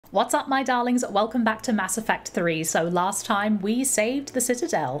What's up, my darlings? Welcome back to Mass Effect 3. So last time we saved the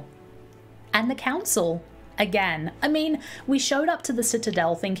Citadel and the Council again. I mean, we showed up to the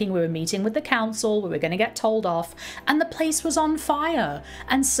Citadel thinking we were meeting with the Council, we were going to get told off, and the place was on fire,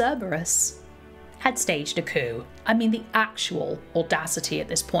 and Cerberus had staged a coup. I mean, the actual audacity at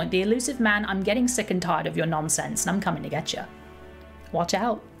this point. The elusive man, I'm getting sick and tired of your nonsense, and I'm coming to get you. Watch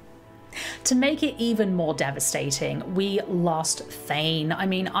out. To make it even more devastating, we lost Thane. I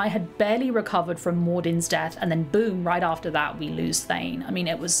mean, I had barely recovered from Mordin's death, and then boom, right after that, we lose Thane. I mean,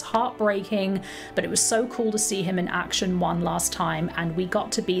 it was heartbreaking, but it was so cool to see him in action one last time, and we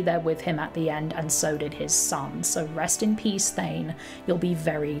got to be there with him at the end, and so did his son. So rest in peace, Thane. You'll be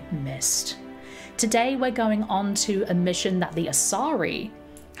very missed. Today, we're going on to a mission that the Asari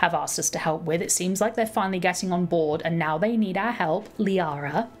have asked us to help with. It seems like they're finally getting on board, and now they need our help.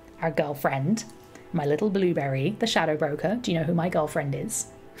 Liara, our girlfriend, my little blueberry, the shadow broker, do you know who my girlfriend is?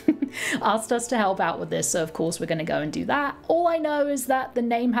 Asked us to help out with this, so of course we're going to go and do that. All I know is that the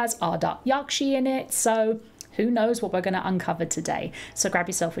name has Ardat-Yakshi in it, so who knows what we're going to uncover today. So grab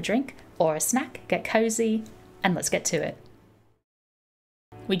yourself a drink or a snack, get cozy, and let's get to it.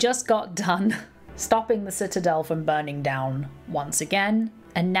 We just got done stopping the Citadel from burning down once again.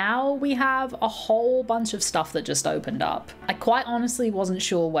 And now we have a whole bunch of stuff that just opened up. I quite honestly wasn't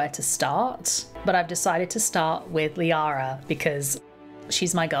sure where to start, but I've decided to start with Liara because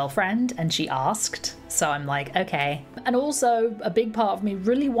she's my girlfriend and she asked, so I'm like, okay. And also, a big part of me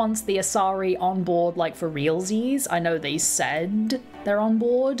really wants the Asari on board, like for realsies. I know they said they're on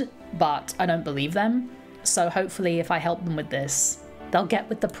board, but I don't believe them. So hopefully if I help them with this, they'll get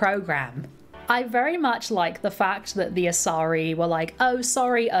with the program. I very much like the fact that the Asari were like, oh,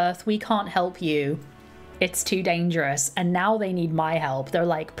 sorry, Earth, we can't help you. It's too dangerous. And now they need my help. They're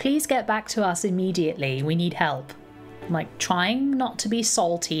like, please get back to us immediately. We need help. I'm like, trying not to be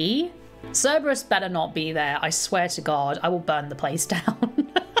salty. Cerberus better not be there. I swear to God, I will burn the place down.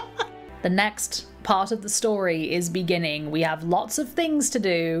 The next part of the story is beginning. We have lots of things to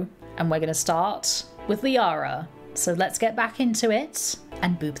do, and we're going to start with Liara. So let's get back into it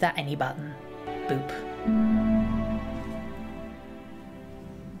and boop that any button. Boop.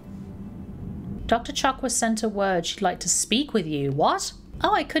 Dr. Chuck was sent a word she'd like to speak with you. What?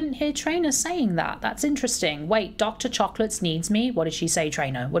 Oh, I couldn't hear Trainer saying that. That's interesting. Wait, Dr. Chocolates needs me? What did she say,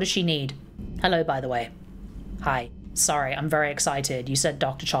 Trainer? What does she need? Hello, by the way. Hi. Sorry, I'm very excited. You said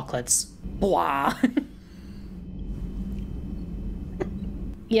Dr. Chocolates. Blah.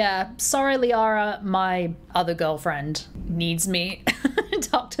 Yeah, sorry, Liara. My other girlfriend needs me.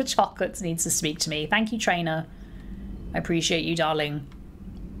 Dr. Chocolates needs to speak to me. Thank you, Trainer. I appreciate you, darling.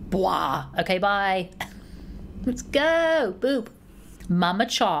 Blah. Okay, bye. Let's go. Boop. Mama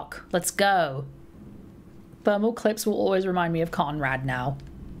Choc. Let's go. Thermal clips will always remind me of Conrad now.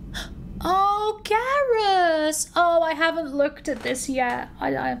 Oh, Garrus! Oh, I haven't looked at this yet.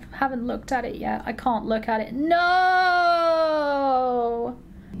 I haven't looked at it yet. I can't look at it. No!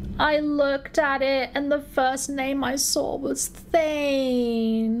 I looked at it and the first name I saw was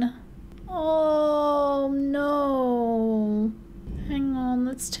Thane. Oh no. Hang on,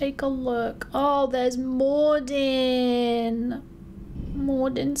 let's take a look. Oh, there's Mordin.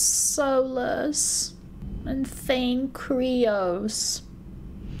 Mordin Solus. And Thane Krios.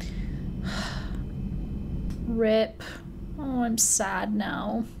 Rip. Oh, I'm sad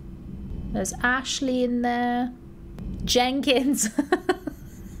now. There's Ashley in there. Jenkins.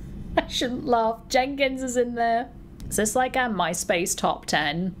 I shouldn't laugh. Jenkins is in there. Is this like our MySpace top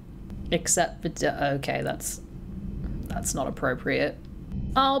 10? Except for... okay, that's not appropriate.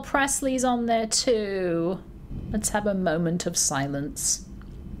 Oh, Presley's on there too. Let's have a moment of silence.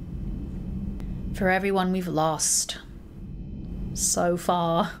 For everyone we've lost. So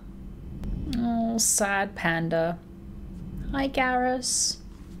far. Oh, sad panda. Hi, Garrus.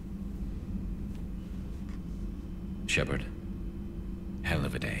 Shepard. Hell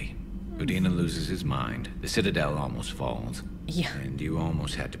of a day. Udina loses his mind. The Citadel almost falls. Yeah. And you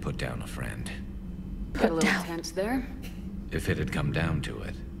almost had to put down a friend. Got a little tense there. If it had come down to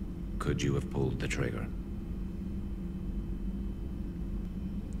it, could you have pulled the trigger?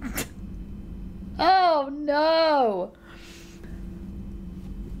 Oh no!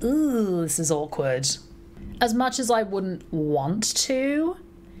 Ooh, this is awkward. As much as I wouldn't want to,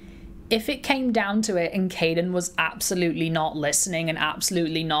 if it came down to it and Kaidan was absolutely not listening and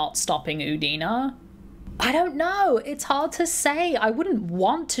absolutely not stopping Udina, I don't know. It's hard to say. I wouldn't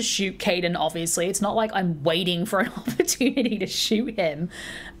want to shoot Kaidan, obviously. It's not like I'm waiting for an opportunity to shoot him.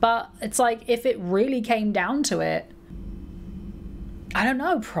 But it's like, if it really came down to it, I don't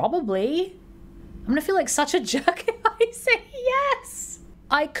know, probably. I'm gonna feel like such a jerk if I say yes.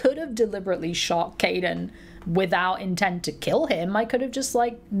 I could have deliberately shot Kaidan without intent to kill him. I could have just,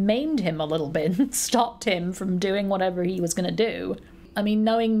 like, maimed him a little bit and stopped him from doing whatever he was gonna do. I mean,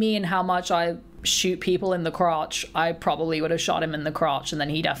 knowing me and how much I shoot people in the crotch, I probably would have shot him in the crotch, and then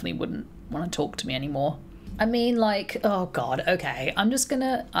he definitely wouldn't want to talk to me anymore. I mean, like, oh god, okay, I'm just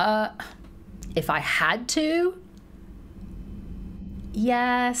gonna, if I had to?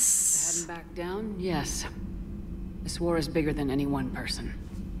 Yes. Hadn't back down? Yes. This war is bigger than any one person.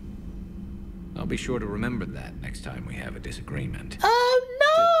 I'll be sure to remember that next time we have a disagreement.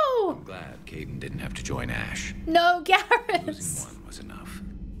 Oh no! I'm glad Kaidan didn't have to join Ash. No, Garrus! Losing one was enough.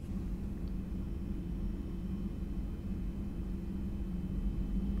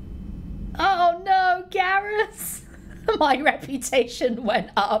 Oh no, Garrus! My reputation went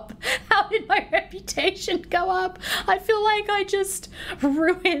up. How did my reputation go up? I feel like I just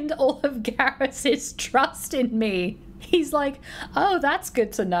ruined all of Garrus's trust in me. He's like, oh, that's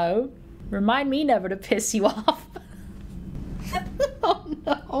good to know. Remind me never to piss you off. Oh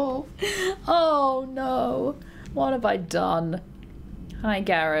no. Oh no. What have I done? Hi,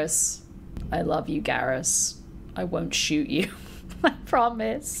 Garrus. I love you, Garrus. I won't shoot you. I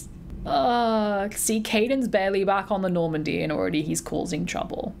promise. See, Kaidan's barely back on the Normandy and already he's causing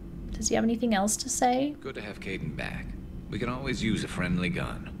trouble. Does he have anything else to say? Good to have Kaidan back. We can always use a friendly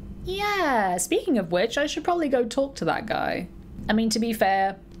gun. Yeah, speaking of which, I should probably go talk to that guy. I mean, to be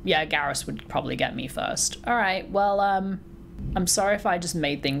fair, yeah, Garrus would probably get me first. Alright, well, I'm sorry if I just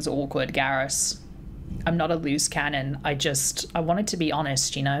made things awkward, Garrus. I'm not a loose cannon. I wanted to be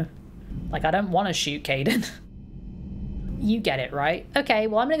honest, you know? Like, I don't want to shoot Kaidan. You get it, right? Okay,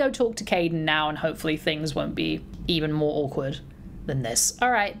 well, I'm gonna go talk to Kaidan now and hopefully things won't be even more awkward than this.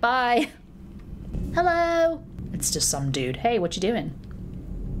 All right, bye. Hello. It's just some dude. Hey, what you doing?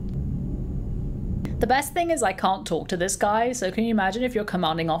 The best thing is I can't talk to this guy, so can you imagine if your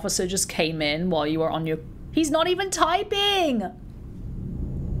commanding officer just came in while you were on your... He's not even typing!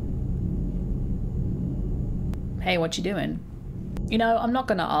 Hey, what you doing? You know, I'm not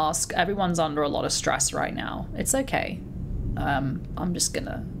gonna ask. Everyone's under a lot of stress right now. It's okay. I'm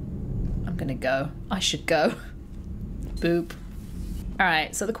gonna go. I should go. Boop.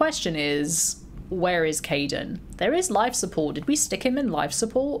 Alright, so the question is, where is Kaidan? There is life support. Did we stick him in life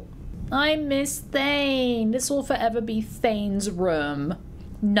support? I miss Thane. This will forever be Thane's room.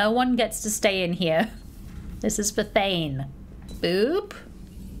 No one gets to stay in here. This is for Thane. Boop.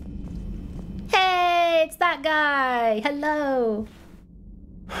 Hey, it's that guy. Hello.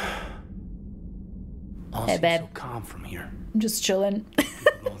 All hey, seems babe. so calm from here. I'm just chilling.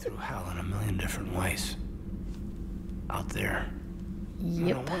 Go through hell in a million different ways. Out there. Yep.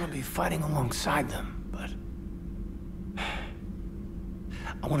 I don't want to be fighting alongside them, but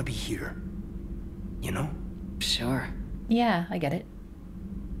I want to be here. You know? Sure. Yeah, I get it.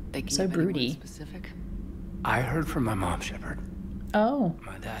 Thinking So of anyone broody. Specific? I heard from my mom, Shepard. Oh.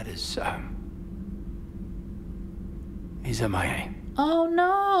 My dad is, he's MIA. Oh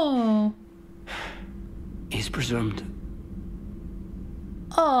no. He's presumed.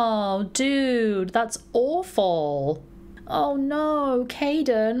 Oh, dude, that's awful. Oh no,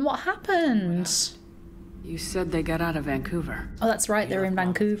 Kaidan, what happened? You said they got out of Vancouver. Oh, that's right, they're in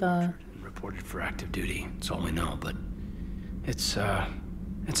Vancouver. And reported for active duty. That's all we know, but it's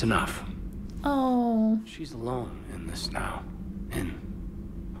enough. Oh. She's alone in this now. In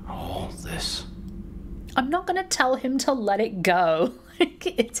all this. I'm not gonna tell him to let it go.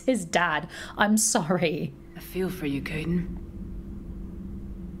 It's his dad. I'm sorry. I feel for you, Kaidan.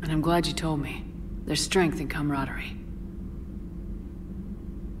 And I'm glad you told me. There's strength in camaraderie.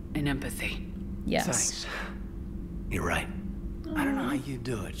 And empathy. Yes. Thanks. You're right. I don't know how you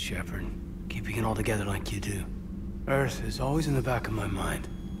do it, Shepard. Keeping it all together like you do. Earth is always in the back of my mind.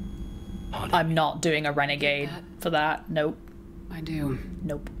 I'm not doing a renegade for that. Nope. I do.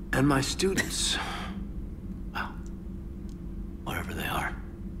 Nope. And my students, well, wherever they are,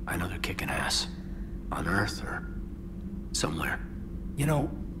 I know they're kicking ass. On Earth or somewhere. You know,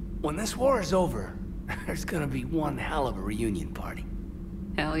 when this war is over, there's gonna be one hell of a reunion party.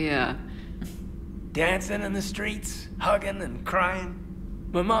 Hell yeah. Dancing in the streets, hugging and crying.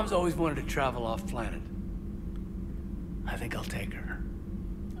 My mom's always wanted to travel off planet. I think I'll take her.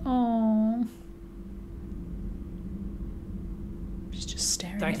 Oh. She's just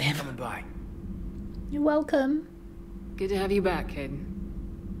staring Thanks at him. for coming by. You're welcome. Good to have you back, Kaidan.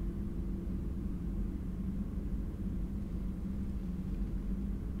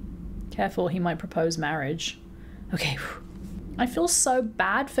 Careful, he might propose marriage. Okay. I feel so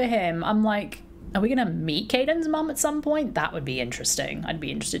bad for him. I'm like, are we gonna meet Kaidan's mum at some point? That would be interesting. I'd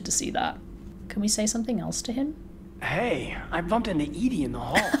be interested to see that. Can we say something else to him? Hey, I bumped into Edie in the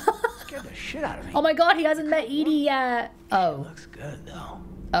hall. Scared the shit out of me. Oh my god, he hasn't met Edie yet. Oh. Looks good, though.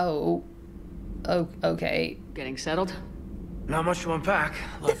 Oh. Oh, okay. Getting settled? Not much to unpack.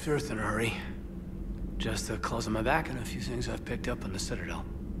 Left Earth in a hurry. Just the clothes on my back and a few things I've picked up on the Citadel.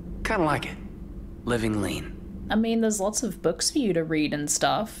 Kinda like it. Living lean. I mean, there's lots of books for you to read and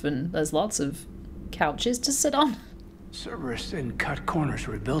stuff, and there's lots of couches to sit on. Cerberus didn't cut corners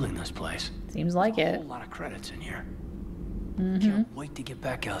rebuilding this place. Seems like There's it. a whole lot of credits in here. Can't wait to get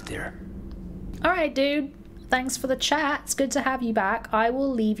back out there. Alright, dude. Thanks for the chat. It's good to have you back. I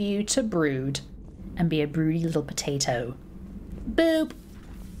will leave you to brood and be a broody little potato. Boop.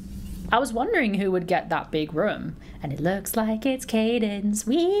 I was wondering who would get that big room. And it looks like it's Cadence.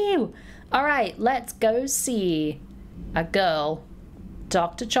 Woo! Alright, let's go see a girl.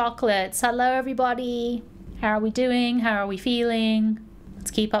 Dr. Chocolates. Hello, everybody. How are we doing? How are we feeling? Let's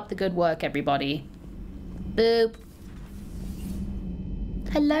keep up the good work, everybody. Boop.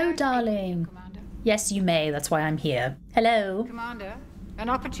 Hello, darling. Commander. Yes, you may. That's why I'm here. Hello. Commander, an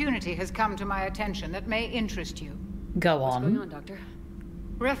opportunity has come to my attention that may interest you. Go What's going on. on, Doctor?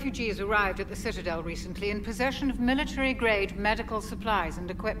 Refugees arrived at the Citadel recently in possession of military-grade medical supplies and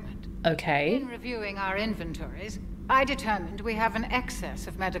equipment. Okay. In reviewing our inventories, I determined we have an excess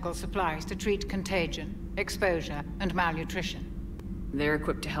of medical supplies to treat contagion, exposure, and malnutrition. They're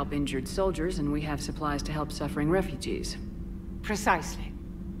equipped to help injured soldiers, and we have supplies to help suffering refugees. Precisely.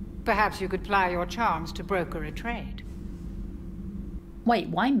 Perhaps you could ply your charms to broker a trade. Wait,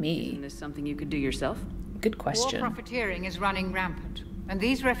 why Isn't me? this something you could do yourself? Good War question. profiteering is running rampant, and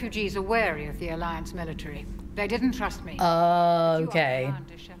these refugees are wary of the Alliance military. They didn't trust me. But you are Okay.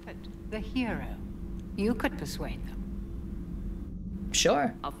 Commander Shepard, the hero. You could persuade them.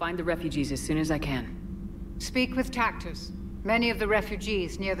 Sure. I'll find the refugees as soon as I can. Speak with Tactus. Many of the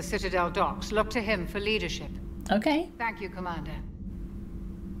refugees near the Citadel docks look to him for leadership. Okay. Thank you, Commander.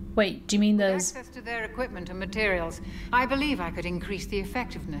 Wait, do you mean With there's... access to their equipment and materials, I believe I could increase the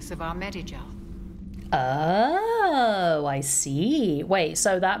effectiveness of our Medigel. Oh, I see. Wait,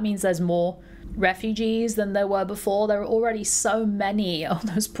 so that means there's more refugees than there were before? There are already so many. Oh,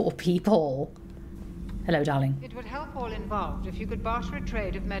 those poor people. Hello, darling. It would help all involved if you could barter a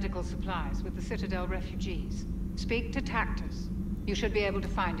trade of medical supplies with the Citadel refugees. Speak to Tactus. You should be able to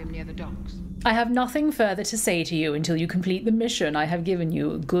find him near the docks. I have nothing further to say to you until you complete the mission. I have given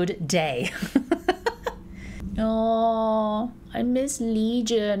you a good day. Oh, I miss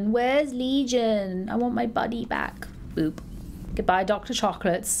Legion. Where's Legion? I want my buddy back. Boop. Goodbye, Dr.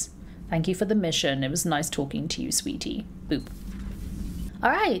 Chocolates. Thank you for the mission. It was nice talking to you, sweetie. Boop.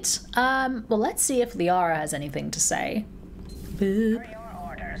 All right. Well, let's see if Liara has anything to say. Boop. Per your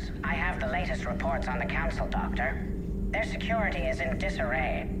orders, I have the latest reports on the Council, Doctor. Their security is in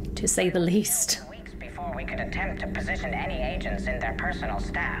disarray. To say the least. Weeks before we could attempt to position any agents in their personal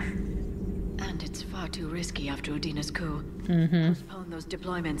staff. And it's far too risky after Udina's coup. Postpone those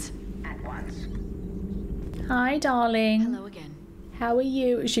deployments. At once. Hi, darling. Hello again. How are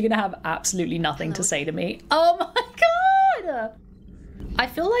you? Is she gonna have absolutely nothing to say to me? Oh my god! I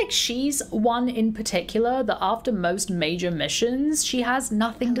feel like she's one in particular that after most major missions, she has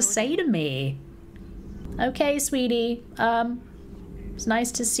nothing to say to me. Okay, sweetie. It's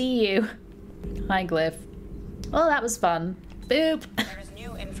nice to see you. Hi, Glyph. Well, that was fun. Boop. There is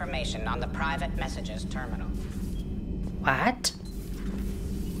new information on the private messages terminal. What?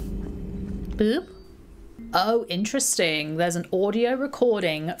 Boop. Oh, interesting. There's an audio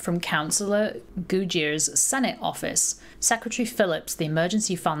recording from Councillor Gujir's Senate office. Secretary Phillips, the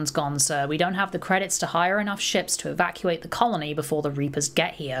emergency fund's gone, sir. We don't have the credits to hire enough ships to evacuate the colony before the Reapers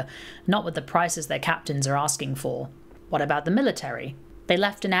get here. Not with the prices their captains are asking for. What about the military? They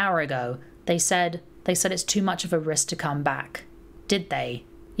left an hour ago. They said it's too much of a risk to come back. Did they?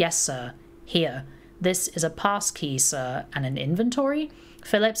 Yes, sir. Here. This is a pass key, sir, and an inventory?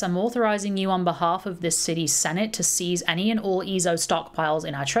 Phillips, I'm authorizing you on behalf of this city's Senate to seize any and all EZO stockpiles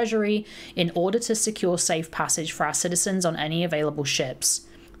in our treasury in order to secure safe passage for our citizens on any available ships.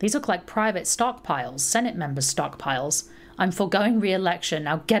 These look like private stockpiles, Senate members' stockpiles. I'm foregoing re-election.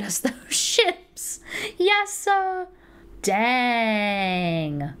 Now get us those ships. Yes, sir.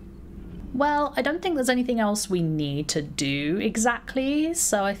 Dang. Well, I don't think there's anything else we need to do exactly,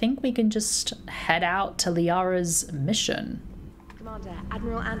 so I think we can just head out to Liara's mission. Commander,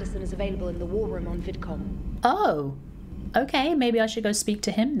 Admiral Anderson is available in the war room on VidCom. Oh, okay, maybe I should go speak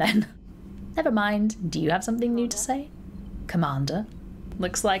to him then. Never mind. Do you have something new to say? Commander,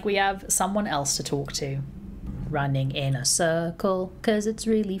 looks like we have someone else to talk to. Running in a circle, 'cause it's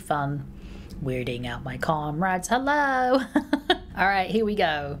really fun. Weirding out my comrades. Hello! Alright, here we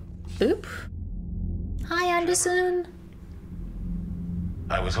go. Boop. Hi, Anderson.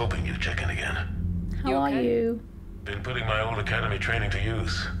 I was hoping you'd check in again. How are you? Been putting my old academy training to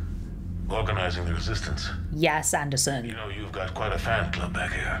use. Organizing the resistance. Yes, Anderson. You know, you've got quite a fan club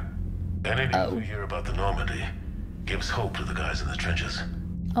back here. Any news we hear about the Normandy gives hope to the guys in the trenches.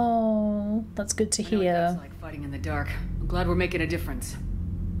 Oh, that's good to hear. It's like fighting in the dark. I'm glad we're making a difference.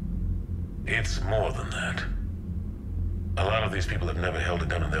 It's more than that. A lot of these people have never held a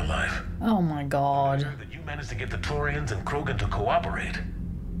gun in their life. Oh my god. I heard that you managed to get the Turians and Krogan to cooperate.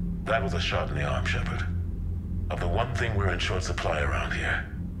 That was a shot in the arm, Shepard. Of the one thing we're in short supply around here.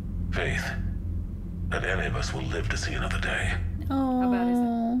 Faith. That any of us will live to see another day. Oh. How bad is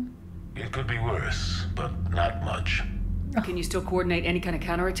it? It could be worse, but not much. Can you still coordinate any kind of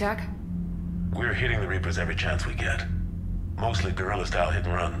counterattack? We're hitting the Reapers every chance we get. Mostly guerrilla-style hit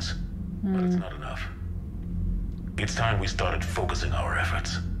and runs. But it's not enough. It's time we started focusing our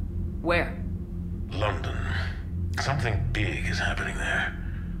efforts. Where? London. Something big is happening there.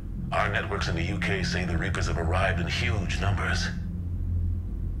 Our networks in the UK say the Reapers have arrived in huge numbers.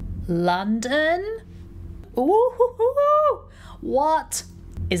 London? Ooh, what?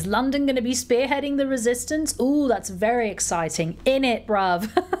 Is London going to be spearheading the resistance? Ooh, that's very exciting. In it,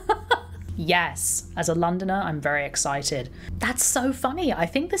 bruv. Yes, as a Londoner, I'm very excited. That's so funny. I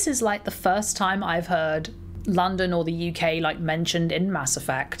think this is like the first time I've heard London or the UK like mentioned in Mass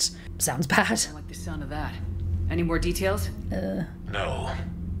Effect. Sounds bad. I don't like the sound of that. Any more details? No.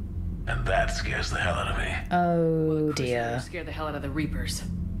 And that scares the hell out of me. Oh dear. Scare the hell out of the Reapers.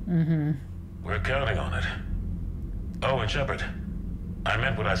 We're counting on it. Oh, and Shepard, I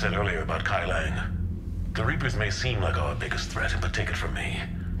meant what I said earlier about Kai Lang. The Reapers may seem like our biggest threat, but take it from me.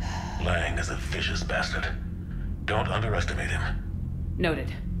 Lang is a vicious bastard. Don't underestimate him.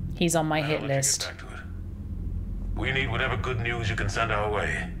 Noted. He's on my hit I'll let you list. get back to it. We need whatever good news you can send our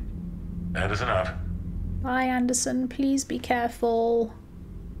way. Anderson out. Bye, Anderson. Please be careful.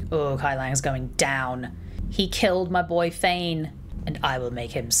 Oh, Kai Lang's going down. He killed my boy Fane, and I will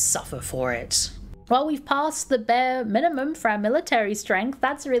make him suffer for it. Well, we've passed the bare minimum for our military strength.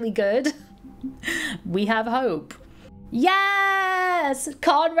 That's really good. We have hope. Yes!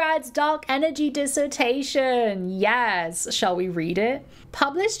 Conrad's Dark Energy dissertation. Yes. Shall we read it?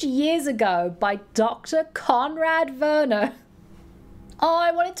 Published years ago by Dr. Conrad Werner. Oh,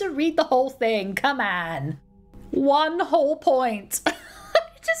 I wanted to read the whole thing. Come on. One whole point. I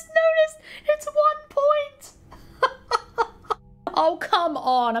just noticed it's 1 point. Oh, come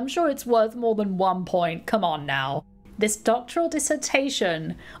on. I'm sure it's worth more than 1 point. Come on now. This doctoral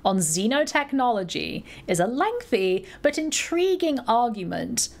dissertation on xenotechnology is a lengthy but intriguing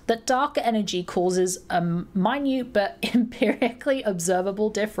argument that dark energy causes a minute but empirically observable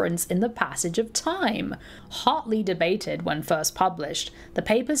difference in the passage of time. Hotly debated when first published, the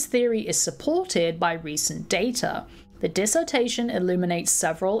paper's theory is supported by recent data. The dissertation illuminates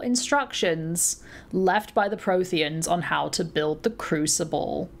several instructions left by the Protheans on how to build the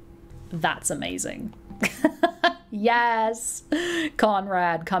Crucible. That's amazing. Yes!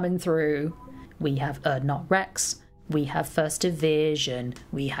 Conrad coming through. We have Urdnot Rex. We have First Division.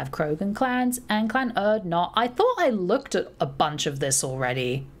 We have Krogan clans and Clan Urdnot. I thought I looked at a bunch of this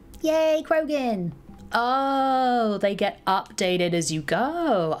already. Yay, Krogan! Oh, they get updated as you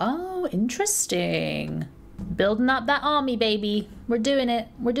go. Oh, interesting. Building up that army, baby. We're doing it.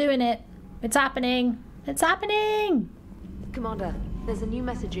 We're doing it. It's happening. It's happening! Commander, there's a new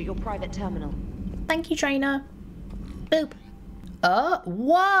message at your private terminal. Thank you, trainer. Boop. Oh,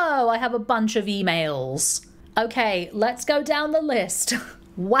 whoa, I have a bunch of emails. Okay, let's go down the list.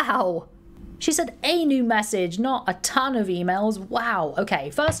 Wow. She said a new message, not a ton of emails. Wow. Okay,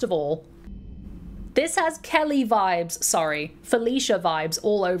 first of all, this has Kelly vibes, sorry, Felicia vibes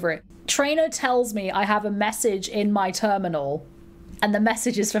all over it. Trainer tells me I have a message in my terminal, and the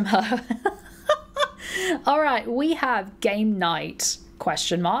message is from her. All right, we have game night, ?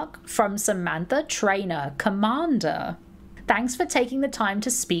 From Samantha Trainer, Commander. Thanks for taking the time to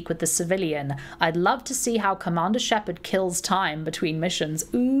speak with the civilian. I'd love to see how Commander Shepard kills time between missions.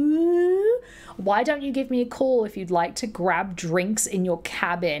 Ooh. Why don't you give me a call if you'd like to grab drinks in your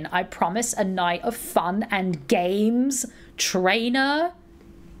cabin? I promise a night of fun and games. Trainer.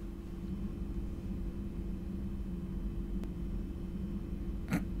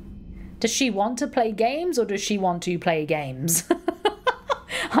 Does she want to play games or does she want to play games?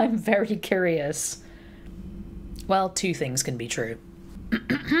 I'm very curious. Well, two things can be true.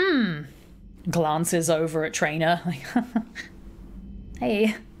 Glances over at Trainer.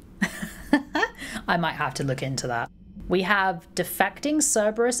 Hey. I might have to look into that. We have defecting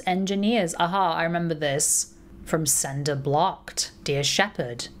Cerberus engineers. Aha, I remember this. From Sender Blocked. Dear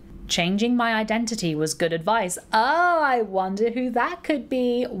Shepard, Changing my identity was good advice. Oh, I wonder who that could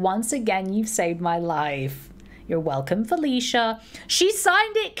be. Once again, you've saved my life. You're welcome, Felicia. She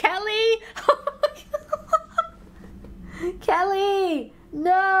signed it, Kelly! Kelly!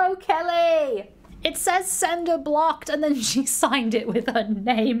 No, Kelly! It says sender blocked, and then she signed it with her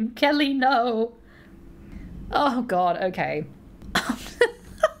name. Kelly, no. Oh, God, okay.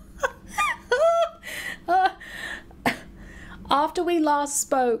 After we last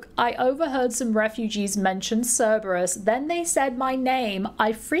spoke, I overheard some refugees mention Cerberus. Then they said my name.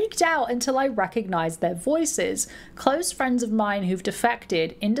 I freaked out until I recognized their voices. Close friends of mine who've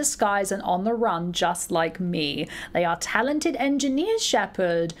defected, in disguise and on the run, just like me. They are talented engineers,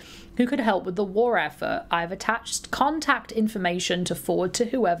 Shepard, who could help with the war effort. I've attached contact information to forward to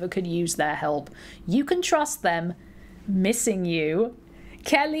whoever could use their help. You can trust them. Missing you.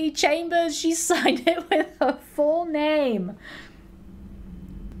 Kelly Chambers, she signed it with her full name.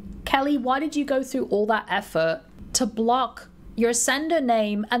 Kelly, why did you go through all that effort to block your sender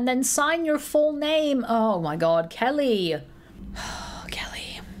name and then sign your full name? Oh my God, Kelly.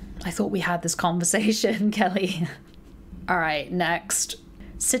 Kelly, I thought we had this conversation, Kelly. All right, next.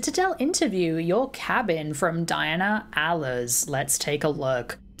 Citadel interview, your cabin, from Diana Allers. Let's take a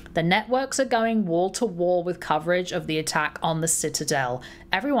look. The networks are going wall to wall with coverage of the attack on the Citadel.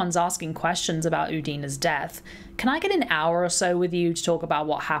 Everyone's asking questions about Udina's death. Can I get an hour or so with you to talk about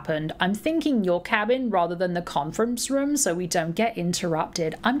what happened? I'm thinking your cabin rather than the conference room so we don't get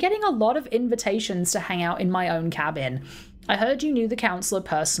interrupted. I'm getting a lot of invitations to hang out in my own cabin. I heard you knew the counselor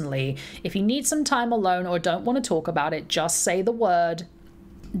personally. If you need some time alone or don't want to talk about it, just say the word.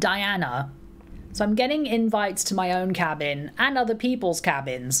 Diana. So I'm getting invites to my own cabin and other people's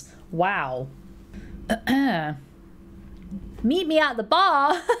cabins. Wow. Meet me at the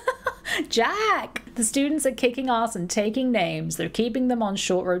bar. Jack. The students are kicking ass and taking names. They're keeping them on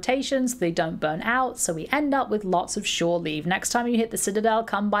short rotations so they don't burn out, so we end up with lots of shore leave. Next time you hit the Citadel,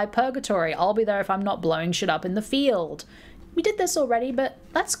 come by Purgatory. I'll be there if I'm not blowing shit up in the field. We did this already, but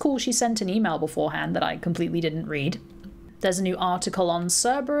that's cool. She sent an email beforehand that I completely didn't read. There's a new article on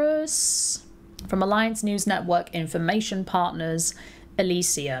Cerberus. From Alliance News Network Information Partners,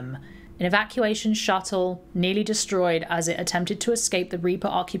 Elysium. An evacuation shuttle, nearly destroyed as it attempted to escape the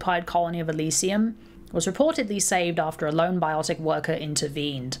Reaper-occupied colony of Elysium, was reportedly saved after a lone biotic worker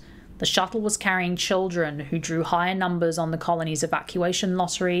intervened. The shuttle was carrying children who drew higher numbers on the colony's evacuation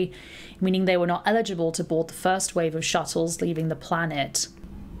lottery, meaning they were not eligible to board the first wave of shuttles leaving the planet.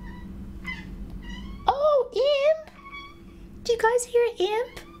 Oh, Imp! Do you guys hear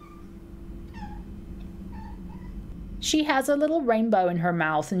Imp? She has a little rainbow in her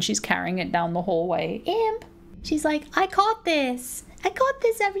mouth and she's carrying it down the hallway. Imp! She's like, I caught this! I caught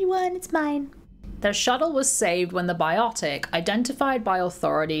this, everyone! It's mine! Their shuttle was saved when the biotic, identified by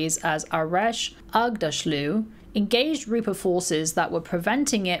authorities as Ardat-Yakshi, engaged Reaper forces that were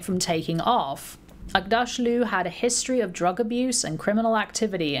preventing it from taking off. Ardat-Yakshi had a history of drug abuse and criminal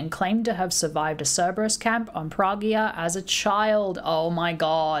activity and claimed to have survived a Cerberus camp on Pragia as a child. Oh my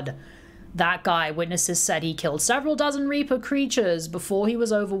god. That guy, witnesses said he killed several dozen Reaper creatures before he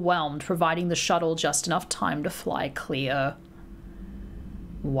was overwhelmed, providing the shuttle just enough time to fly clear.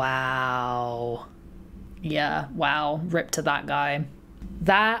 Wow. Yeah, wow. Rip to that guy.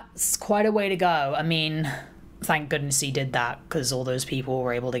 That's quite a way to go. I mean, thank goodness he did that, because all those people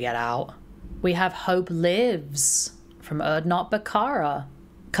were able to get out. We have Hope Lives from Erdnot-Bakara.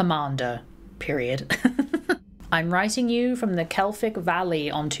 Commander. Period. I'm writing you from the Kelphic Valley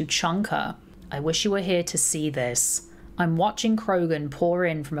on Tuchanka. I wish you were here to see this. I'm watching Krogan pour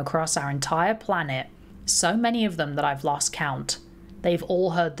in from across our entire planet. So many of them that I've lost count. They've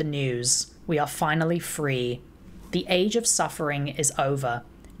all heard the news. We are finally free. The age of suffering is over.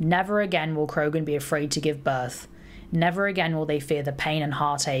 Never again will Krogan be afraid to give birth. Never again will they fear the pain and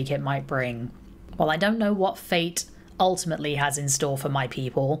heartache it might bring. While I don't know what fate ultimately has in store for my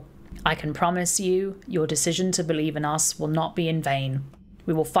people, I can promise you, your decision to believe in us will not be in vain.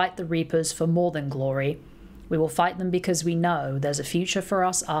 We will fight the Reapers for more than glory. We will fight them because we know there's a future for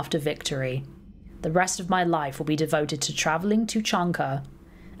us after victory. The rest of my life will be devoted to travelling to Tuchanka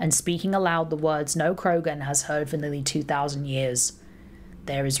and speaking aloud the words no Krogan has heard for nearly 2,000 years.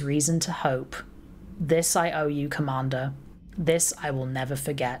 There is reason to hope. This I owe you, Commander. This I will never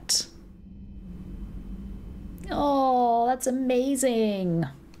forget. Oh, that's amazing.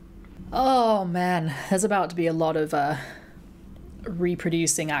 Oh man, there's about to be a lot of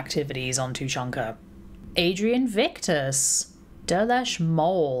reproducing activities on Tuchanka. Adrian Victus. Derlesh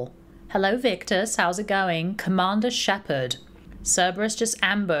Mole. Hello Victus, how's it going? Commander Shepard. Cerberus just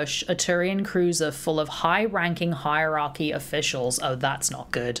ambushed a Turian cruiser full of high-ranking hierarchy officials. Oh, that's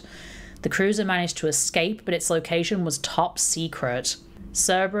not good. The cruiser managed to escape, but its location was top secret.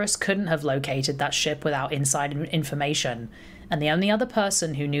 Cerberus couldn't have located that ship without inside information, and the only other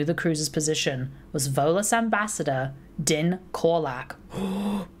person who knew the cruiser's position was Volus ambassador Din Korlak.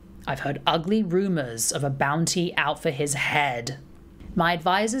 I've heard ugly rumors of a bounty out for his head. My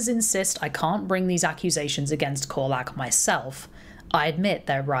advisors insist I can't bring these accusations against Korlak myself. I admit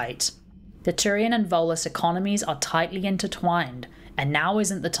they're right. The Turian and Volus economies are tightly intertwined, and now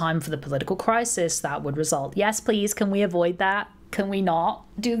isn't the time for the political crisis that would result. Yes, please, can we avoid that? Can we not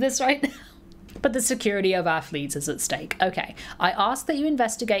do this right now? But the security of our fleets is at stake. Okay, I ask that you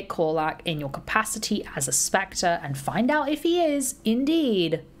investigate Korlak in your capacity as a Spectre and find out if he is,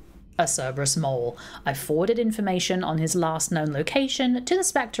 indeed, a Cerberus mole. I forwarded information on his last known location to the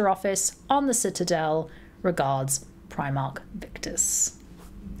Spectre office on the Citadel. Regards, Primarch Victus.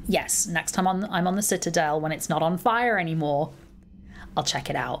 Yes, next time I'm on the Citadel when it's not on fire anymore, I'll check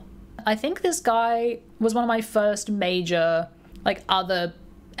it out. I think this guy was one of my first major, like, other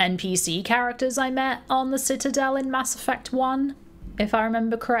NPC characters I met on the Citadel in Mass Effect 1, if I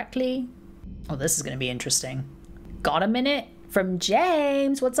remember correctly. Oh, this is going to be interesting. Got a minute? From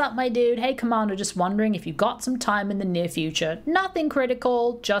James. What's up, my dude? Hey, Commander, just wondering if you got some time in the near future. Nothing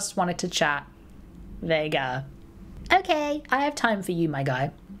critical, just wanted to chat. Vega. Okay, I have time for you, my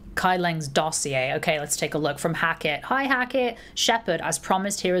guy. Kai Leng's dossier. Okay, let's take a look from Hackett. Hi, Hackett. Shepard, as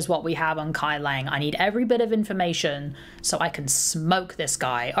promised, here is what we have on Kai Leng. I need every bit of information so I can smoke this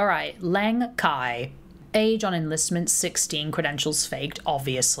guy. All right, Leng Kai. Age on enlistment 16, credentials faked,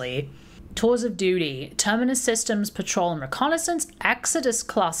 obviously. Tours of duty, Terminus Systems, Patrol and Reconnaissance, Exodus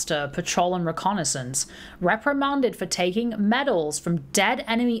Cluster, Patrol and Reconnaissance. Reprimanded for taking medals from dead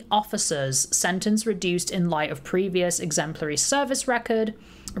enemy officers, sentence reduced in light of previous exemplary service record.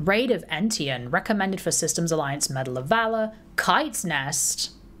 Raid of Entian, recommended for Systems Alliance Medal of Valor. Kite's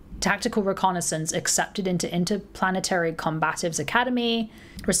Nest, Tactical Reconnaissance, accepted into Interplanetary Combatives Academy.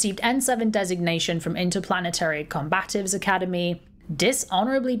 Received N7 designation from Interplanetary Combatives Academy.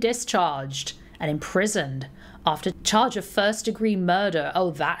 Dishonorably discharged and imprisoned after charge of first-degree murder.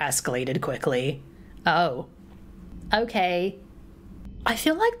 Oh, that escalated quickly. Oh. Okay. I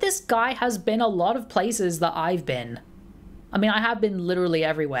feel like this guy has been a lot of places that I've been. I mean, I have been literally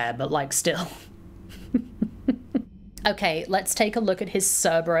everywhere, but like still. Okay, let's take a look at his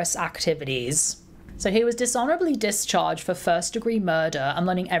Cerberus activities. So he was dishonorably discharged for first-degree murder. I'm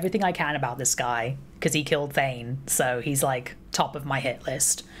learning everything I can about this guy because he killed Thane, so he's like top of my hit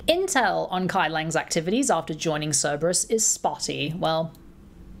list. Intel on Kai Leng's activities after joining Cerberus is spotty. Well,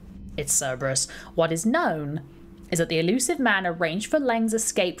 it's Cerberus. What is known is that the elusive man arranged for Leng's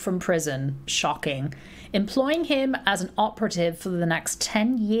escape from prison. Shocking. Employing him as an operative for the next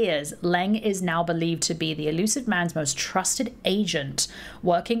 10 years, Leng is now believed to be the elusive man's most trusted agent,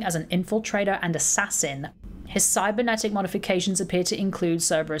 working as an infiltrator and assassin. His cybernetic modifications appear to include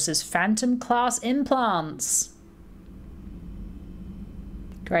Cerberus's Phantom-class implants.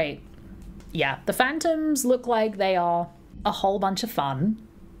 Great. Yeah, the Phantoms look like they are a whole bunch of fun.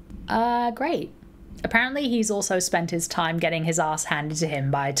 Great. Apparently he's also spent his time getting his ass handed to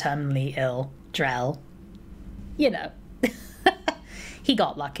him by a terminally ill Drell. You know. He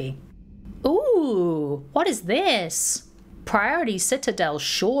got lucky. Ooh, what is this? Priority Citadel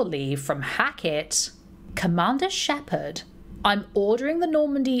shore leave from Hackett. Commander Shepard. I'm ordering the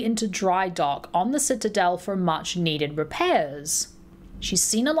Normandy into dry dock on the Citadel for much needed repairs. She's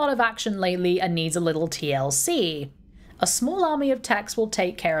seen a lot of action lately and needs a little TLC. A small army of techs will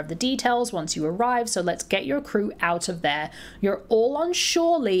take care of the details once you arrive, so let's get your crew out of there. You're all on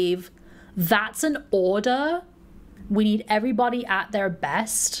shore leave. That's an order? We need everybody at their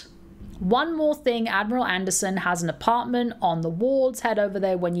best. One more thing, Admiral Anderson has an apartment on the wards. Head over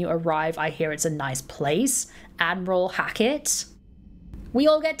there when you arrive. I hear it's a nice place. Admiral Hackett. We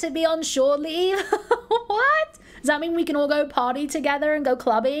all get to be on shore leave? What? Does that mean we can all go party together and go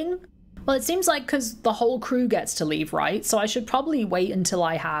clubbing? Well, it seems like because the whole crew gets to leave, right? So I should probably wait until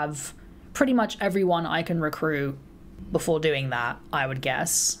I have pretty much everyone I can recruit before doing that, I would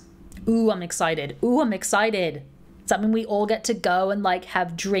guess. Ooh, I'm excited. Ooh, I'm excited. Does that mean we all get to go and like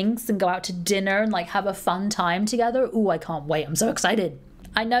have drinks and go out to dinner and like have a fun time together? Ooh, I can't wait. I'm so excited.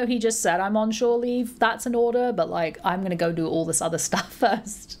 I know he just said I'm on shore leave. That's an order, but like I'm gonna go do all this other stuff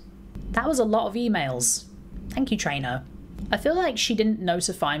first. That was a lot of emails. Thank you, trainer. I feel like she didn't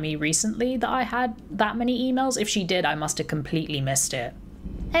notify me recently that I had that many emails. If she did, I must have completely missed it.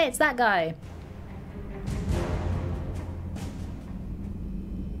 Hey, it's that guy.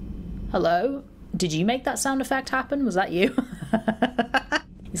 Hello? Did you make that sound effect happen? Was that you?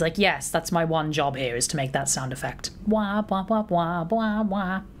 He's like, yes, that's my one job here, is to make that sound effect. Wah, wah, wah, wah, wah,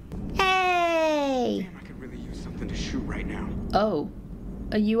 wah. Hey! Damn, I could really use something to shoot right now. Oh,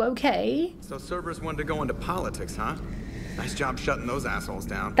 are you okay? So Cerberus wanted to go into politics, huh? Nice job shutting those assholes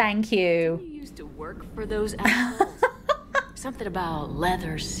down. Thank you. You used to work for those assholes. Something about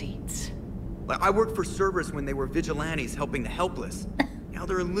leather seats. I worked for Cerberus when they were vigilantes helping the helpless. Now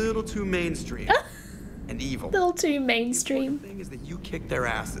they're a little too mainstream. And evil. A little too mainstream. The thing is that you kicked their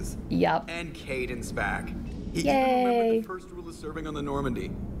asses. Yep. And Caden's back. He Yay. even remembered the first rule of serving on the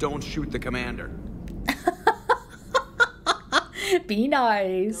Normandy. Don't shoot the commander. Be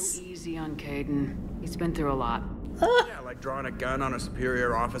nice. Go easy on Caden. He's been through a lot. Yeah, like drawing a gun on a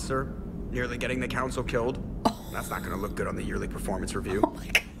superior officer, nearly getting the council killed. That's not gonna look good on the yearly performance review. Oh my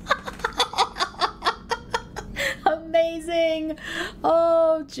god. Amazing.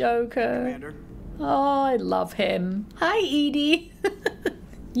 Oh, Joker. Commander. Oh, I love him. Hi, Edie.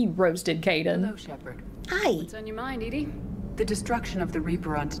 You roasted Caden. Hello, Shepard. Hi. What's on your mind, Edie? The destruction of the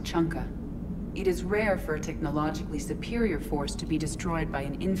Reaper on Tuchanka. It is rare for a technologically superior force to be destroyed by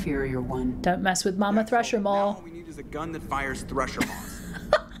an inferior one. Don't mess with Mama Thresher Now Maw. all we need is a gun that fires Thresher Maws.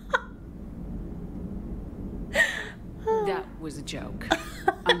 That was a joke.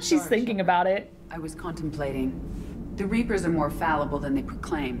 She's sorry, thinking about it. I was contemplating. The Reapers are more fallible than they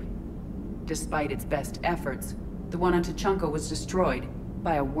proclaim. Despite its best efforts, the one on Tuchanka was destroyed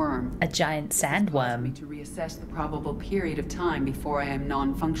by a worm. A giant This has caused me sandworm. to reassess the probable period of time before I am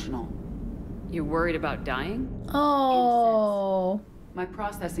non-functional. You're worried about dying? Oh. My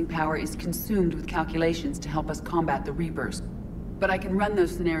processing power is consumed with calculations to help us combat the Reapers, but I can run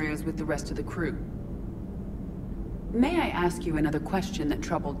those scenarios with the rest of the crew. May I ask you another question that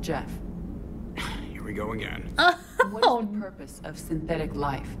troubled Jeff? Here we go again. What is the purpose of synthetic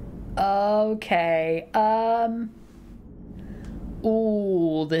life? Okay.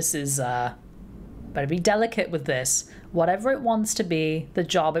 Ooh, this is, better be delicate with this. Whatever it wants to be, the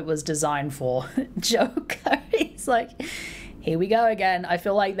job it was designed for. Joker, he's like, here we go again. I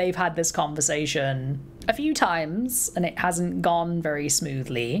feel like they've had this conversation a few times and it hasn't gone very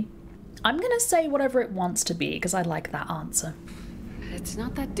smoothly. I'm gonna say whatever it wants to be because I like that answer. It's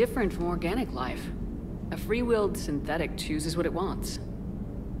not that different from organic life. A free-willed synthetic chooses what it wants.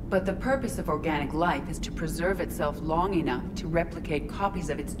 But the purpose of organic life is to preserve itself long enough to replicate copies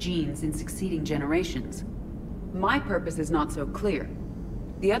of its genes in succeeding generations. My purpose is not so clear.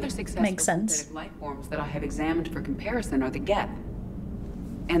 The other successful Makes sense. synthetic life forms that I have examined for comparison are the Geth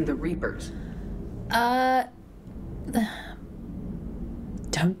and the Reapers.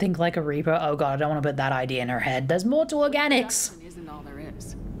 Don't think like a Reaper. Oh god, I don't want to put that idea in her head. There's more to organics. Production isn't all there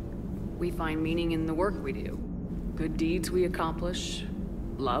is. We find meaning in the work we do. Good deeds we accomplish.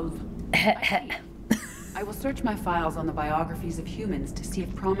 Love. I will search my files on the biographies of humans to see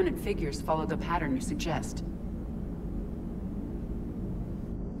if prominent figures follow the pattern you suggest.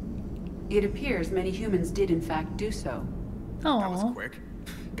 It appears many humans did in fact do so. Oh, That was quick.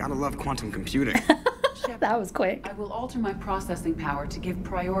 Gotta love quantum computing. that was quick. I will alter my processing power to give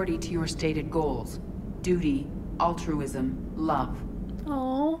priority to your stated goals. Duty, altruism, love.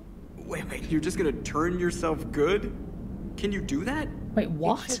 Oh, Wait, you're just gonna turn yourself good? Can you do that? wait, It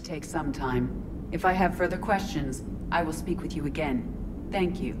what? should take some time. If I have further questions, I will speak with you again.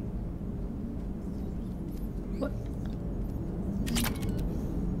 Thank you. What?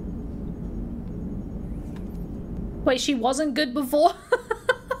 Wait, she wasn't good before?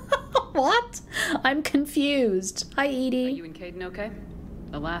 What? I'm confused. Hi, Are Edie. you and Caden okay?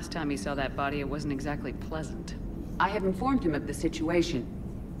 The last time he saw that body, it wasn't exactly pleasant. I have informed him of the situation.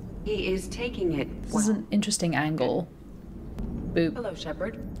 He is taking it This is an interesting angle. Boop. Hello,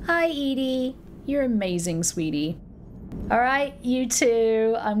 Shepard. Hi, Edie. You're amazing, sweetie. All right, you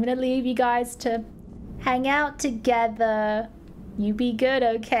two. I'm gonna leave you guys to hang out together. You be good,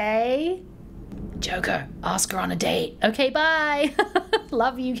 okay? Joker, ask her on a date. Okay, bye.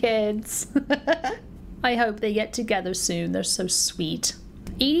 Love you, kids. I hope they get together soon. They're so sweet.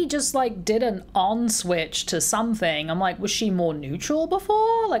 Edie just like did an on switch to something. I'm like, was she more neutral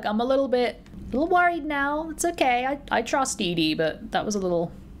before? Like, I'm a little worried now. It's okay. I trust Edie, but that was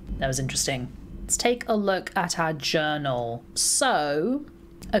interesting. Let's take a look at our journal. So,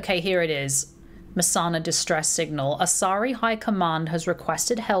 okay, here it is. Masana distress signal. Asari High Command has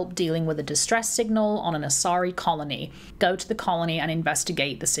requested help dealing with a distress signal on an Asari colony. Go to the colony and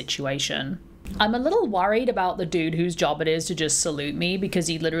investigate the situation. I'm a little worried about the dude whose job it is to just salute me because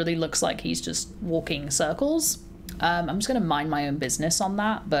he literally looks like he's just walking circles. I'm just gonna mind my own business on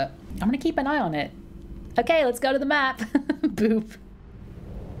that, but I'm gonna keep an eye on it. Okay, let's go to the map. Boop.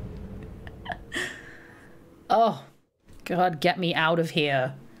 Oh, God, get me out of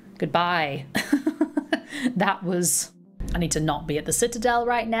here. Goodbye. That was... I need to not be at the Citadel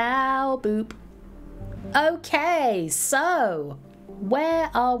right now. Boop. Okay, so where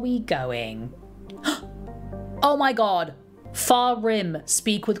are we going? Oh my god. Far Rim,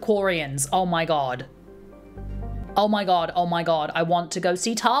 speak with Quarians. Oh my god. Oh my god, oh my god. I want to go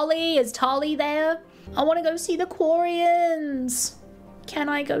see Tali. Is Tali there? I want to go see the Quarians. Can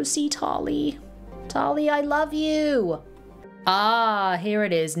I go see Tali? Tali, I love you. Ah, here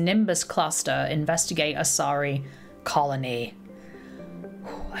it is. Nimbus Cluster. Investigate Asari colony.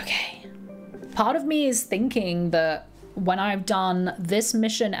 Okay. Part of me is thinking that when I've done this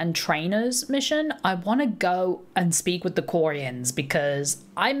mission and Trainer's mission, I want to go and speak with the Quarians because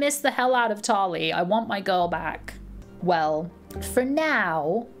I miss the hell out of Tali. I want my girl back. Well, for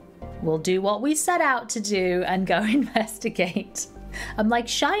now, we'll do what we set out to do and go investigate. I'm like,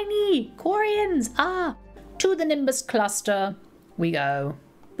 shiny Quarians, to the Nimbus Cluster we go.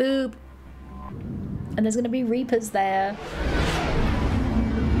 Boop. And there's gonna be Reapers there.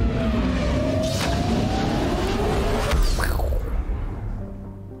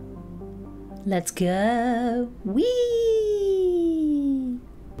 Let's go. Whee!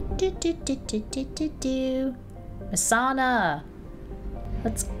 Do do do do do do do. Masana.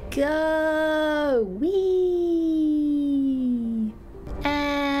 Let's go. Whee!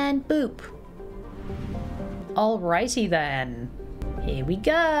 And boop. Alrighty then. Here we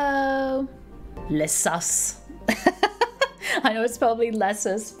go. Lessus. I know it's probably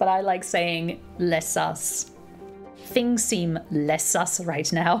lessus, but I like saying lessus. Things seem lessus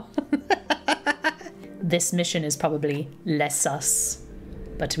right now. This mission is probably lessus,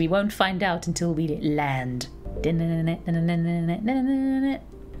 but we won't find out until we land.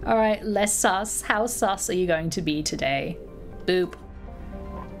 Alright, lessus. How sus are you going to be today? Boop.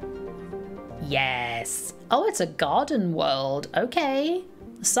 Yes. Oh, it's a garden world. Okay.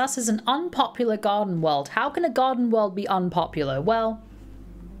 Sus is an unpopular garden world. How can a garden world be unpopular? Well,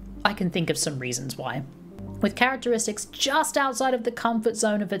 I can think of some reasons why. With characteristics just outside of the comfort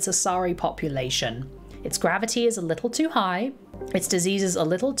zone of its Asari population. Its gravity is a little too high, its disease is a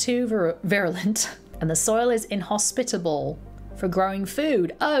little too virulent, and the soil is inhospitable for growing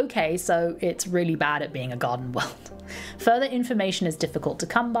food. Oh, okay, so it's really bad at being a garden world. Further information is difficult to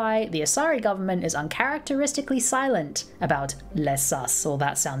come by. The Asari government is uncharacteristically silent about Lessus, or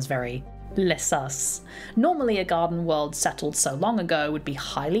that sounds very Lessus. Normally a garden world settled so long ago would be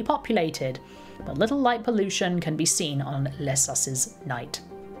highly populated, but little light pollution can be seen on Lessus's night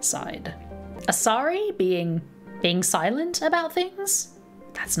side. Asari being silent about things?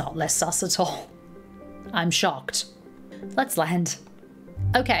 That's not Lessus at all. I'm shocked. Let's land.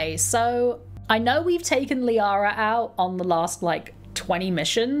 Okay, so I know we've taken Liara out on the last, 20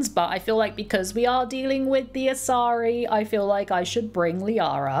 missions, but I feel like because we are dealing with the Asari, I feel like I should bring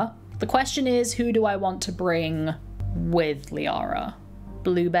Liara. The question is, who do I want to bring with Liara?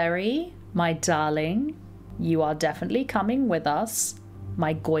 Blueberry, my darling, you are definitely coming with us.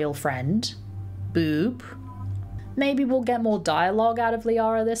 My Goyle friend. Boop. Maybe we'll get more dialogue out of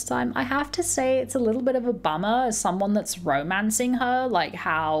Liara this time. I have to say it's a little bit of a bummer as someone that's romancing her, like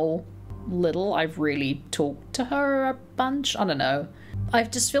how little I've really talked to her a bunch. I don't know. I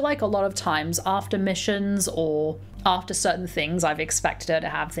just feel like a lot of times after missions or after certain things, I've expected her to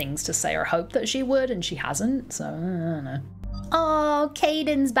have things to say or hope that she would, and she hasn't, so I don't know. Oh,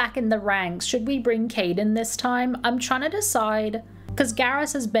 Kaidan's back in the ranks. Should we bring Kaidan this time? I'm trying to decide, because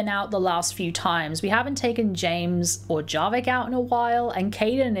Garrus has been out the last few times. We haven't taken James or Javik out in a while, and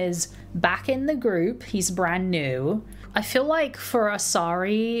Kaidan is back in the group. He's brand new. I feel like for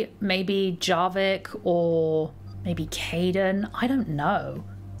Asari, maybe Javik or maybe Kaidan. I don't know.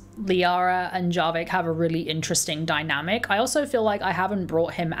 Liara and Javik have a really interesting dynamic. I also feel like I haven't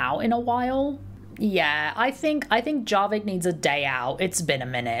brought him out in a while. Yeah, I think Javik needs a day out. It's been a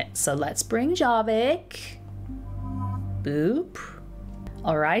minute, so let's bring Javik. Boop.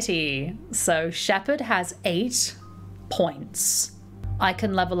 Alrighty, so Shepard has 8 points. I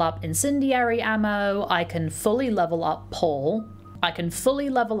can level up incendiary ammo, I can fully level up Paul, I can fully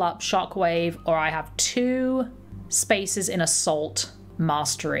level up Shockwave, or I have 2 spaces in Assault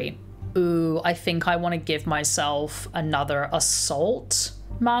Mastery. Ooh, I think I want to give myself another Assault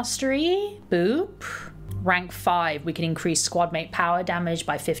Mastery. Boop. Rank 5, we can increase squadmate power damage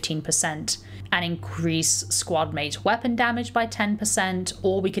by 15%. And increase squadmate weapon damage by 10%,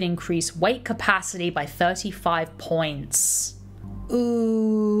 or we can increase weight capacity by 35 points.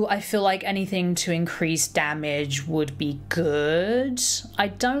 Ooh, I feel like anything to increase damage would be good.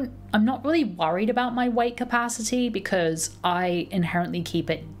 I'm not really worried about my weight capacity because I inherently keep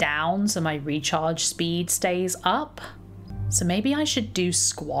it down so my recharge speed stays up. So maybe I should do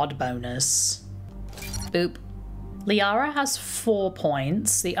squad bonus. Boop. Liara has 4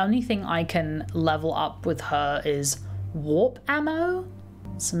 points. The only thing I can level up with her is warp ammo.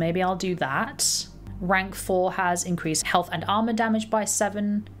 So maybe I'll do that. Rank 4 has increased health and armor damage by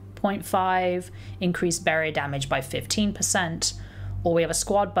 7.5, increased barrier damage by 15%, or we have a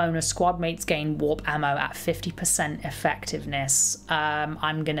squad bonus. Squad mates gain warp ammo at 50% effectiveness.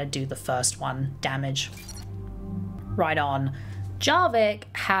 I'm gonna do the first one, damage. Right on. Jarvik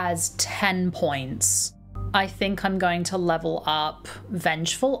has 10 points. I think I'm going to level up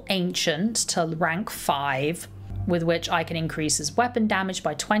Vengeful Ancient to rank 5, with which I can increase his weapon damage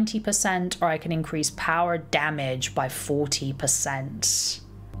by 20%, or I can increase power damage by 40%.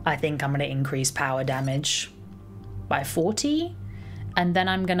 I think I'm going to increase power damage by 40, and then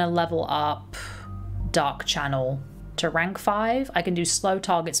I'm going to level up Dark Channel to rank 5. I can do slow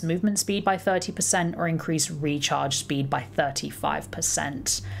targets movement speed by 30%, or increase recharge speed by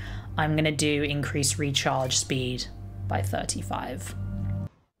 35%. I'm going to do increase recharge speed by 35.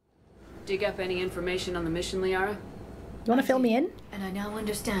 Dig up any information on the mission, Liara? You want to fill me in? And I now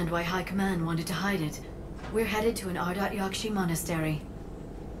understand why High Command wanted to hide it. We're headed to an Ardat-Yakshi Monastery.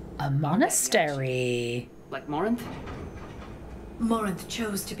 A monastery? Like Morinth? Morinth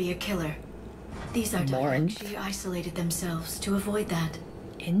chose to be a killer. These Ardat-Yakshi isolated themselves to avoid that.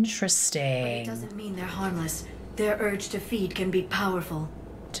 Interesting. But it doesn't mean they're harmless. Their urge to feed can be powerful.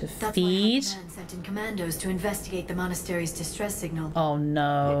 That's why High Command sent in commandos to investigate the monastery's distress signal. Oh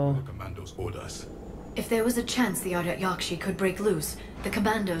no. What were the commandos' orders? If there was a chance the Ardat-Yakshi could break loose, the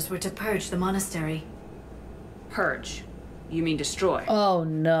commandos were to purge the monastery. Purge? You mean destroy? Oh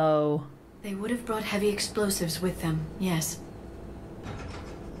no. They would have brought heavy explosives with them, yes.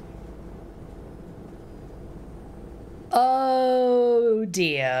 Oh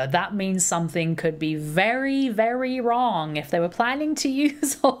dear, that means something could be very, very wrong if they were planning to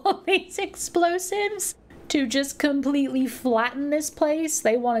use all these explosives to just completely flatten this place.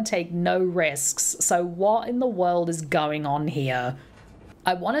 They want to take no risks. So what in the world is going on here?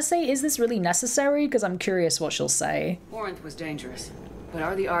 I want to say, is this really necessary? Because I'm curious what she'll say. Morinth was dangerous, but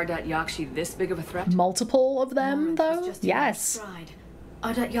are the Ardat-Yakshi this big of a threat? Multiple of them, though? Yes.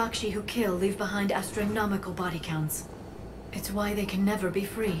 Ardat-Yakshi who kill leave behind astronomical body counts. It's why they can never be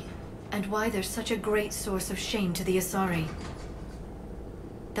free, and why they're such a great source of shame to the Asari.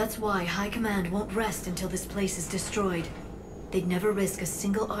 That's why High Command won't rest until this place is destroyed. They'd never risk a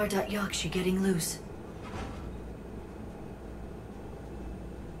single Ardat-Yakshi getting loose.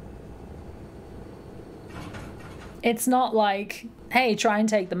 It's not like, hey, try and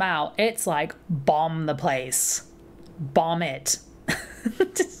take them out. It's like, bomb the place. Bomb it.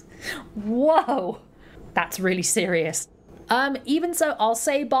 Whoa. That's really serious. Even so, I'll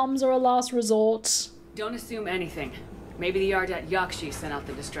say bombs are a last resort. Don't assume anything. Maybe the Ardat-Yakshi sent out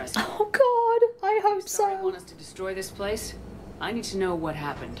the distress. Oh god, I hope so. Asari want us to destroy this place? I need to know what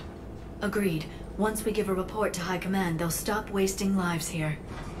happened. Agreed. Once we give a report to High Command, they'll stop wasting lives here.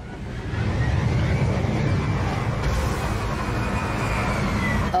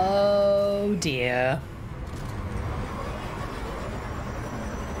 Oh dear.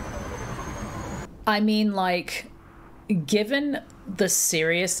 I mean, like, given the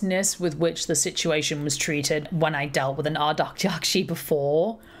seriousness with which the situation was treated when I dealt with an Ardat-Yakshi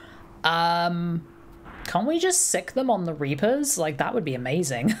before, can't we just sick them on the Reapers? Like, that would be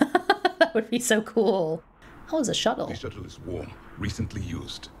amazing. That would be so cool. Oh, there's a shuttle. The shuttle is warm, recently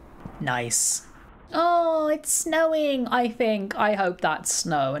used. Nice. Oh, it's snowing, I think. I hope that's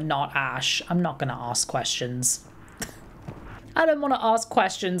snow and not ash. I'm not gonna ask questions. I don't want to ask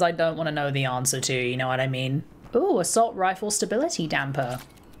questions I don't want to know the answer to, you know what I mean? Ooh, assault rifle stability damper.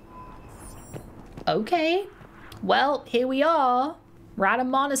 Okay. Well, here we are. We're at a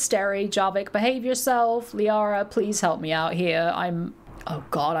monastery. Jarvik, behave yourself. Liara, please help me out here. Oh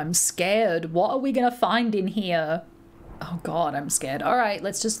god, I'm scared. What are we gonna find in here? Oh god, I'm scared. Alright,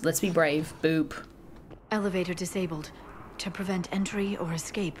 let's be brave. Boop. Elevator disabled. To prevent entry or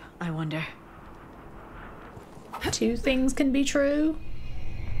escape, I wonder. Two things can be true.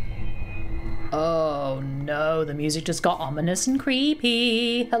 Oh no, the music just got ominous and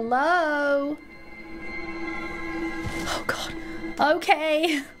creepy. Hello? Oh god.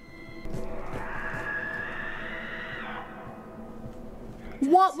 Okay.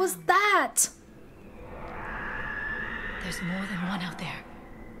 What was that? There's more than one out there.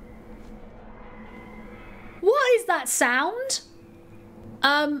 What is that sound?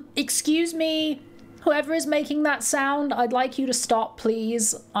 Excuse me, whoever is making that sound, I'd like you to stop,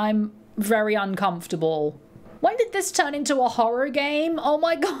 please. I'm very uncomfortable. When did this turn into a horror game? Oh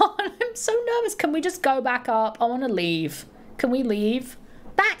my god, I'm so nervous. Can we just go back up? I want to leave. Can we leave?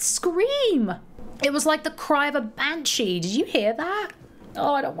 That scream! It was like the cry of a banshee. Did you hear that?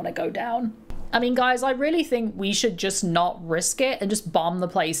 Oh, I don't want to go down. I mean, guys, I really think we should just not risk it and just bomb the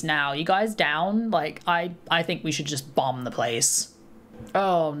place now. You guys down? Like, I think we should just bomb the place.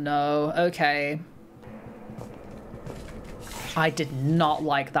 Oh, no. Okay. I did not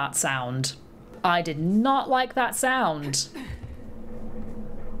like that sound. I did not like that sound.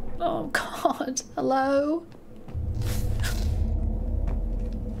 Oh, God. Hello?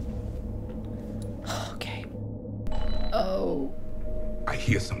 Okay. Oh. I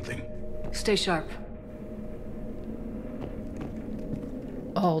hear something. Stay sharp.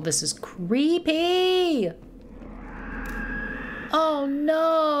 Oh, this is creepy. Oh,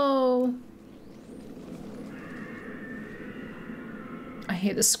 no. I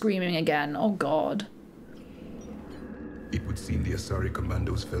hear the screaming again. Oh, God. It would seem the Asari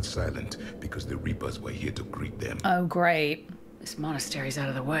commandos fell silent because the Reapers were here to greet them. Oh, great. This monastery's out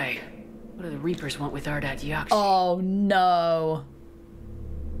of the way. What do the Reapers want with Ardat-Yakshi? Oh, no.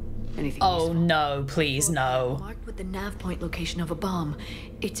 Anything oh, useful? No, please, no. Marked with the nav point location of a bomb.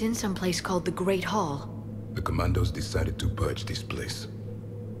 It's in some place called the Great Hall. The commandos decided to purge this place.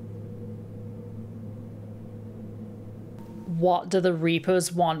 What do the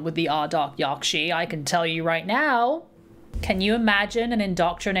Reapers want with the Ardat-Yakshi? I can tell you right now. Can you imagine an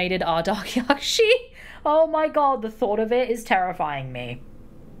indoctrinated Ardat-Yakshi? Oh my god, the thought of it is terrifying me.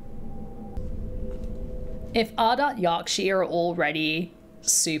 If Ardat-Yakshi are already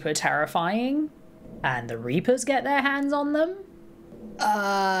super terrifying, and the Reapers get their hands on them,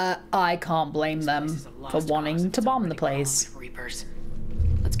 I can't blame them for wanting to bomb the place. Reapers.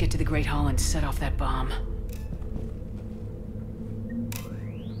 Let's get to the Great Hall and set off that bomb.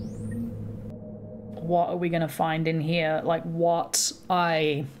 What are we gonna find in here? Like, what?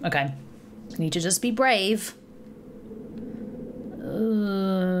 Okay. Need to just be brave.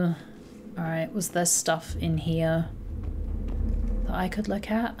 Alright, was there stuff in here that I could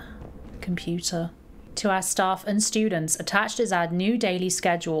look at? Computer. To our staff and students, attached is our new daily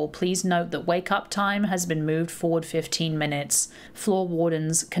schedule. Please note that wake-up time has been moved forward 15 minutes. Floor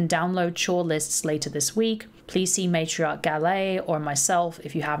wardens can download chore lists later this week. Please see Matriarch Gallet or myself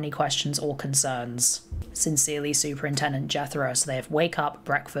if you have any questions or concerns. Sincerely, Superintendent Jethro. So they have wake up,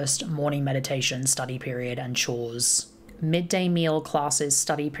 breakfast, morning meditation, study period, and chores. Midday meal, classes,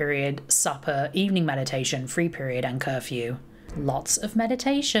 study period, supper, evening meditation, free period, and curfew. Lots of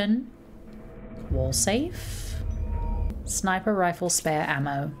meditation. Wall safe. Sniper rifle spare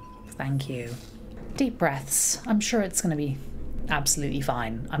ammo. Thank you. Deep breaths. I'm sure it's going to be absolutely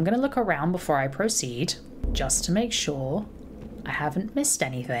fine. I'm going to look around before I proceed, just to make sure I haven't missed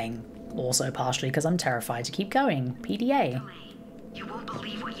anything. Also partially because I'm terrified to keep going. PDA. You won't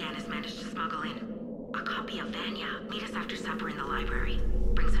believe what Yan has managed to smuggle in. A copy of Vanya. Meet us after supper in the library.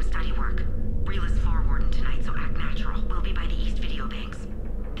 Bring some study work. Reel is floor warden tonight, so act natural. We'll be by the East Video Banks.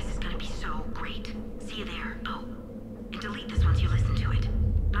 This is gonna be so great. See you there. Oh, and delete this once you listen to it.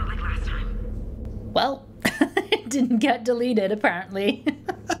 Not like last time. Well, it didn't get deleted apparently.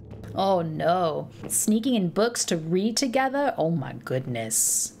 Oh no. Sneaking in books to read together? Oh my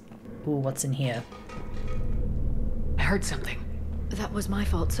goodness. Ooh, what's in here? I heard something. That was my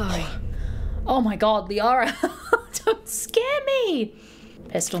fault, sorry. Oh my god, Liara. Don't scare me.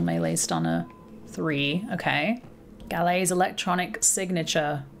 Pistol melee stunner 3, okay. Gallet's electronic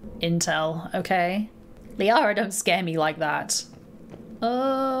signature. Intel, okay. Liara, don't scare me like that.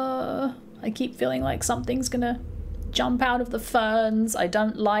 I keep feeling like something's gonna jump out of the ferns. I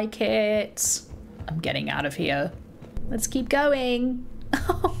don't like it. I'm getting out of here. Let's keep going.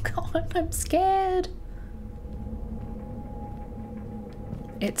 Oh god, I'm scared.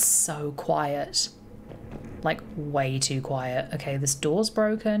 It's so quiet. Like, way too quiet. Okay, this door's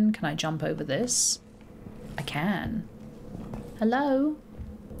broken. Can I jump over this? I can. Hello?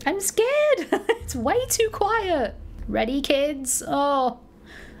 I'm scared! It's way too quiet. Ready, kids? Oh,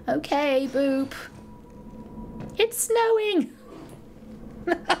 okay, boop. It's snowing!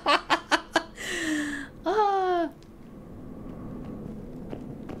 Ah.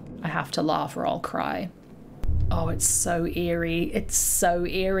 I have to laugh or I'll cry. Oh, it's so eerie. It's so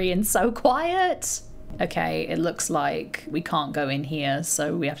eerie and so quiet. Okay, it looks like we can't go in here,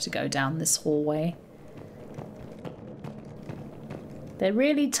 so we have to go down this hallway. They're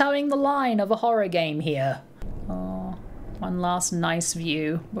really towing the line of a horror game here. Oh, one last nice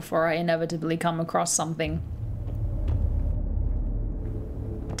view before I inevitably come across something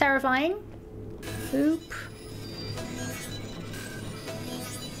terrifying. Oop.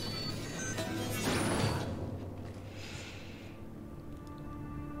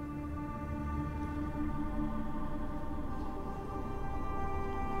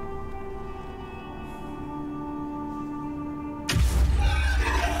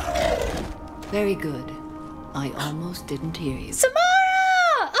 Very good. I almost didn't hear you. Samara!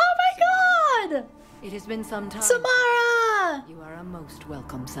 Oh my god! It has been some time. Samara! You are a most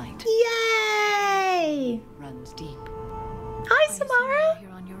welcome sight. Yay! Runs deep. Hi, Samara!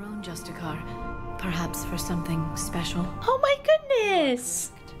 You're on your own, Justicar. Perhaps for something special. Oh my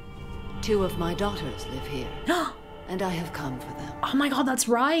goodness! 2 of my daughters live here, and I have come for them. Oh my god, that's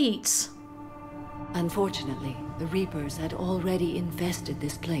right! Unfortunately, the Reapers had already infested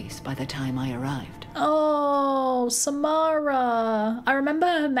this place by the time I arrived. Oh, Samara. I remember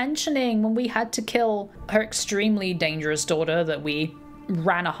her mentioning when we had to kill her extremely dangerous daughter that we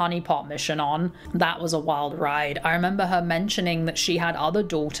ran a honeypot mission on. That was a wild ride. I remember her mentioning that she had other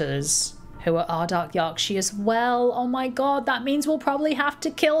daughters who are Ardat-Yakshi as well. Oh my god, that means we'll probably have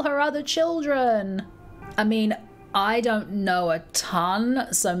to kill her other children. I mean, I don't know a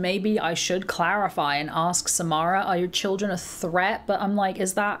ton, so maybe I should clarify and ask Samara, are your children a threat? But I'm like,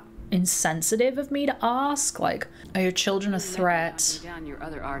 is that insensitive of me to ask? Like, are your children a threat? Down your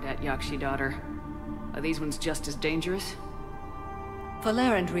other Ardat-Yakshi daughter. Are these ones just as dangerous?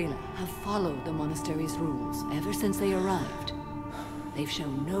 Valere and Rila have followed the monastery's rules ever since they arrived. They've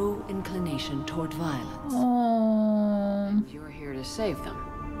shown no inclination toward violence. Oh. You're here to save them.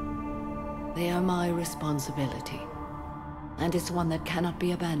 They are my responsibility. And it's one that cannot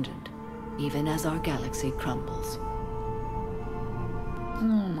be abandoned, even as our galaxy crumbles.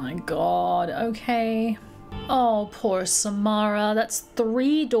 Oh my god, okay. Oh, poor Samara. That's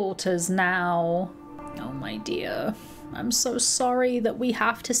 3 daughters now. Oh my dear. I'm so sorry that we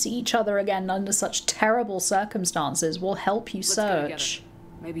have to see each other again under such terrible circumstances. We'll help you Let's search.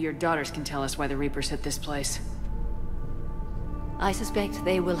 Maybe your daughters can tell us why the Reapers hit this place. I suspect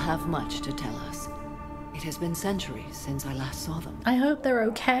they will have much to tell us. It has been centuries since I last saw them. I hope they're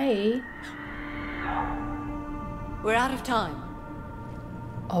okay. We're out of time.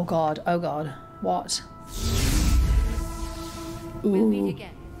 Oh god, oh god. What? Ooh. We'll meet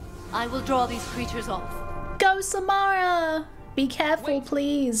again. I will draw these creatures off. Go, Samara! Be careful,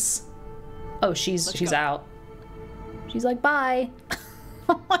 please. Oh, she's out. She's like, bye.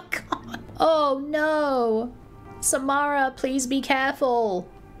 Oh my god. Oh no. Samara, please be careful.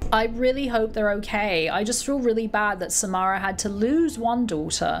 I really hope they're okay. I just feel really bad that Samara had to lose 1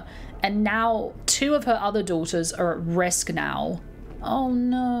 daughter, and now 2 of her other daughters are at risk now. Oh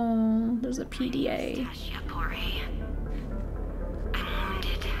no, there's a PDA. I'm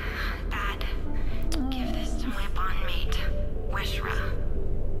wounded. Bad. Give this to my bondmate, Weshra.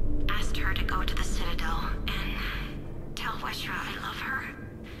 Asked her to go to the Citadel and tell Weshra I love her.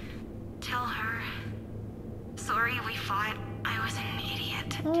 Tell her. Sorry we fought. I was an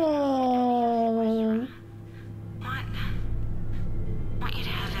idiot. Oh. What? Want you to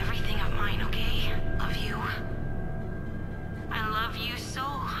have everything of mine, okay? Love you. I love you so.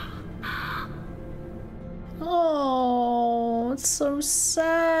 Oh, it's so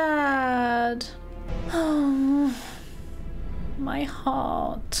sad. Oh, my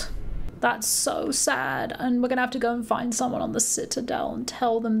heart. That's so sad. And we're gonna have to go and find someone on the Citadel and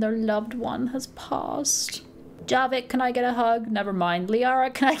tell them their loved one has passed. Javik, can I get a hug? Never mind.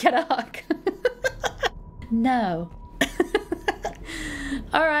 Liara, can I get a hug? No.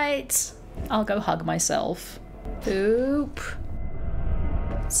 Alright. I'll go hug myself. Oop.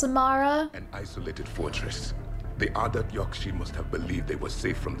 Samara? An isolated fortress. The Ardat-Yakshi must have believed they were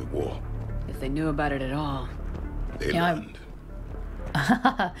safe from the war. If they knew about it at all. They learned.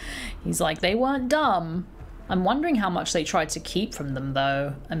 He's like, they weren't dumb. I'm wondering how much they tried to keep from them,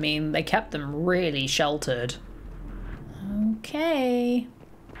 though. I mean, they kept them really sheltered. Okay.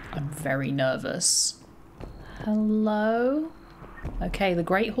 I'm very nervous. Hello? Okay, the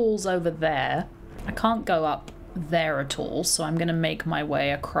Great Hall's over there. I can't go up there at all, so I'm gonna make my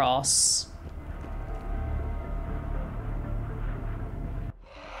way across.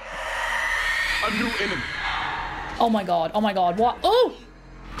 A new enemy. Oh my god, what? Oh!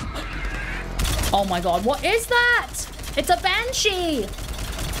 Oh my god, what is that? It's a Banshee!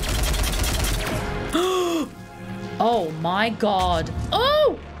 Oh my god.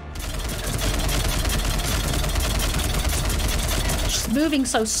 Oh! She's moving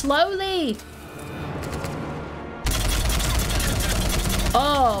so slowly.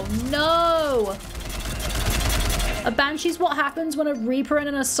 Oh no! A Banshee's what happens when a Reaper and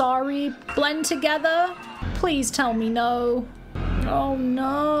an Asari blend together? Please tell me no. Oh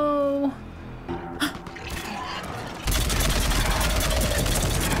no.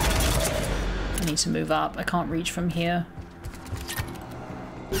 I need to move up. I can't reach from here.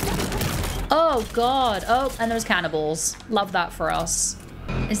 Oh god. Oh, and there's cannibals. Love that for us.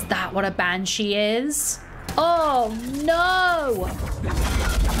 Is that what a Banshee is? Oh no!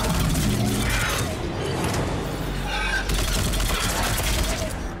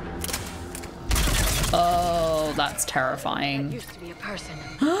 Oh, that's terrifying. That used to be a person.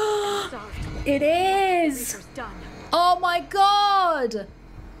 It is! Oh my god!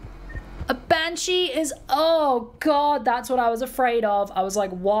 A banshee is... Oh god, that's what I was afraid of. I was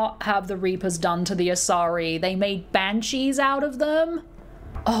like, what have the Reapers done to the Asari? They made banshees out of them?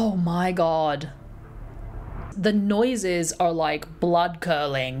 Oh my god. The noises are like blood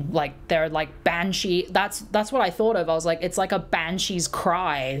curdling. Like they're like banshee. That's what I thought of. I was like, it's like a banshee's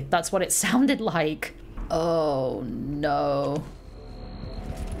cry. That's what it sounded like. Oh no.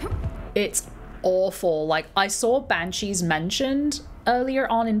 It's awful. Like I saw banshees mentioned earlier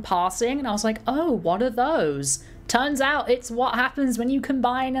on in passing and I was like, oh, what are those? Turns out it's what happens when you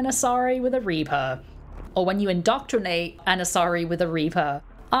combine an Asari with a Reaper, or when you indoctrinate an Asari with a Reaper.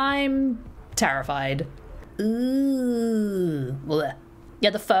 I'm terrified. Ooh. Blech. Yeah,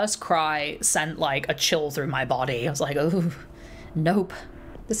 the first cry sent like a chill through my body. I was like, oh, nope.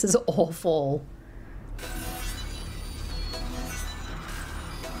 This is awful.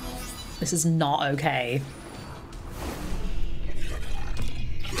 This is not okay.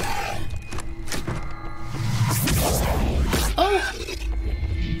 Oh!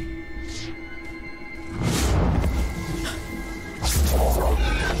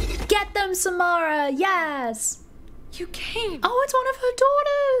 Get them, Samara! Yes! You came! Oh, it's one of her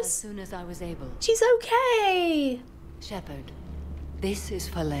daughters! As soon as I was able. She's okay! Shepard, this is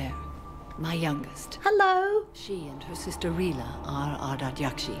Valere, my youngest. Hello! She and her sister Rila are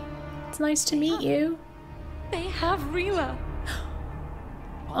Ardat-Yakshi. It's nice to meet you. They have Rila!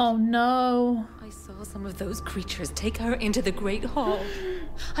 Oh no. I saw some of those creatures take her into the Great Hall.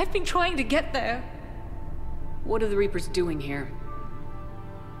 I've been trying to get there. What are the Reapers doing here?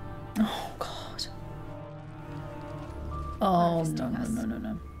 Oh god. Oh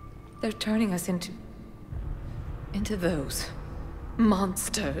no. They're turning us into those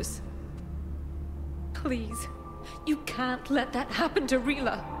monsters. Please, you can't let that happen to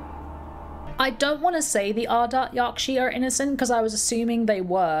Rila. I don't want to say the Ardat-Yakshi are innocent because I was assuming they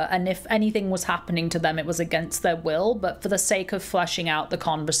were, and if anything was happening to them it was against their will, but for the sake of fleshing out the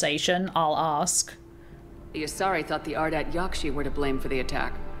conversation, I'll ask. The Asari thought the Ardat-Yakshi were to blame for the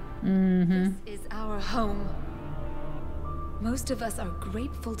attack. This is our home. Most of us are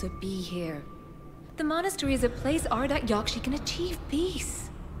grateful to be here. The monastery is a place Ardat-Yakshi can achieve peace.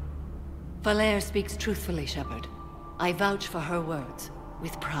 Valere speaks truthfully, Shepard. I vouch for her words,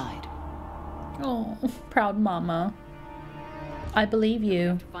 with pride. Oh, proud mama. I believe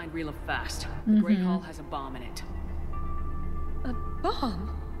you. Find Rila fast. The Great Hall has a bomb in it. A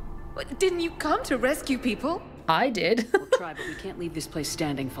bomb? What, didn't you come to rescue people? I did. We'll try, but we can't leave this place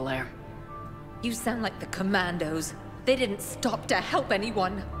standing, Valere. You sound like the commandos. They didn't stop to help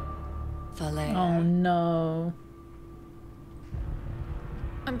anyone. Valere. Oh no.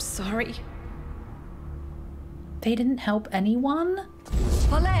 I'm sorry. They didn't help anyone?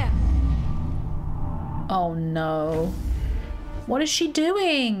 Valere! Oh no. What is she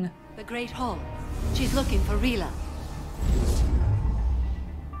doing? The Great Hall. She's looking for Rila.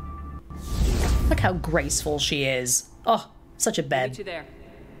 Look how graceful she is. Oh, such a bed. Meet you there.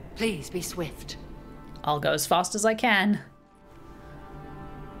 Please be swift. I'll go as fast as I can.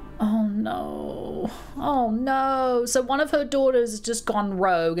 Oh no. Oh no. So one of her daughters has just gone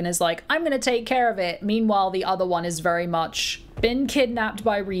rogue and is like, I'm gonna take care of it. Meanwhile, the other one is very much been kidnapped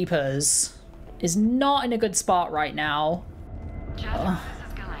by Reapers. Is not in a good spot right now. Jasmine, this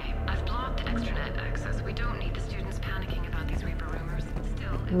is Galay. I've blocked extranet access. We don't need the students panicking about these Reaper rumors.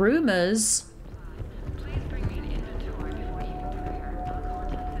 Still, Rumors? please bring me an inventory before evening prayer. I'll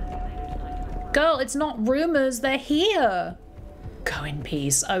contact Ceci later tonight. Girl, it's not rumors. They're here. Go in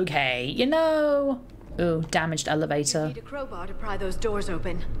peace. Okay, you know. Ooh, damaged elevator. You need a crowbar to pry those doors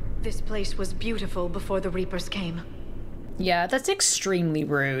open. This place was beautiful before the Reapers came. Yeah, that's extremely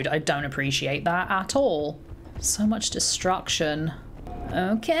rude. I don't appreciate that at all. So much destruction.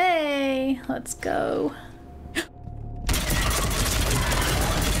 Okay, let's go.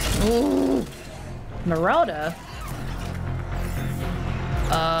 Ooh. Marauder?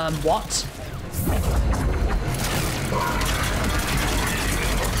 What?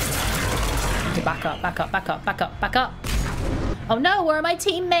 Okay, back up, back up, back up, back up, back up. Oh no, where are my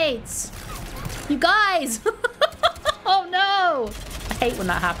teammates? You guys! Oh no! I hate when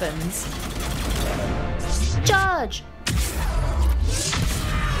that happens. Charge!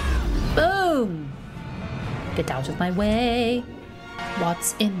 Boom! Get out of my way.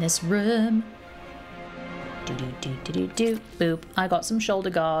 What's in this room? Do-do-do-do-do-do. Boop. I got some shoulder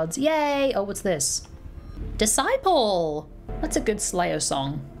guards. Yay! Oh, what's this? Disciple! That's a good Slayer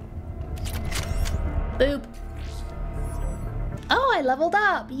song. Boop. Oh, I I leveled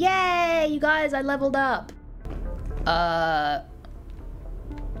up. Yay, you guys, I leveled up.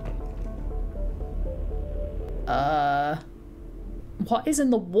 What is in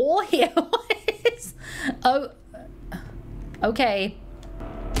the wall here? What is... Oh, okay.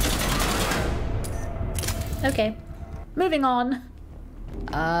 Okay, moving on.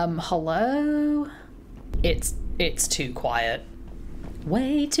 Hello? It's too quiet.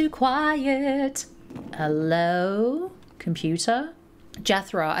 Way too quiet. Hello? Computer?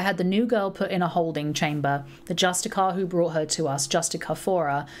 Jethra, I had the new girl put in a holding chamber. The Justicar who brought her to us, Justicar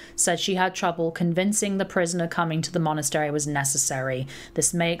Fora, said she had trouble convincing the prisoner coming to the monastery was necessary.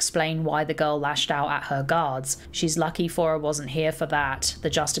 This may explain why the girl lashed out at her guards. She's lucky Fora wasn't here for that. The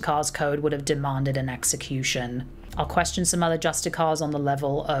Justicar's code would have demanded an execution. I'll question some other Justicars on the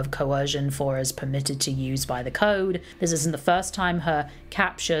level of coercion Fora's permitted to use by the code. This isn't the first time her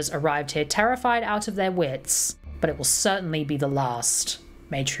captures arrived here terrified out of their wits, but it will certainly be the last.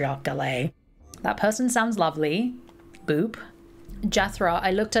 Matriarch Galay. That person sounds lovely. Boop. Jethra,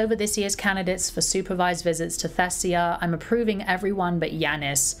 I looked over this year's candidates for supervised visits to Thessia. I'm approving everyone but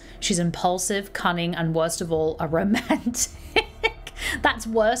Yanis. She's impulsive, cunning, and worst of all, a romantic. That's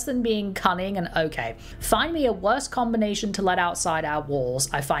worse than being cunning and okay. Find me a worse combination to let outside our walls.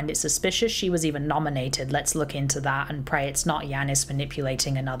 I find it suspicious she was even nominated. Let's look into that and pray it's not Yanis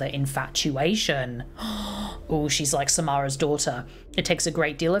manipulating another infatuation. Oh, she's like Samara's daughter. It takes a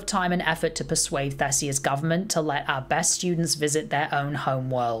great deal of time and effort to persuade Thessia's government to let our best students visit their own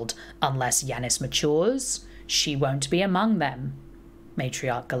homeworld. Unless Yanis matures, she won't be among them.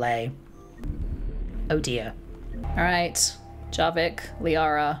 Matriarch Galay. Oh dear. Alright. Javik,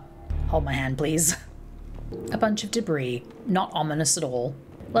 Liara, hold my hand please. A bunch of debris, not ominous at all.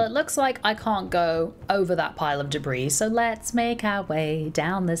 Well, it looks like I can't go over that pile of debris, so let's make our way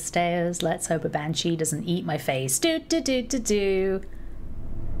down the stairs. Let's hope a banshee doesn't eat my face. Do do do do do.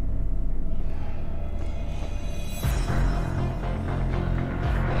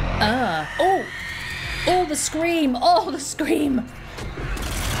 Oh! Oh, the scream! Oh, the scream!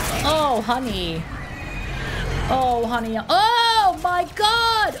 Oh, honey. Oh, honey. Oh, my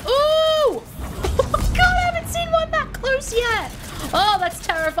God. Ooh. Oh, my God. I haven't seen one that close yet. Oh, that's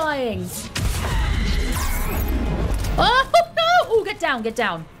terrifying. Oh, no. Oh, get down. Get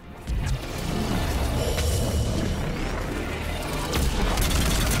down.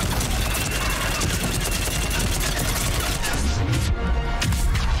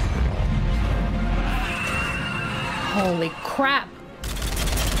 Holy crap.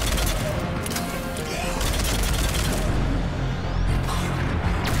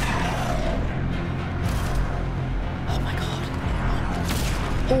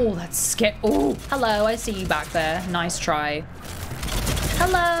 Oh, that's scary. Oh, hello. I see you back there. Nice try.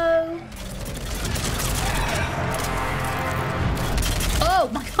 Hello. Oh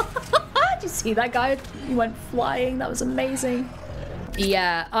my God. Did you see that guy? He went flying. That was amazing.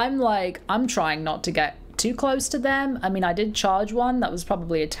 Yeah, I'm trying not to get too close to them. I mean, I did charge one. That was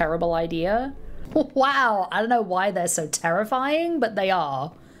probably a terrible idea. Wow. I don't know why they're so terrifying, but they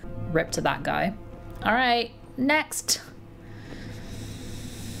are. Rip to that guy. All right. Next.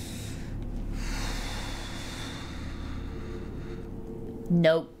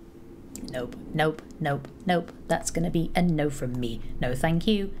 Nope. Nope. Nope. Nope. Nope. That's gonna be a no from me. No thank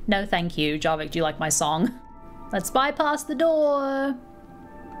you. No thank you. Javik, do you like my song? Let's bypass the door.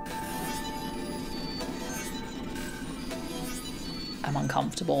 I'm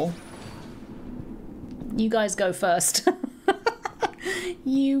uncomfortable. You guys go first.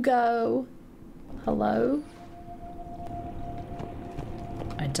 You go. Hello?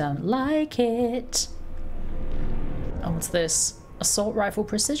 I don't like it. Oh, what's this? Assault rifle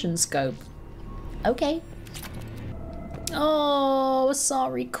precision scope. Okay. Oh,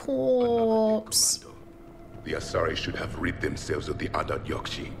 Asari corpse. The Asari should have rid themselves of the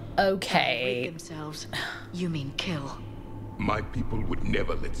Ardat-Yakshi. Okay. Rid themselves. You mean kill. My people would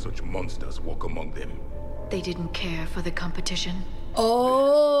never let such monsters walk among them. They didn't care for the competition.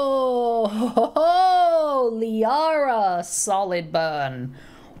 Oh, Liara, solid burn.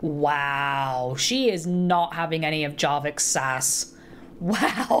 Wow, she is not having any of Javik's sass.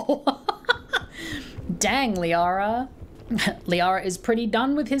 Wow. Dang, Liara. Liara is pretty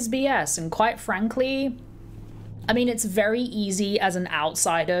done with his BS, and quite frankly, I mean, it's very easy as an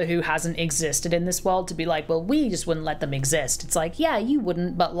outsider who hasn't existed in this world to be like, well, we just wouldn't let them exist. It's like, yeah, you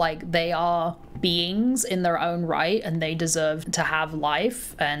wouldn't, but like, they are beings in their own right, and they deserve to have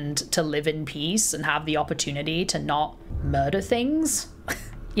life and to live in peace and have the opportunity to not murder things.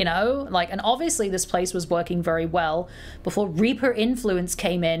 You know, like, and obviously this place was working very well before Reaper influence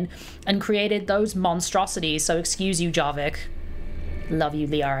came in and created those monstrosities. So excuse you, Javik. Love you,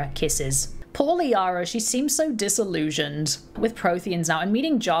 Liara. Kisses. Poor Liara, she seems so disillusioned with Protheans now, and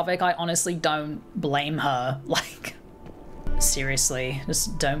meeting Jarvik, I honestly don't blame her. Like, seriously,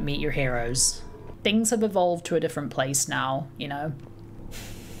 just don't meet your heroes. Things have evolved to a different place now, you know?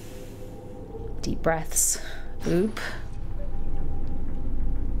 Deep breaths. Oop.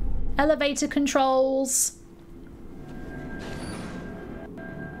 Elevator controls.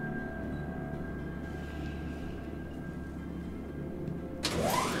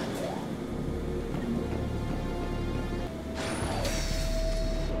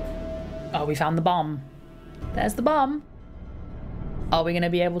 Oh, we found the bomb. There's the bomb. Are we going to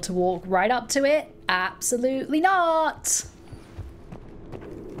be able to walk right up to it? Absolutely not.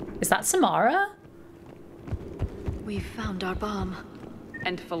 Is that Samara? We found our bomb.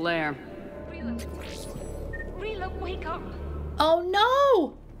 And Falere. Rila, wake up! Oh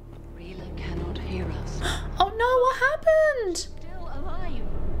no! Rila cannot hear us. Oh no, what happened? Still alive.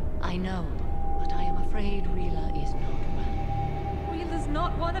 I know, but I am afraid Rila is not well. Rila's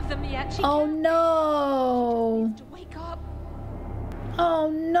not one of them yet. She Oh no! to wake up. Oh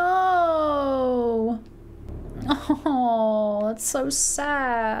no! Oh, that's so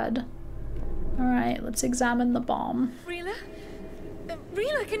sad. All right, let's examine the bomb. Rila?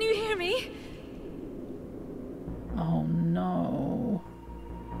 Rila, can you hear me? Oh no.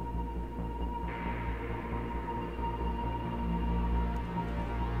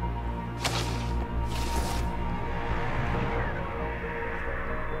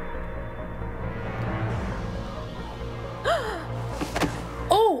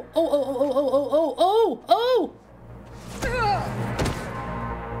 Oh, oh, oh, oh, oh, oh, oh, oh, oh!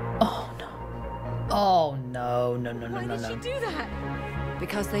 Oh no. Oh no, no, no, no, Why no, did no. she do that?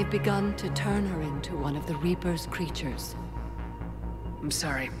 Because they've begun to turn her into one of the Reaper's creatures. I'm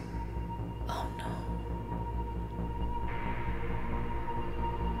sorry. Oh no.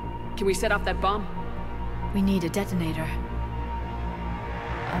 Can we set off that bomb? We need a detonator.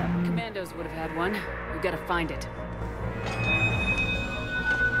 Commandos would have had one. We've got to find it.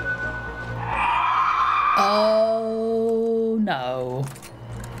 Oh no.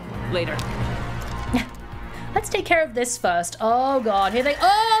 Later. Let's take care of this first. Oh god, here they—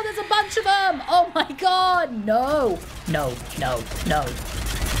 oh, there's a bunch of them! Oh my god, no. No, no, no.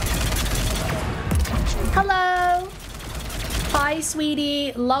 Hello. Hi,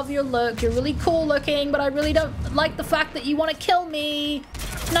 sweetie. Love your look. You're really cool looking, but I really don't like the fact that you want to kill me.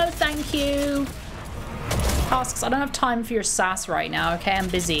 No, thank you. Tasks, I don't have time for your sass right now, okay? I'm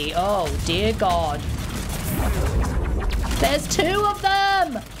busy. Oh, dear god. There's 2 of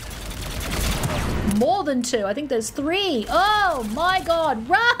them! More than 2. I think there's 3. Oh my god,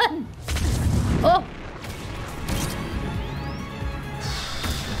 run! Oh.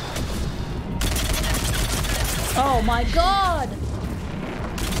 Oh my god!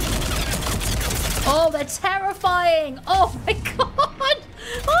 Oh, they're terrifying! Oh my god!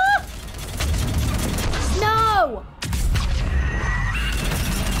 Ah! No!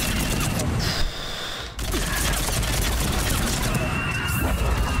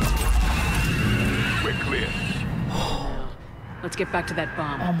 We're clear. Let's get back to that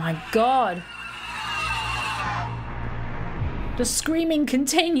bomb. Oh my god. The screaming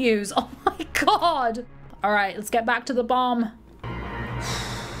continues. Oh my god. All right, let's get back to the bomb.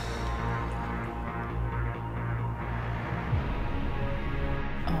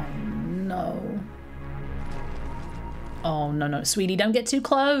 Oh no. Oh no, no. Sweetie, don't get too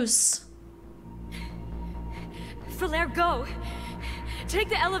close. Falere, go! Take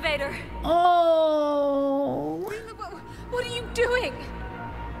the elevator! Oh. What are you doing?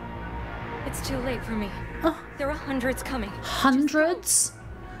 It's too late for me. There are hundreds coming. Hundreds?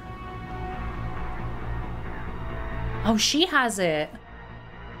 Oh, she has it.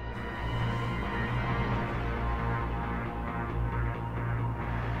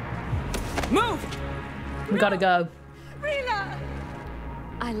 Move! We gotta go. Rila!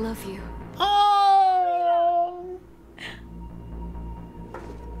 I love you. Oh!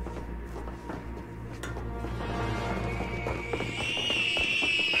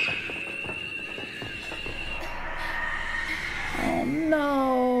 Oh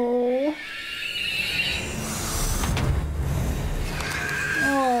no.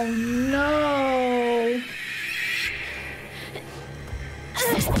 Oh no.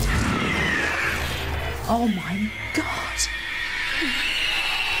 Oh my god.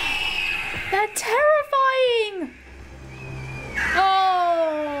 They're terrifying.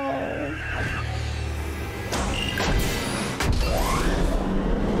 Oh.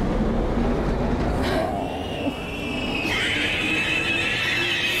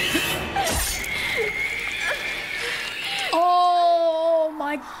 Oh.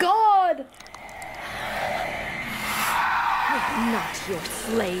 God! We're not your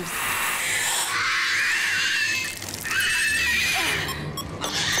slaves.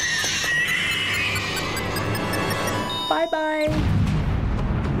 Bye-bye.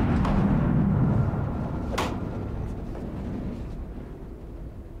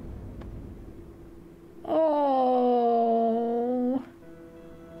 Oh.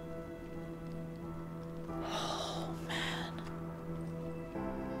 Oh, man.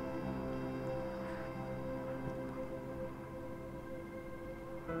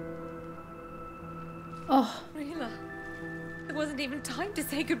 Oh. Rila, there wasn't even time to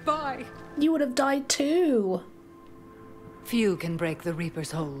say goodbye. You would have died too. Few can break the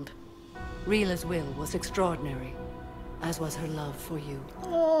Reaper's hold. Rila's will was extraordinary, as was her love for you.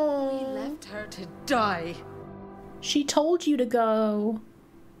 Oh. We left her to die. She told you to go.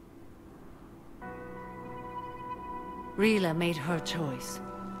 Rila made her choice,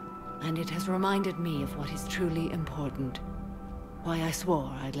 and it has reminded me of what is truly important. Why I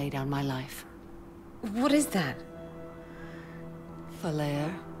swore I'd lay down my life. What is that?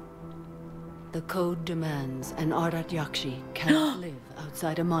 Falair. The code demands an Ardat-Yakshi cannot live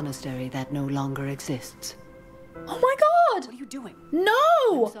outside a monastery that no longer exists. Oh my God! What are you doing?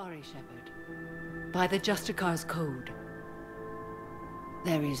 No! I'm sorry, Shepard. By the Justicar's code,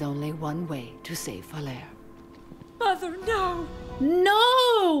 there is only one way to save Falair. Mother, no!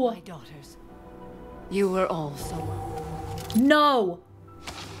 No! My daughters, you were all so wrong. No!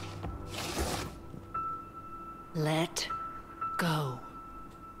 Let go.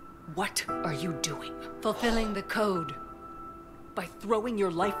 What are you doing? Fulfilling the code. By throwing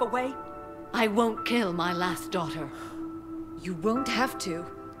your life away? I won't kill my last daughter. You won't have to.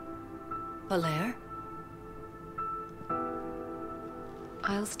 Falair?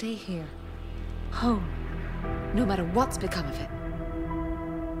 I'll stay here. Home. No matter what's become of it.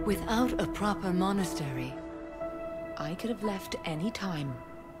 Without a proper monastery. I could have left any time.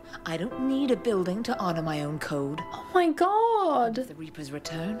 I don't need a building to honor my own code. Oh my God! If the Reapers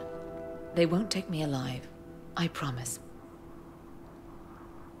return, they won't take me alive. I promise.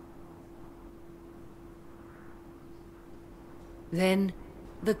 Then,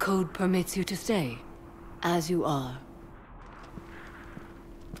 the code permits you to stay, as you are.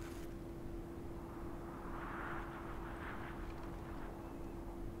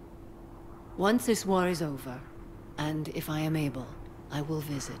 Once this war is over, and if I am able, I will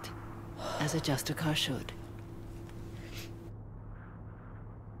visit, as a Justicar should.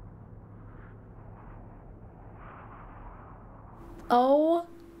 Oh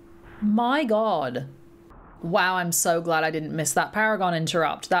my God. Wow, I'm so glad I didn't miss that Paragon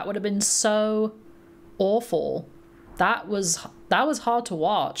interrupt. That would have been so awful. That was hard to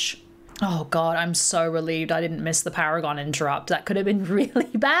watch. Oh God, I'm so relieved I didn't miss the Paragon interrupt. That could have been really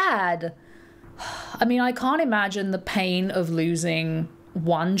bad. I mean, I can't imagine the pain of losing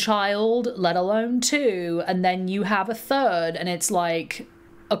one child, let alone two, and then you have a third, and it's like,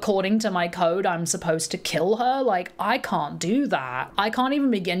 according to my code, I'm supposed to kill her? Like, I can't do that. I can't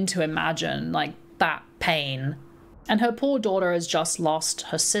even begin to imagine, like, that pain. And her poor daughter has just lost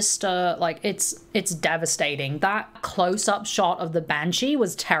her sister. Like, it's devastating. That close-up shot of the Banshee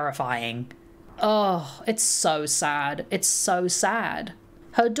was terrifying. Oh, it's so sad. It's so sad.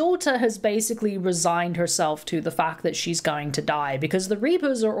 Her daughter has basically resigned herself to the fact that she's going to die because the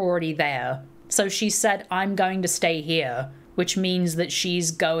Reapers are already there. So she said, I'm going to stay here, which means that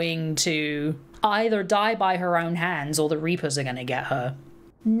she's going to either die by her own hands or the Reapers are going to get her.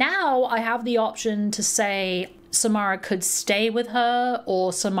 Now I have the option to say Samara could stay with her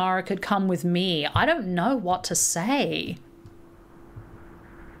or Samara could come with me. I don't know what to say.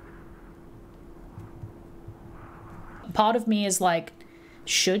 Part of me is like,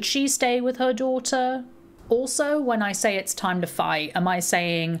 should she stay with her daughter? Also, when I say it's time to fight, am I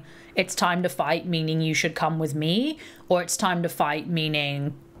saying it's time to fight meaning you should come with me? Or it's time to fight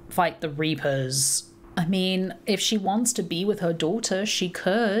meaning fight the Reapers? I mean, if she wants to be with her daughter, she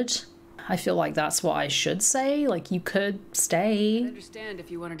could. I feel like that's what I should say. Like, you could stay. I understand if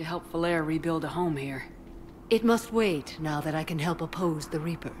you wanted to help Falair rebuild a home here. It must wait now that I can help oppose the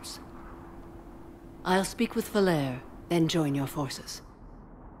Reapers. I'll speak with Falair, then join your forces.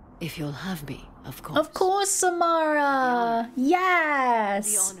 If you'll have me, of course. Of course, Samara!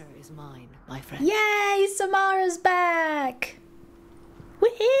 Yes! The honor is mine, my friend. Yay! Samara's back!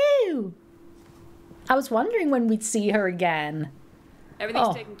 Woohoo! I was wondering when we'd see her again.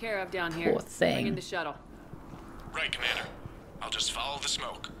 Everything's taken care of down here. Poor thing. Bring in the shuttle. Right, Commander. I'll just follow the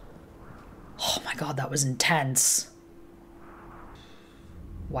smoke. Oh my God, that was intense.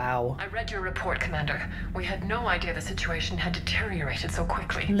 Wow. I read your report, Commander. We had no idea the situation had deteriorated so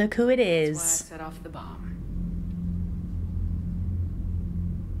quickly. Look who it is. That's why I set off the bomb.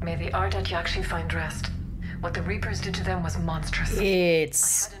 May the Ardat-Yakshi find rest. What the Reapers did to them was monstrous.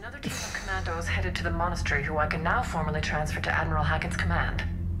 It's... I had another team of commandos headed to the monastery who I can now formally transfer to Admiral Hackett's command.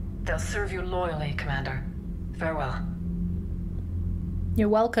 They'll serve you loyally, Commander. Farewell. You're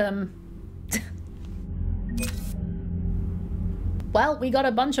welcome. Well, we got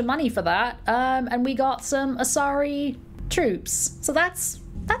a bunch of money for that, and we got some Asari troops. So that's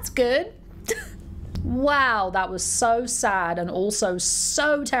good. Wow, that was so sad and also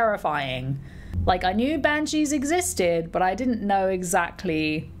so terrifying. Like, I knew Banshees existed, but I didn't know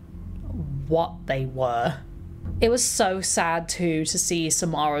exactly what they were. It was so sad, too, to see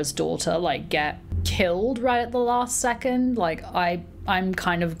Samara's daughter, like, get killed right at the last second. Like, I'm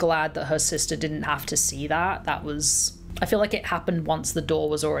kind of glad that her sister didn't have to see that. That was... I feel like it happened once the door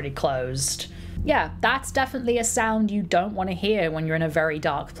was already closed. Yeah, that's definitely a sound you don't want to hear when you're in a very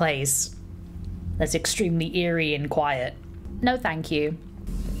dark place. That's extremely eerie and quiet. No, thank you.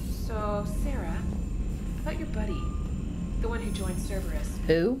 So, Sarah, about your buddy, the one who joined Cerberus.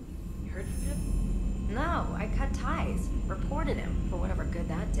 Who? You heard from him? No, I cut ties. Reported him for whatever good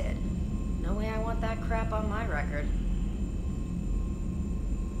that did. No way I want that crap on my record.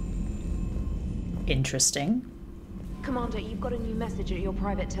 Interesting. Commander, you've got a new message at your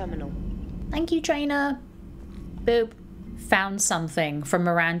private terminal. Thank you, trainer. Boop. Found something from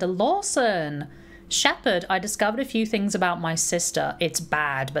Miranda Lawson. Shepard, I discovered a few things about my sister. It's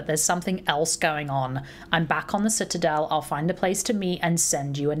bad, but there's something else going on. I'm back on the Citadel. I'll find a place to meet and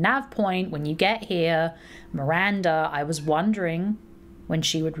send you a nav point when you get here. Miranda, I was wondering when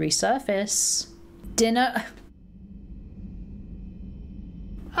she would resurface. Dinner...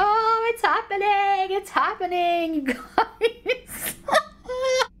 Oh, it's happening! It's happening, you guys!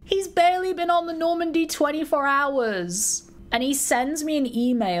 He's barely been on the Normandy 24 hours. And he sends me an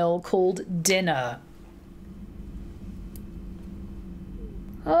email called Dinner.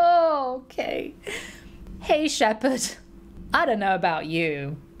 Oh, okay. Hey, Shepard. I don't know about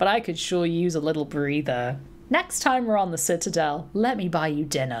you, but I could sure use a little breather. Next time we're on the Citadel, let me buy you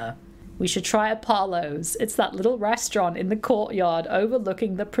dinner. We should try Apollo's. It's that little restaurant in the courtyard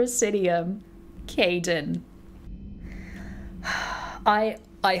overlooking the Presidium. Caden.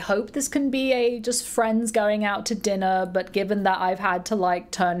 I hope this can be a just friends going out to dinner, but given that I've had to, like,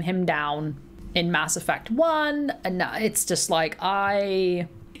 turn him down in Mass Effect 1, and it's just like,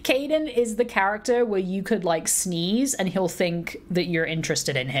 Caden is the character where you could, like, sneeze and he'll think that you're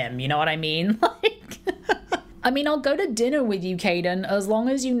interested in him, you know what I mean? Like... I mean, I'll go to dinner with you, Caden, as long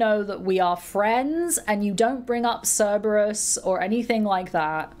as you know that we are friends and you don't bring up Cerberus or anything like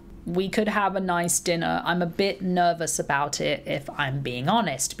that. We could have a nice dinner. I'm a bit nervous about it, if I'm being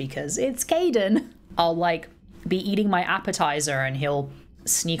honest, because it's Caden. I'll, like, be eating my appetizer and he'll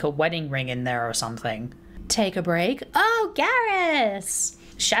sneak a wedding ring in there or something. Take a break? Oh, Garrus!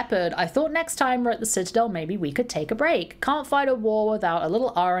 Shepard, I thought next time we're at the Citadel, maybe we could take a break. Can't fight a war without a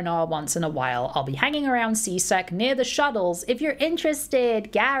little R&R once in a while. I'll be hanging around CSEC near the shuttles if you're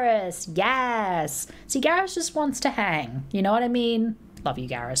interested. Garrus, yes. See, Garrus just wants to hang. You know what I mean? Love you,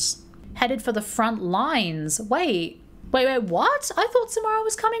 Garrus. Headed for the front lines. Wait, what? I thought Samara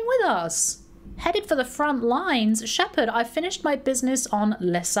was coming with us. Headed for the front lines? Shepard, I've finished my business on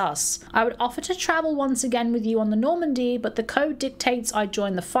Lessus. I would offer to travel once again with you on the Normandy, but the code dictates I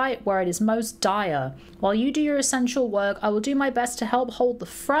join the fight where it is most dire. While you do your essential work, I will do my best to help hold the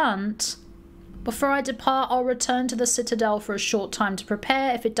front. Before I depart, I'll return to the Citadel for a short time to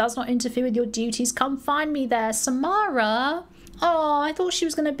prepare. If it does not interfere with your duties, come find me there. Samara? Oh, I thought she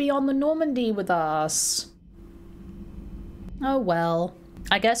was going to be on the Normandy with us. Oh well.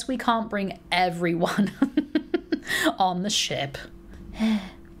 I guess we can't bring everyone on the ship.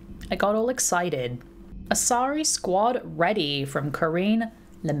 I got all excited. Asari squad ready from Corinne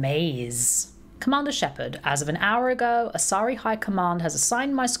LeMaze. Commander Shepard, as of an hour ago, Asari High Command has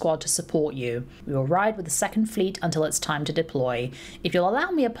assigned my squad to support you. We will ride with the 2nd Fleet until it's time to deploy. If you'll allow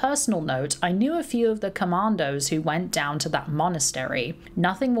me a personal note, I knew a few of the commandos who went down to that monastery.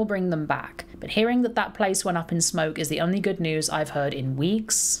 Nothing will bring them back, but hearing that that place went up in smoke is the only good news I've heard in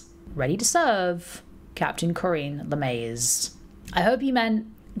weeks. Ready to serve, Captain Corinne LeMaze. I hope you meant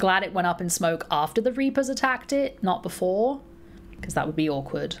glad it went up in smoke after the Reapers attacked it, not before, because that would be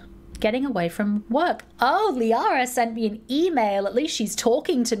awkward. Getting away from work. Oh, Liara sent me an email. At least she's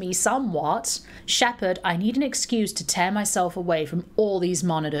talking to me somewhat. Shepard, I need an excuse to tear myself away from all these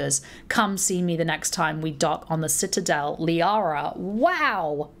monitors. Come see me the next time we dock on the Citadel. Liara.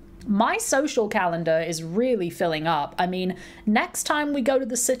 Wow. My social calendar is really filling up. I mean, next time we go to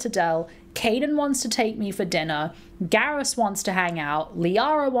the Citadel, Kaidan wants to take me for dinner, Garrus wants to hang out,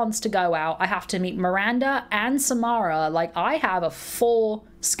 Liara wants to go out, I have to meet Miranda and Samara. Like, I have a full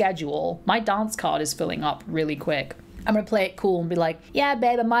schedule. My dance card is filling up really quick. I'm gonna play it cool and be like, yeah,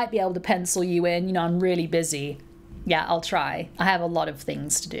 babe, I might be able to pencil you in. You know, I'm really busy. Yeah, I'll try. I have a lot of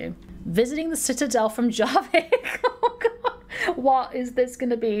things to do. Visiting the Citadel from Javik. Oh, God. What is this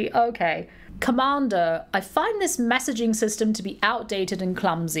gonna be? Okay. Commander, I find this messaging system to be outdated and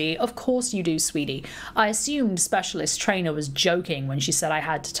clumsy. Of course you do, sweetie. I assumed Specialist Trainer was joking when she said I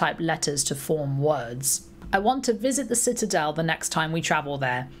had to type letters to form words. I want to visit the Citadel the next time we travel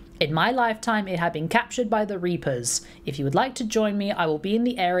there. In my lifetime, it had been captured by the Reapers. If you would like to join me, I will be in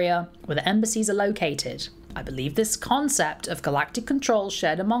the area where the embassies are located. I believe this concept of galactic control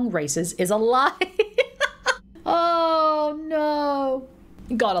shared among races is a lie. Oh no.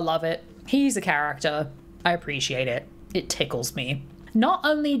 You gotta love it. He's a character. I appreciate it. It tickles me. Not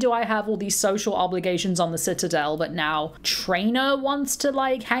only do I have all these social obligations on the Citadel, but now Trainer wants to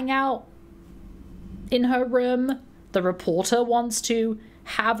like hang out in her room. The reporter wants to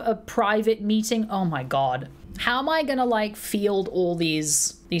have a private meeting. Oh my God. How am I gonna like field all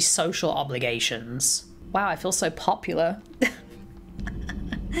these social obligations? Wow, I feel so popular.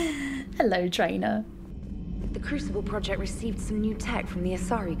 Hello, Trainer. The Crucible project received some new tech from the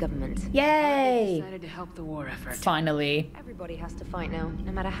Asari government. Yay! They decided to help the war effort. Finally. Everybody has to fight now,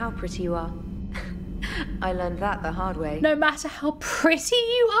 no matter how pretty you are. I learned that the hard way. No matter how pretty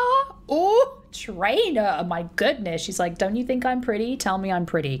you are? Oh, Trainer. My goodness. She's like, don't you think I'm pretty? Tell me I'm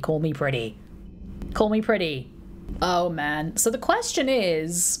pretty. Call me pretty. Call me pretty. Oh, man. So the question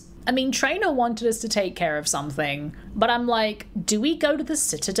is, I mean, Trainer wanted us to take care of something, but I'm like, do we go to the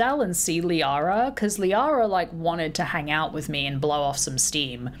Citadel and see Liara? Because Liara, like, wanted to hang out with me and blow off some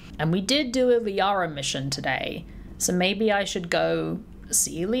steam. And we did do a Liara mission today. So maybe I should go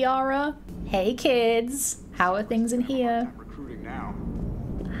see Liara? Hey, kids. How are things in here? Recruiting now.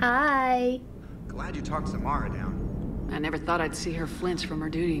 Hi. Glad you talked Samara down. I never thought I'd see her flinch from her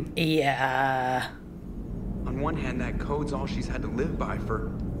duty. Yeah. On one hand, that code's all she's had to live by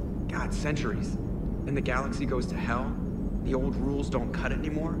for, God, centuries. Then the galaxy goes to hell. The old rules don't cut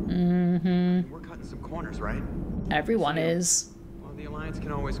anymore. Mm-hmm. We're cutting some corners, right? Everyone is. Well, the Alliance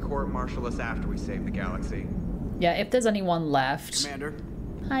can always court-martial us after we save the galaxy. Yeah, if there's anyone left. Commander.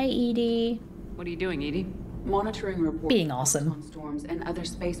 Hi, Edie. What are you doing, Edie? Monitoring reports being awesome on storms and other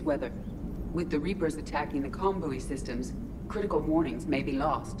space weather. With the Reapers attacking the comm buoy systems, critical warnings may be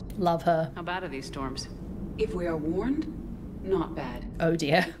lost. Love her. How bad are these storms? If we are warned, not bad. Oh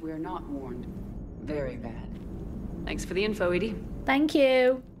dear. If we're not warned, very bad. Thanks for the info, Edie. Thank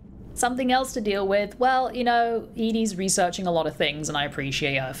you. Something else to deal with. Well, you know, Edie's researching a lot of things and I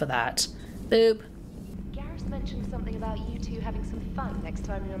appreciate her for that. Boop. Garrus mentioned something about you two having some fun next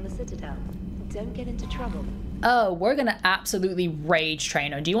time you're on the Citadel. Don't get into trouble. Oh, we're gonna absolutely rage,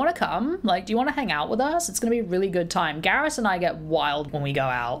 Trainer. Do you want to come? Like, do you want to hang out with us? It's gonna be a really good time. Garrus and I get wild when we go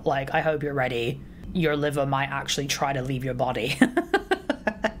out. Like, I hope you're ready. Your liver might actually try to leave your body.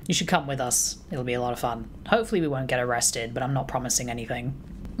 You should come with us. It'll be a lot of fun. Hopefully we won't get arrested, but I'm not promising anything.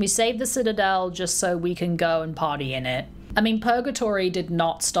 We saved the Citadel just so we can go and party in it. I mean, Purgatory did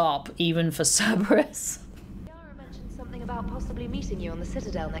not stop, even for Cerberus. Liara mentioned something about possibly meeting you on the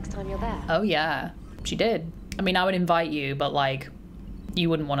Citadel next time you're there. Oh yeah, she did. I mean, I would invite you, but like, you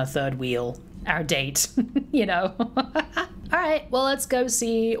wouldn't want a third wheel. Our date, you know? Alright, well, let's go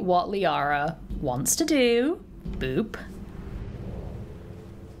see what Liara wants to do. Boop.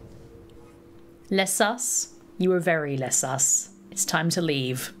 Less sus. You were very less sus. It's time to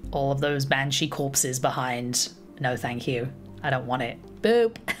leave all of those Banshee corpses behind. No, thank you. I don't want it.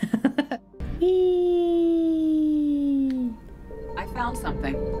 Boop. Whee! I found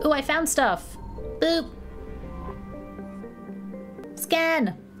something. Oh, I found stuff. Boop.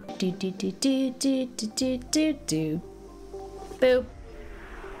 Scan. Do do do do do do do do do. Boop.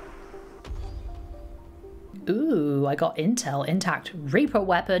 Ooh, I got intel. Intact Reaper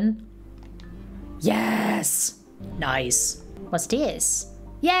weapon. Yes. Nice. What's this?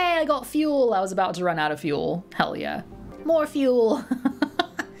 Yay, I got fuel. I was about to run out of fuel. Hell yeah. More fuel.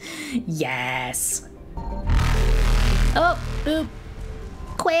 Yes. Oh, boop.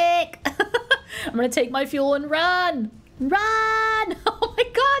 Quick. I'm gonna take my fuel and run. Run! Oh my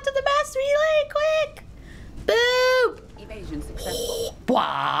god, to the master relay, quick! Boop! Evasion successful.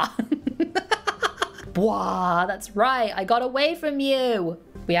 Bwah! Bwah, that's right, I got away from you!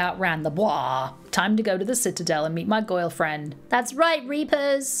 We outran the bwah. Time to go to the Citadel and meet my girlfriend. That's right,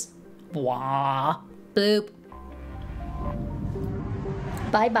 Reapers! Bwah! Boop.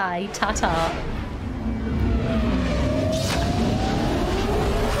 Bye-bye. Ta-ta.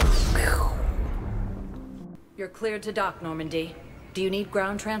 You're cleared to dock, Normandy. Do you need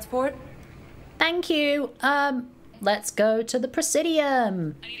ground transport? Thank you. Let's go to the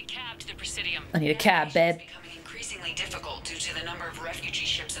Presidium. I need a cab to the Presidium. I need a cab, babe. It's becoming increasingly difficult due to the number of refugee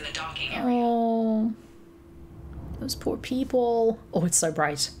ships in the docking area. Oh, those poor people. Oh, it's so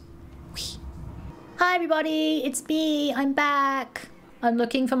bright. Hi, everybody. It's me. I'm back. I'm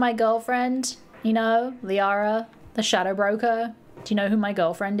looking for my girlfriend. You know, Liara, the shadow broker. Do you know who my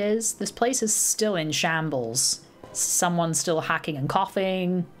girlfriend is? This place is still in shambles. Someone's still hacking and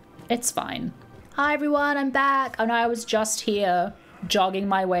coughing. It's fine. Hi, everyone. I'm back. Oh, no, I was just here, jogging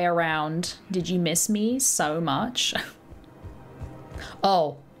my way around. Did you miss me so much?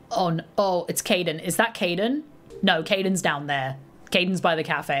 Oh, it's Caden. Is that Caden? No, Caden's down there. Caden's by the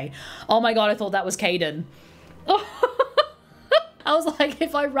cafe. Oh my god, I thought that was Caden. I was like,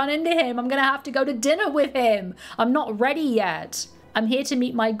 if I run into him, I'm gonna have to go to dinner with him. I'm not ready yet. I'm here to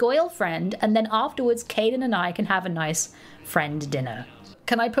meet my girlfriend, and then afterwards, Caden and I can have a nice friend dinner.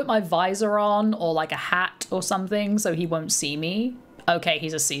 Can I put my visor on, or like a hat or something, so he won't see me? Okay,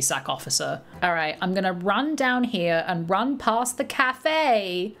 he's a CSAC officer. All right, I'm gonna run down here and run past the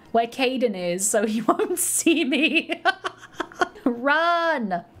cafe where Caden is, so he won't see me.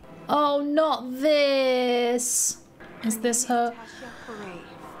 Run! Oh, not this. Is this her?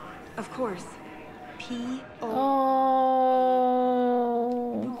 Of course. Oh.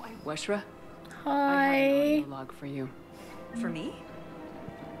 Weshra? Hi. I have an audio log for you. For me?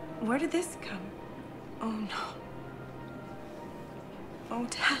 Where did this come? Oh no. Oh,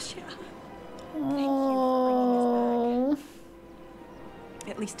 Tasha. Oh.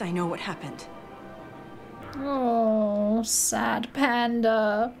 At least I know what happened. Oh, sad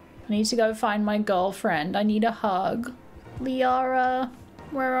panda. I need to go find my girlfriend. I need a hug. Liara,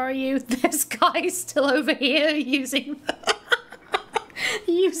 where are you? This guy's still over here using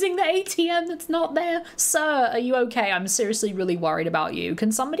using the ATM that's not there. Sir, are you okay? I'm seriously really worried about you.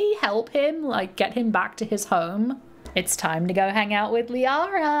 Can somebody help him? Like, get him back to his home? It's time to go hang out with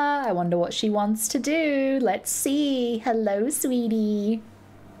Liara. I wonder what she wants to do. Let's see. Hello, sweetie.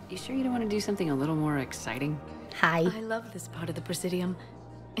 You sure you don't want to do something a little more exciting? Hi. I love this part of the Presidium.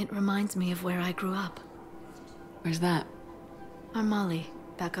 It reminds me of where I grew up. Where's that? Armali,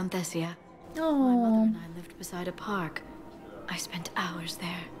 back on Thessia. Oh. My mother and I lived beside a park. I spent hours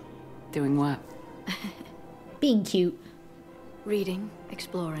there. Doing what? Being cute. Reading,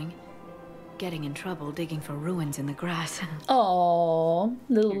 exploring, getting in trouble digging for ruins in the grass. Oh,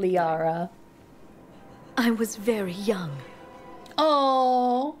 little Liara. I was very young.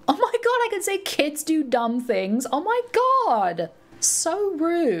 Oh my god, I could say kids do dumb things. Oh my god. So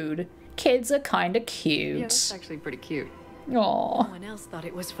rude. Kids are kind of cute. Yeah, that's actually pretty cute. Aww. No one else thought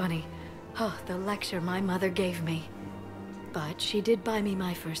it was funny. Oh, the lecture my mother gave me. But she did buy me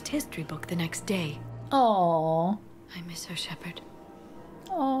my first history book the next day. Aww. I miss her, Shepard.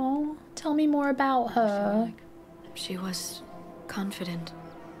 Aww. Tell me more about her. She was confident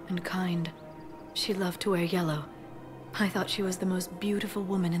and kind. She loved to wear yellow. I thought she was the most beautiful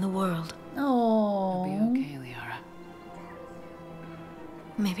woman in the world. Oh. You'll be okay, Liara.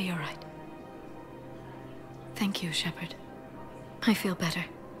 Maybe you're right. Thank you, Shepard. I feel better.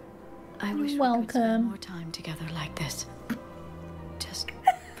 I wish we could spend more time together like this. Just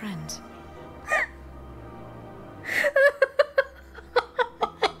friends.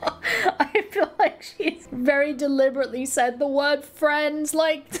 I feel like she's very deliberately said the word friends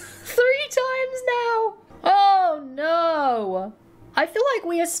like 3 times now. Oh no. I feel like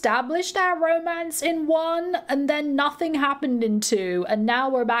we established our romance in 1 and then nothing happened in 2 and now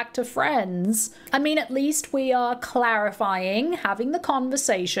we're back to friends. I mean, at least we are clarifying, having the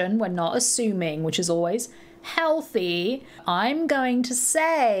conversation, we're not assuming, which is always healthy. I'm going to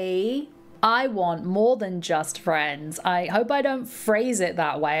say I want more than just friends. I hope I don't phrase it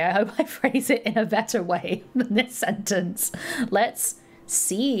that way. I hope I phrase it in a better way than this sentence. Let's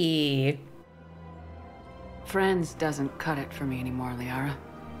see. Friends doesn't cut it for me anymore, Liara.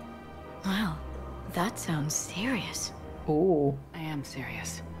 Wow, that sounds serious. Ooh. I am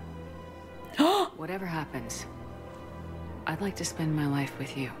serious. Whatever happens, I'd like to spend my life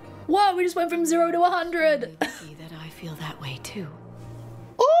with you. Whoa, we just went from 0 to 100. See that I feel that way too.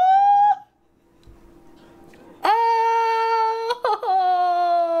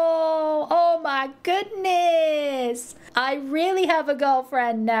 Oh my goodness. I really have a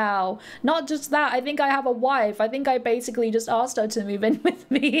girlfriend now. Not just that, I think I have a wife. I think I basically just asked her to move in with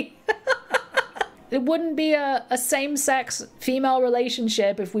me. It wouldn't be a same-sex female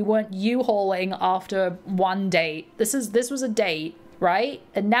relationship if we weren't U-hauling after one date. This was a date. right?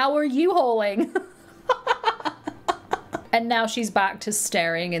 And now we're U-hauling. And now she's back to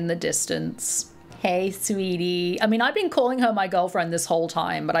staring in the distance. Hey, sweetie. I mean, I've been calling her my girlfriend this whole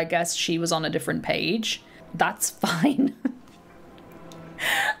time, but I guess she was on a different page. That's fine.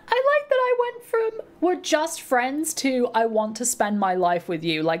 I like that I went from we're just friends to I want to spend my life with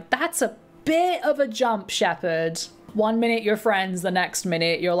you. Like, that's a bit of a jump, Shepard. 1 minute you're friends, the next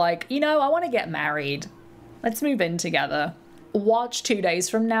minute you're like, you know, I want to get married. Let's move in together. Watch 2 days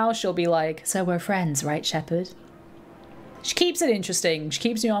from now, she'll be like, so we're friends, right, Shepard? She keeps it interesting. She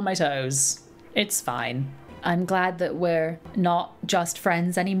keeps me on my toes. It's fine. I'm glad that we're not just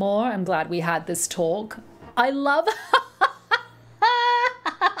friends anymore. I'm glad we had this talk. I love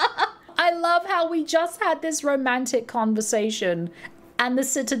how we just had this romantic conversation and the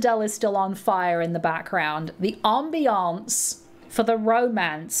Citadel is still on fire in the background. The ambiance for the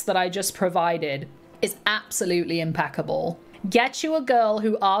romance that I just provided is absolutely impeccable. Get you a girl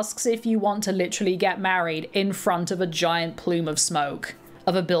who asks if you want to literally get married in front of a giant plume of smoke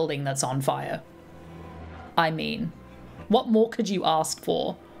of a building that's on fire. I mean, what more could you ask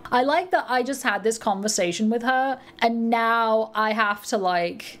for? I like that I just had this conversation with her and now I have to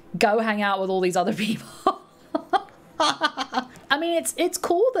like go hang out with all these other people. I mean, it's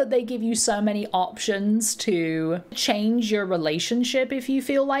cool that they give you so many options to change your relationship if you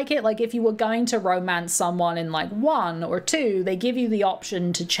feel like it. Like if you were going to romance someone in like 1 or 2, they give you the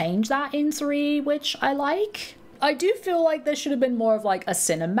option to change that in 3, which I like. I do feel like there should have been more of like a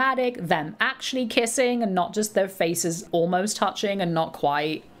cinematic, them actually kissing and not just their faces almost touching and not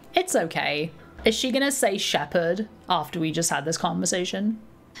quite. It's okay. Is she gonna say Shepard after we just had this conversation?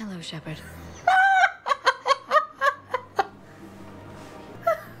 Hello, Shepard.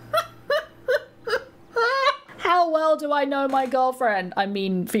 How well do I know my girlfriend? I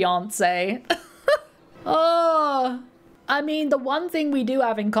mean, fiance. Oh, I mean, the one thing we do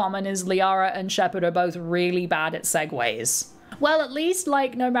have in common is Liara and Shepard are both really bad at segues. Well, at least,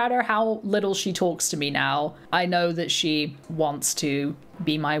 like, no matter how little she talks to me now, I know that she wants to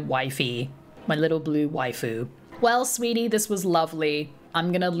be my wifey, my little blue waifu. Well, sweetie, this was lovely.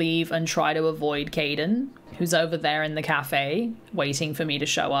 I'm gonna leave and try to avoid Caden, who's over there in the cafe, waiting for me to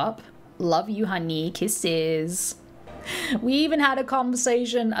show up. Love you, honey. Kisses. We even had a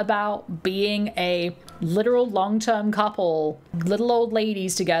conversation about being a literal long-term couple, little old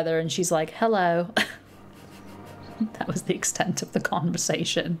ladies together, and she's like, hello. That was the extent of the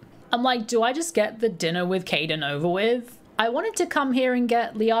conversation. I'm like, do I just get the dinner with Caden over with? I wanted to come here and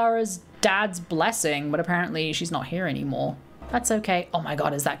get Liara's dad's blessing, but apparently she's not here anymore. That's okay. Oh my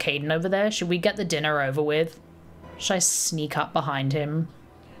god, is that Caden over there? Should we get the dinner over with? Should I sneak up behind him?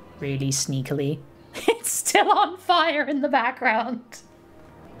 Really sneakily. It's still on fire in the background.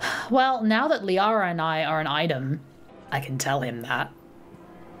 Well, now that Liara and I are an item, I can tell him that.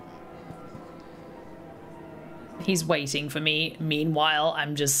 He's waiting for me. Meanwhile,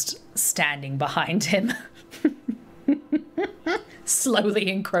 I'm just standing behind him. Slowly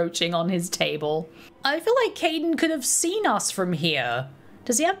encroaching on his table. I feel like Caden could have seen us from here.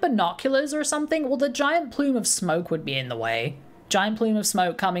 Does he have binoculars or something? Well, the giant plume of smoke would be in the way. Giant plume of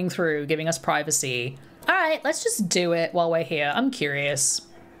smoke coming through, giving us privacy. All right, let's just do it while we're here. I'm curious.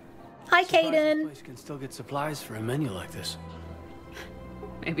 Hi, Caden. Place can still get supplies for a menu like this.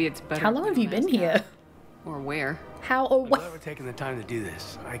 Maybe it's better. How long have you been here? Or where? How or what? I'm glad we're taking the time to do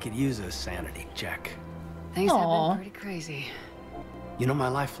this. I could use a sanity check. Things have been pretty crazy. You know, my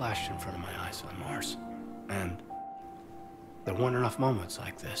life flashed in front of my eyes on Mars. And there weren't enough moments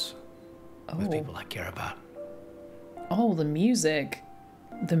like this with people I care about. Oh, the music.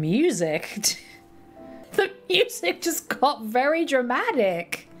 The music. The music just got very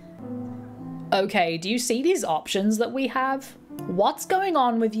dramatic. Okay, do you see these options that we have? What's going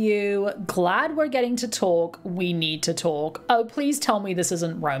on with you? Glad we're getting to talk. We need to talk. Oh, please tell me this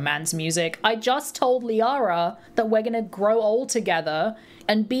isn't romance music. I just told Liara that we're gonna grow old together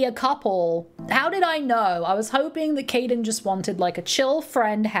and be a couple. How did I know? I was hoping that Caden just wanted like a chill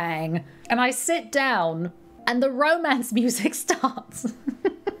friend hang. And I sit down and the romance music starts.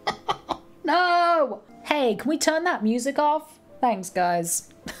 No! Hey, can we turn that music off? Thanks,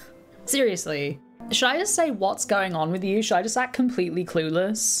 guys. Seriously. Should I just say what's going on with you? Should I just act completely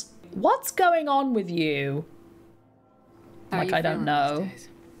clueless? What's going on with you? Like, I don't know.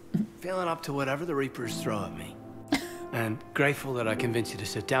 Feeling up to whatever the Reapers throw at me. And grateful that I convinced you to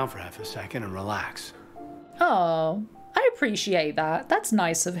sit down for half a second and relax. Oh, I appreciate that. That's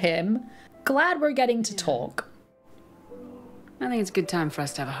nice of him. Glad we're getting to talk. I think it's a good time for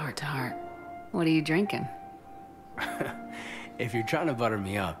us to have a heart-to-heart. What are you drinking? If you're trying to butter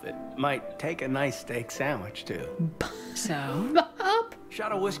me up, it might take a nice steak sandwich, too. So?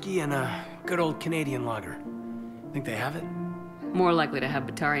 Shot of whiskey and a good old Canadian lager. Think they have it? More likely to have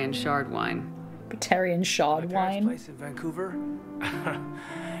Batarian shard wine. Batarian shard wine? Place in Vancouver.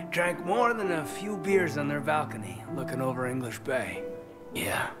 Drank more than a few beers on their balcony, looking over English Bay.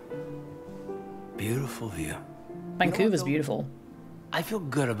 Yeah. Beautiful view. Vancouver's beautiful. I feel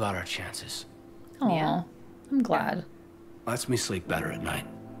good about our chances. Aw, Yeah. I'm glad. Lets me sleep better at night.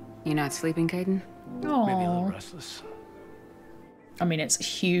 You not sleeping, Caden? Aww. Maybe a little restless. I mean, it's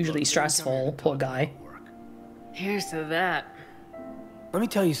hugely stressful, poor guy. Here's to that. Let me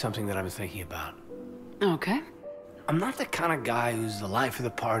tell you something that I've been thinking about. Okay. I'm not the kind of guy who's the life of the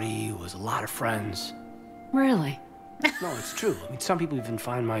party, who has a lot of friends. Really? No, it's true. I mean, some people even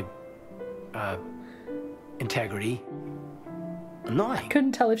find my, integrity annoying.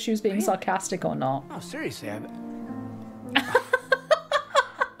 Couldn't tell if she was being sarcastic or not. No, seriously,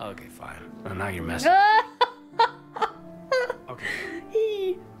 Okay, fine. Well, now you're messing.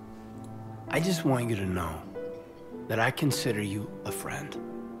 Okay. I just want you to know that I consider you a friend.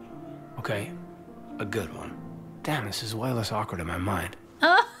 Okay? A good one. Damn, this is way less awkward in my mind.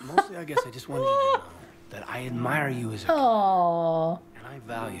 Mostly, I guess I just wanted you to know that I admire you as a Aww. and I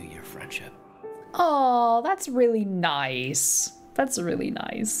value your friendship. Oh, that's really nice. That's really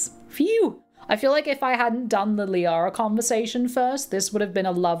nice. Phew. I feel like if I hadn't done the Liara conversation first, this would have been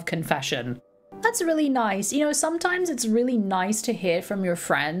a love confession. That's really nice. You know, sometimes it's really nice to hear from your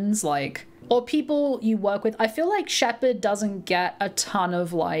friends, like, or people you work with. I feel like Shepard doesn't get a ton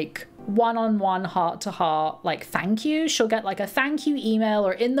of, like, one-on-one, heart-to-heart, like, thank you. She'll get, like, a thank you email,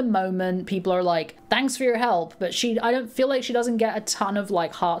 or in the moment, people are like, thanks for your help. But I don't feel like she doesn't get a ton of,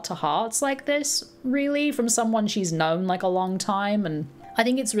 like, heart-to-hearts like this, really, from someone she's known, like, a long time. And I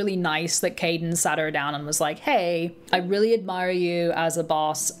think it's really nice that Caden sat her down and was like, hey, I really admire you as a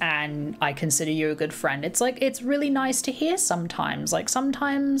boss and I consider you a good friend. It's like, it's really nice to hear sometimes. Like,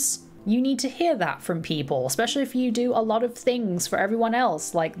 sometimes you need to hear that from people, especially if you do a lot of things for everyone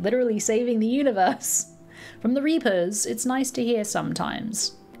else, like literally saving the universe from the Reapers. It's nice to hear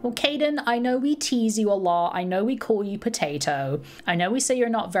sometimes. Well, Caden, I know we tease you a lot. I know we call you Potato. I know we say you're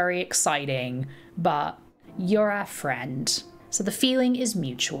not very exciting, but you're our friend. So the feeling is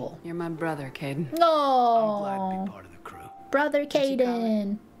mutual. You're my brother, Caden. Oh, I'm glad to be part of the crew. Brother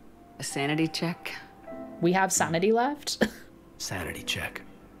Caden. A sanity check? We have sanity left? Sanity check.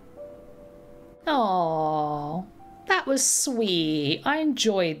 Oh, that was sweet. I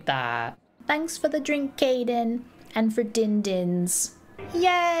enjoyed that. Thanks for the drink, Caden, and for din-dins.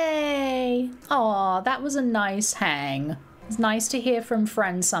 Yay! Aw, that was a nice hang. It's nice to hear from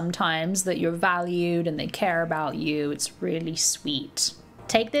friends sometimes that you're valued and they care about you. It's really sweet.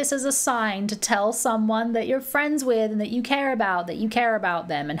 Take this as a sign to tell someone that you're friends with and that you care about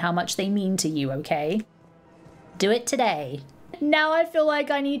them and how much they mean to you, okay? Do it today. Now I feel like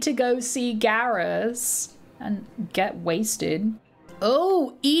I need to go see Garrus and get wasted.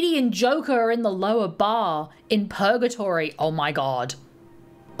 Oh, Edie and Joker are in the lower bar in Purgatory. Oh my god.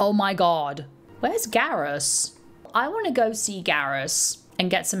 Oh my god. Where's Garrus? I want to go see Garrus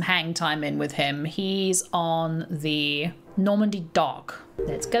and get some hang time in with him. He's on the Normandy dock.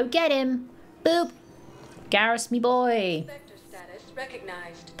 Let's go get him. Boop. Garrus, me boy.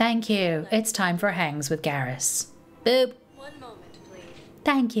 Thank you. It's time for hangs with Garrus. Boop. One moment, please.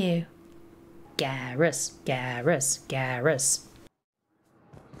 Thank you. Garrus, Garrus, Garrus.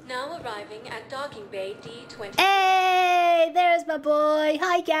 Now arriving at docking bay D20. Hey, there's my boy.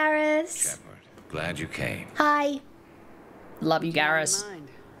 Hi, Garrus. Shepard, glad you came. Hi. Love you, Garrus.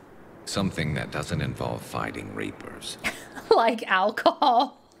 Something that doesn't involve fighting Reapers. Like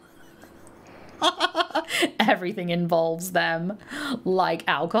alcohol. Everything involves them. Like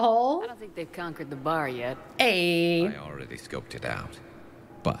alcohol. I don't think they've conquered the bar yet. Hey. I already scoped it out.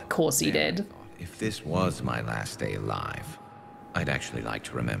 But of course he did. I thought, if this was my last day alive, I'd actually like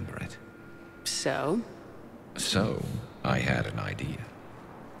to remember it. So? So, I had an idea.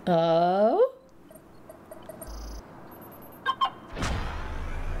 Oh?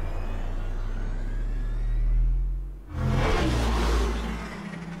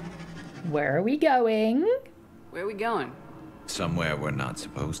 Where are we going? Where are we going? Somewhere we're not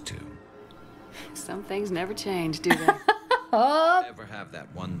supposed to. Some things never change, do they? Ever have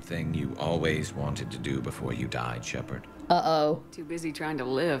that one thing you always wanted to do before you died, Shepard? Uh-oh. Too busy trying to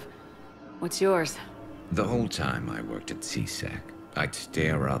live. What's yours? The whole time I worked at CSEC, I'd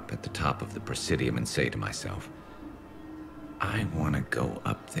stare up at the top of the Presidium and say to myself, I want to go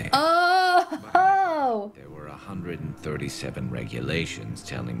up there. Oh! There were 137 regulations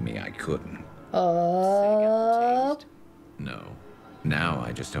telling me I couldn't. Oh. No. Now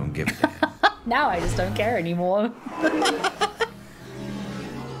I just don't give a damn. Now I just don't care anymore.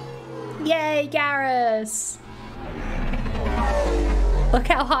 Yay, Garrus! Look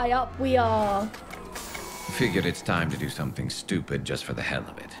how high up we are. Figured it's time to do something stupid just for the hell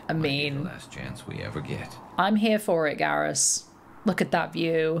of it. I mean, the last chance we ever get. I'm here for it, Garrus. Look at that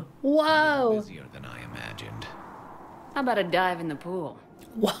view. Whoa! Busier than I imagined. How about a dive in the pool?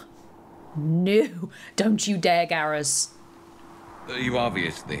 What? No, don't you dare, Garrus. You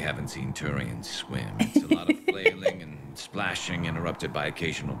obviously haven't seen Turians swim. It's a lot of flailing and splashing, interrupted by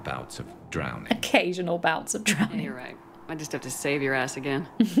occasional bouts of drowning. Occasional bouts of drowning. Yeah, you're right. I just have to save your ass again.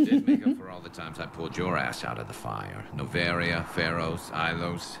 Did make up for all the times I pulled your ass out of the fire. Noveria, Pharos,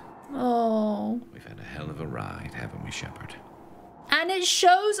 Ilos. Oh. We've had a hell of a ride, haven't we, Shepard? And it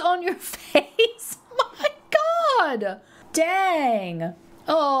shows on your face. My God. Dang.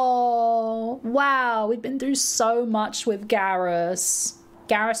 Oh, wow. We've been through so much with Garrus.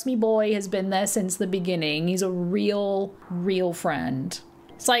 Garrus, me boy, has been there since the beginning. He's a real friend.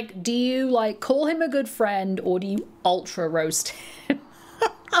 It's like, do you like call him a good friend or do you ultra roast him?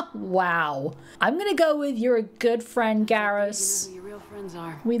 Wow. I'm gonna go with you're a good friend, Garrus. You know who your real friends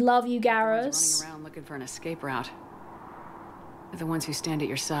are. We love you, The Garrus. ones running around looking for an escape route. They're the ones who stand at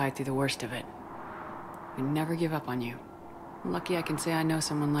your side through the worst of it. We never give up on you. I'm lucky I can say I know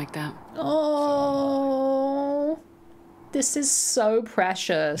someone like that. Oh, this is so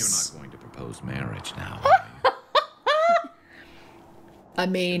precious. You're not going to propose marriage now, I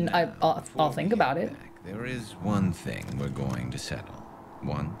mean, I'll think about it. There is one thing we're going to settle,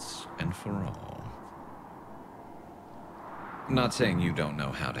 once and for all. I'm not saying you don't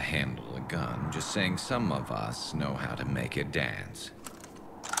know how to handle a gun, just saying some of us know how to make it dance.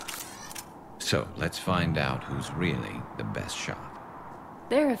 So, let's find out who's really the best shot.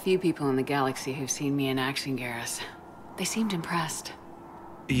 There are a few people in the galaxy who've seen me in action, Garrus. They seemed impressed.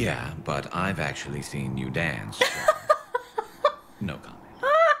 Yeah, but I've actually seen you dance. So no comment.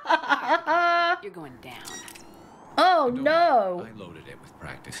 You're going down. Oh, no. I loaded it with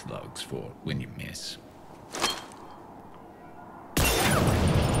practice slugs for when you miss.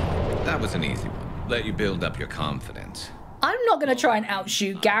 That was an easy one. Let you build up your confidence. I'm not going to try and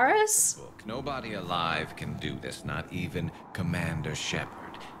outshoot Garrus. Nobody alive can do this, not even Commander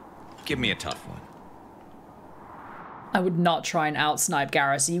Shepard. Give me a tough one. I would not try and outsnipe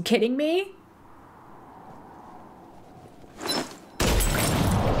Garrus. Are you kidding me?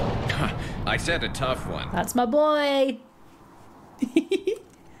 I said a tough one. That's my boy.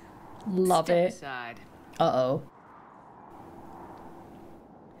 Love Step it. aside. Uh-oh.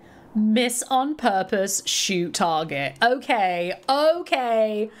 Miss on purpose, shoot target. Okay,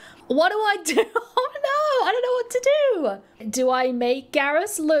 okay. What do I do? Oh no, I don't know what to do. Do I make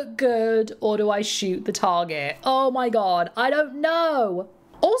Garrus look good or do I shoot the target? Oh my God, I don't know.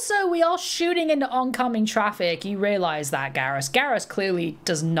 Also, we are shooting into oncoming traffic. You realize that, Garrus. Garrus clearly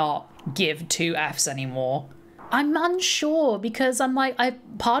does not give two Fs anymore. I'm unsure because I'm like,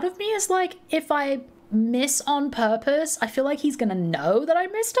 part of me is like, if I miss on purpose, I feel like he's gonna know that I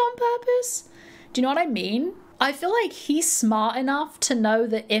missed on purpose. Do you know what I mean? I feel like he's smart enough to know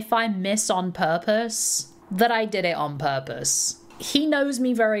that if I miss on purpose, that I did it on purpose. He knows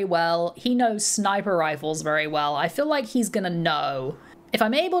me very well. He knows sniper rifles very well. I feel like he's gonna know. If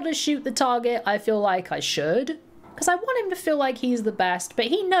I'm able to shoot the target, I feel like I should. Because I want him to feel like he's the best, but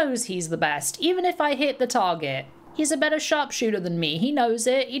he knows he's the best, even if I hit the target. He's a better sharpshooter than me. He knows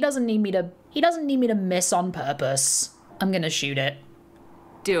it. He doesn't need me to miss on purpose. I'm gonna shoot it.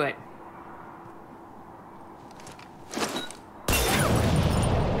 Do it.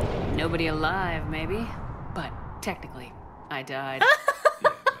 Nobody alive, maybe. But technically, I died.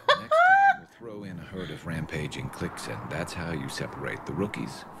 Throw in a herd of rampaging cliques, and that's how you separate the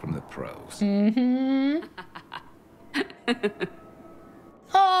rookies from the pros. Mm-hmm.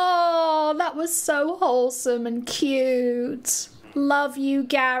 Oh, that was so wholesome and cute. Love you,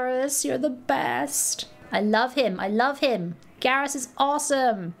 Garrus. You're the best. I love him. I love him. Garrus is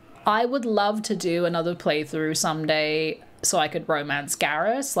awesome. I would love to do another playthrough someday so I could romance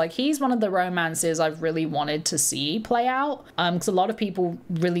Garrus. Like, he's one of the romances I've really wanted to see play out. Because a lot of people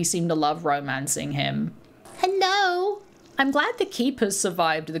really seem to love romancing him. Hello. I'm glad the Keepers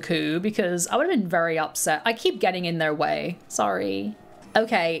survived the coup because I would have been very upset. I keep getting in their way. Sorry.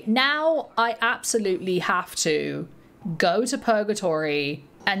 Okay, now I absolutely have to go to Purgatory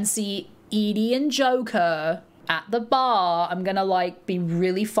and see Edie and Joker at the bar. I'm gonna like be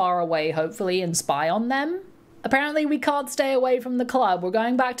really far away, hopefully, and spy on them. Apparently we can't stay away from the club. We're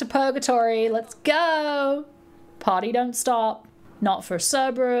going back to Purgatory. Let's go. Party don't stop. Not for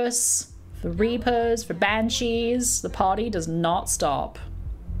Cerberus, for Reapers, for Banshees. The party does not stop.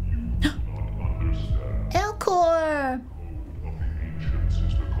 Elcor!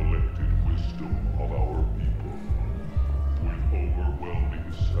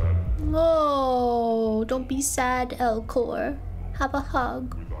 Oh, don't be sad, Elcor. Have a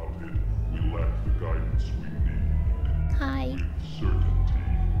hug. Hi.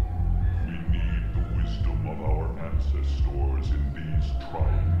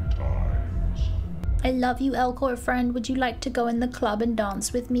 I love you, Elcor friend. Would you like to go in the club and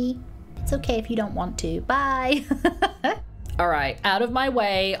dance with me? It's okay if you don't want to. Bye. Alright, out of my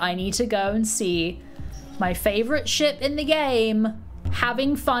way. I need to go and see my favorite ship in the game.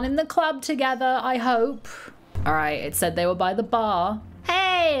 Having fun in the club together, I hope. Alright, it said they were by the bar.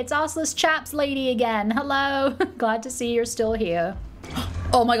 Hey, it's Arseless Chaps lady again. Hello. Glad to see you're still here.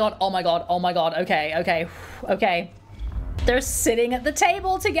 Oh my god, oh my god, oh my god. Okay, okay, okay. They're sitting at the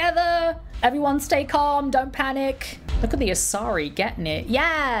table together. Everyone stay calm, don't panic. Look at the Asari getting it.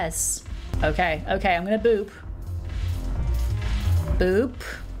 Yes. Okay, okay, I'm gonna boop. Boop.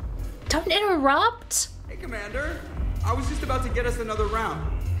 Don't interrupt. Hey, Commander. I was just about to get us another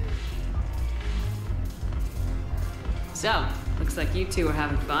round. So, looks like you two are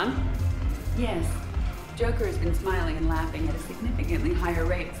having fun. Yes. Joker has been smiling and laughing at a significantly higher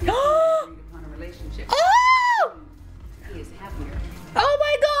rate since we agreed upon a relationship. Oh! He is happier. Oh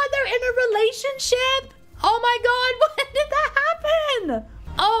my god, they're in a relationship! Oh my god, when did that happen?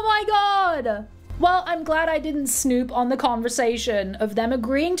 Oh my god! Well, I'm glad I didn't snoop on the conversation of them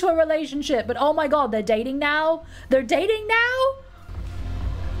agreeing to a relationship, but oh my god, they're dating now? They're dating now?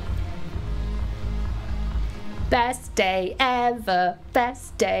 Best day ever,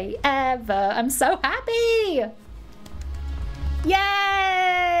 best day ever. I'm so happy!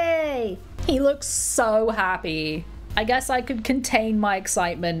 Yay! He looks so happy. I guess I could contain my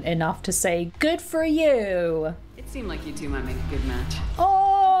excitement enough to say, good for you. It seemed like you two might make a good match.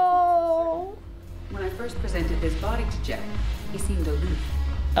 Oh! When I first presented this body to Jeff, he seemed aloof.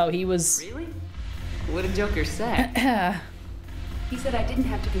 Oh, he was... Really? What did Joker say? He said I didn't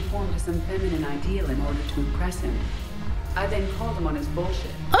have to conform to some feminine ideal in order to impress him. I then called him on his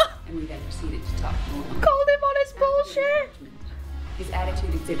bullshit, and we then proceeded to talk more. Called him on his bullshit? His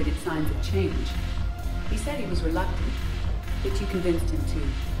attitude exhibited signs of change. He said he was reluctant, but you convinced him to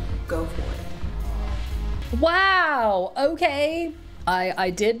go for it. Wow, okay. I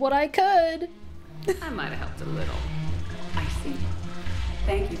did what I could. I might have helped a little. I see.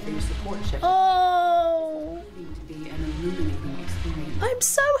 Thank you for your support, Shepard. Oh! This is proving to be an illuminating experience. I'm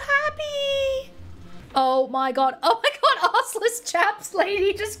so happy! Oh my god, Arseless Chaps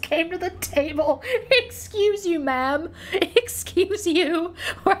lady just came to the table. Excuse you, ma'am. Excuse you.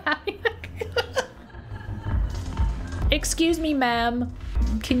 We're having a... Excuse me, ma'am.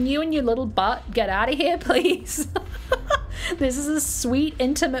 Can you and your little butt get out of here, please? This is a sweet,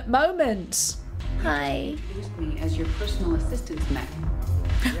 intimate moment. Hi. Introduced me as your personal assistance mech.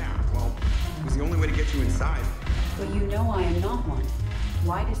 Yeah, well, it was the only way to get you inside. But you know I am not one.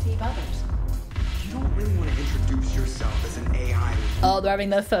 Why deceive others? You don't really want to introduce yourself as an AI. Oh, they're having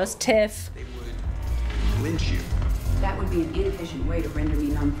their first tiff. They would lynch you. That would be an inefficient way to render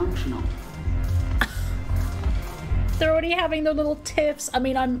me non-functional. They're already having their little tiffs. I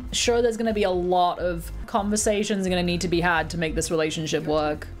mean, I'm sure there's going to be a lot of conversations going to need to be had to make this relationship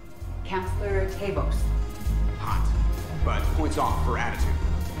work. Counselor Tavos. Hot, but points off for attitude.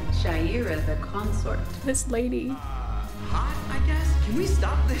 Shaira the consort. This lady. Hot, I guess? Can we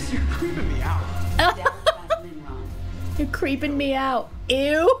stop this? You're creeping me out. You're creeping me out.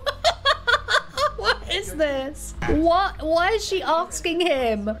 Ew. What is this? What? Why is she asking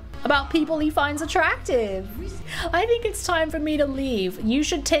him about people he finds attractive? I think it's time for me to leave. You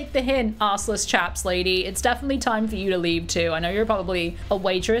should take the hint, Arseless Chaps lady. It's definitely time for you to leave too. I know you're probably a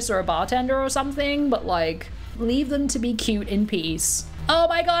waitress or a bartender or something, but like, leave them to be cute in peace. Oh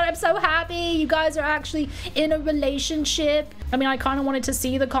my god, I'm so happy you guys are actually in a relationship. I mean, I kind of wanted to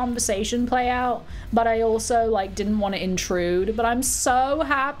see the conversation play out, but I also like didn't want to intrude. But I'm so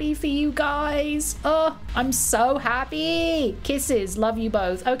happy for you guys. Oh, I'm so happy. Kisses, love you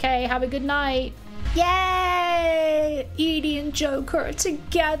both. Okay, have a good night. Yay! Edie and Joker are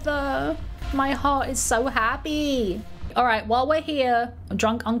together. My heart is so happy. All right, while we're here, a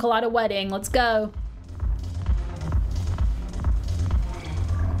drunk uncle at a wedding, let's go.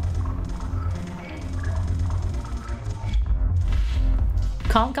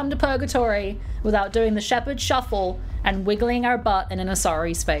 Can't come to purgatory without doing the Shepard shuffle and wiggling our butt in an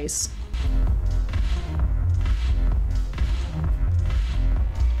Asari's face.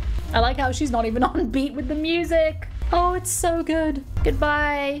 I like how she's not even on beat with the music. Oh, it's so good.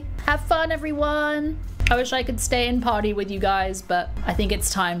 Goodbye. Have fun, everyone. I wish I could stay and party with you guys, but I think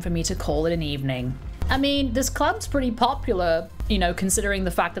it's time for me to call it an evening. I mean, this club's pretty popular, you know, considering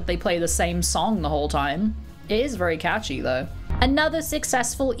the fact that they play the same song the whole time. It is very catchy, though. Another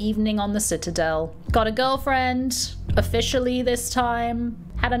successful evening on the Citadel. Got a girlfriend, officially this time.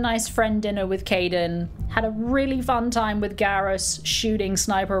 Had a nice friend dinner with Kaidan. Had a really fun time with Garrus, shooting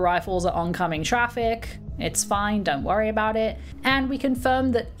sniper rifles at oncoming traffic. It's fine, don't worry about it. And we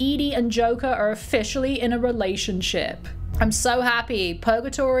confirmed that Edie and Joker are officially in a relationship. I'm so happy.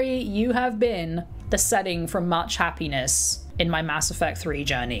 Purgatory, you have been the setting for much happiness in my Mass Effect 3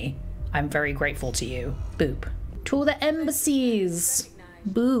 journey. I'm very grateful to you. Boop. To all the embassies.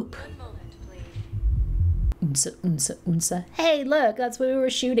 Boop. Unsa, unsa, unsa. Hey, look, that's where we were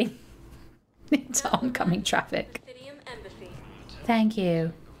shooting. Into oncoming traffic. Thank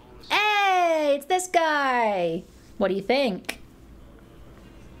you. Hey, it's this guy. What do you think?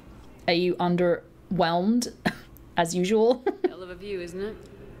 Are you underwhelmed, as usual? Hell of a view, isn't it?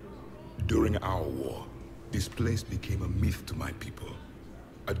 During our war, this place became a myth to my people.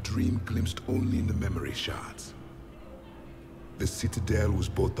 A dream glimpsed only in the memory shards. The Citadel was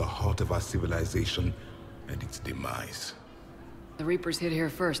both the heart of our civilization and its demise. The Reapers hit here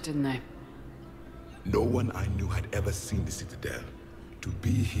first, didn't they? No one I knew had ever seen the Citadel. To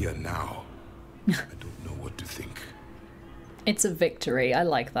be here now, I don't know what to think. It's a victory. I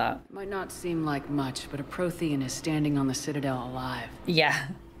like that. Might not seem like much, but a Prothean is standing on the Citadel alive. Yeah.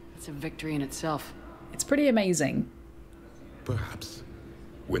 It's a victory in itself. It's pretty amazing. Perhaps.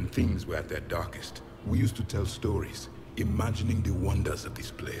 When things were at their darkest, we used to tell stories, imagining the wonders of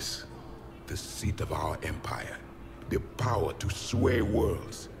this place. The seat of our empire. The power to sway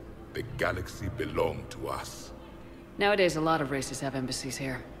worlds. The galaxy belonged to us. Nowadays, a lot of races have embassies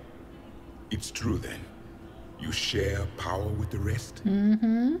here. It's true then. You share power with the rest?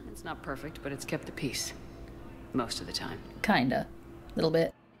 Mm-hmm. It's not perfect, but it's kept the peace. Most of the time. Kinda. Little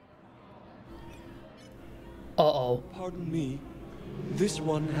bit. Uh-oh. Pardon me. This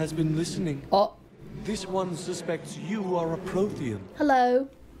one has been listening. Oh. This one suspects you are a Prothean. Hello.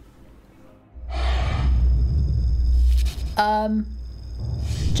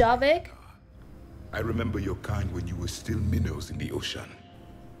 Javik? I remember your kind when you were still minnows in the ocean.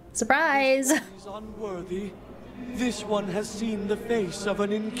 Surprise! This one is unworthy. This one has seen the face of an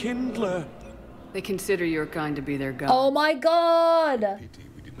enkindler. They consider your kind to be their god. Oh my god! Pity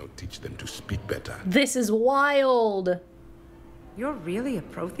we did not teach them to speak better. This is wild! You're really a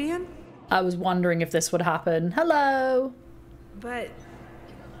Prothean? I was wondering if this would happen. Hello! But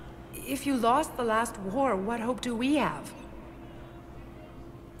if you lost the last war, what hope do we have?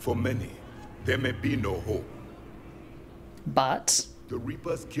 For many, there may be no hope. But? The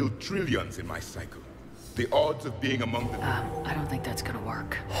Reapers killed trillions in my cycle. The odds of being among the... I don't think that's gonna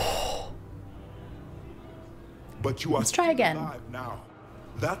work. But you are Let's try again. Alive now.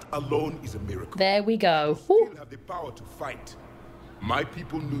 That alone is a miracle. There we go. You still have the power to fight. My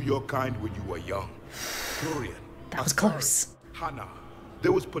people knew your kind when you were young. Florian. That was Asari, close. Hannah.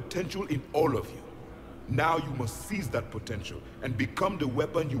 There was potential in all of you. Now you must seize that potential and become the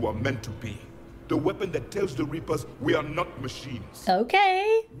weapon you are meant to be. The weapon that tells the Reapers we are not machines.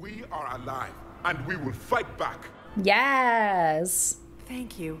 Okay. We are alive, and we will fight back. Yes.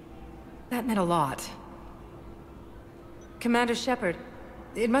 Thank you. That meant a lot. Commander Shepard,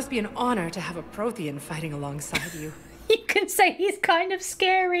 it must be an honor to have a Prothean fighting alongside you. You can say he's kind of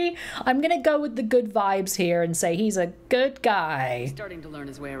scary. I'm gonna go with the good vibes here and say he's a good guy. He's starting to learn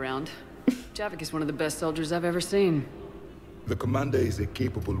his way around. Javik is one of the best soldiers I've ever seen. The commander is a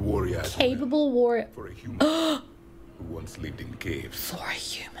capable warrior. Capable warrior. For a human who once lived in caves. For a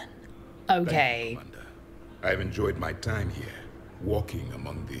human. Okay. Thank you, Commander. I've enjoyed my time here, walking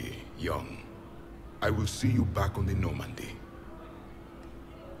among the young. I will see you back on the Normandy.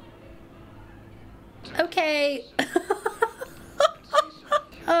 Okay.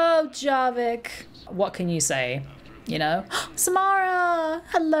 Oh, Javik. What can you say? You know? Samara!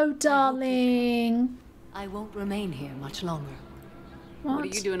 Hello, darling. I won't remain here much longer. What are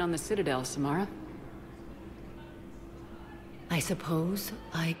you doing on the Citadel, Samara? I suppose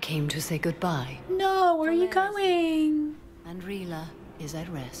I came to say goodbye. No, where are you going? And Rila is at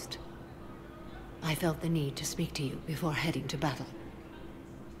rest. I felt the need to speak to you before heading to battle.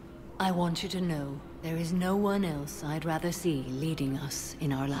 I want you to know there is no one else I'd rather see leading us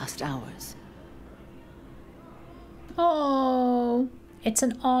in our last hours. Oh, it's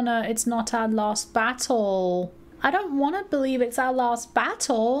an honor. It's not our last battle. I don't want to believe it's our last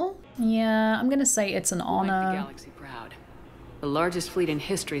battle. Yeah, I'm gonna say it's an honor. Make the galaxy proud. The largest fleet in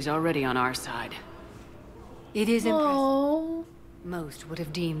history is already on our side. It is impressive. Most would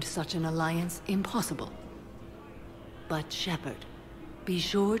have deemed such an alliance impossible. But Shepard, Be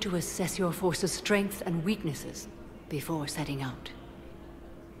sure to assess your force's strengths and weaknesses before setting out.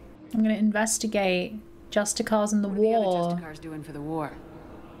 I'm gonna investigate Justicars in the war. What are the other Justicars doing for the war?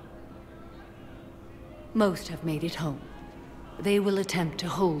 Most have made it home. They will attempt to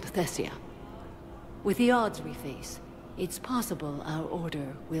hold Thessia. With the odds we face, it's possible our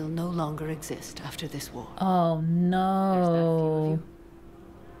order will no longer exist after this war. Oh no.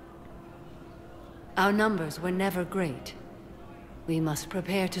 Our numbers were never great. We must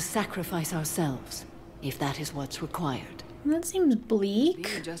prepare to sacrifice ourselves, if that is what's required. That seems bleak. Is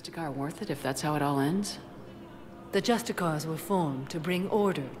being a Justicar worth it if that's how it all ends? The Justicars were formed to bring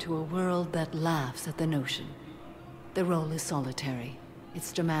order to a world that laughs at the notion. The role is solitary.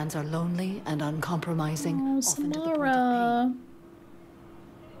 Its demands are lonely and uncompromising, often to the point of pain.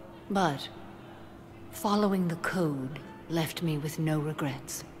 But following the code left me with no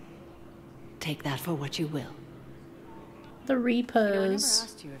regrets. Take that for what you will. The Reapers. You know, I never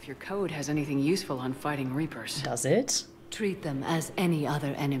asked you if your code has anything useful on fighting Reapers. Does it? Treat them as any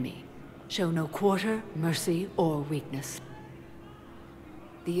other enemy. Show no quarter, mercy, or weakness.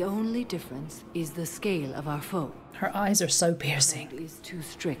 The only difference is the scale of our foe. Her eyes are so piercing. It is too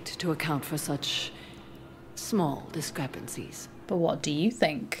strict to account for such small discrepancies. But what do you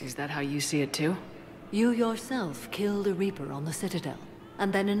think? Is that how you see it too? You yourself killed a Reaper on the Citadel,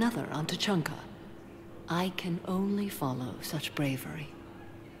 and then another on Tuchanka. I can only follow such bravery.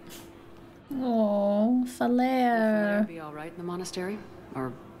 Oh, Falair. Will Falair be all right in the monastery?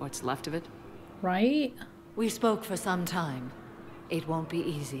 Or what's left of it? Right? We spoke for some time. It won't be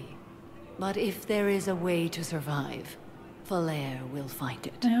easy. But if there is a way to survive, Falair will find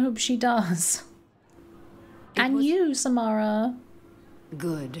it. I hope she does. And you, Samara.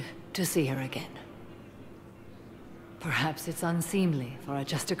 Good to see her again. Perhaps it's unseemly for a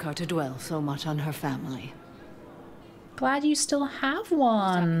Justicar to dwell so much on her family. Glad you still have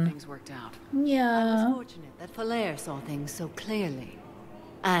one. Things worked out. Yeah. I was fortunate that Falair saw things so clearly.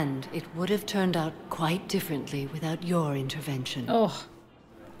 And it would have turned out quite differently without your intervention. Oh.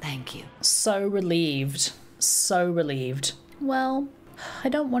 Thank you. So relieved. So relieved. Well, I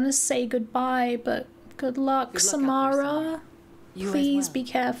don't want to say goodbye, but good luck, Samara. Please be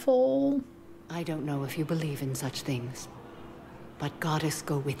careful. I don't know if you believe in such things. But Goddess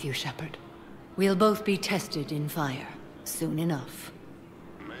go with you, Shepard. We'll both be tested in fire soon enough.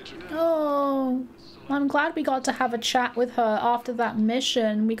 Oh, I'm glad we got to have a chat with her after that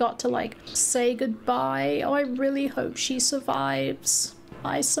mission. We got to, like, say goodbye. Oh, I really hope she survives.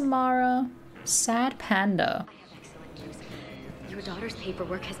 Bye, Samara. Sad panda. I have excellent news. Your daughter's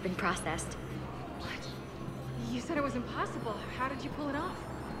paperwork has been processed. What? You said it was impossible. How did you pull it off?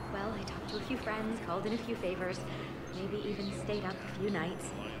 Well, I talked to a few friends, called in a few favors, maybe even stayed up a few nights.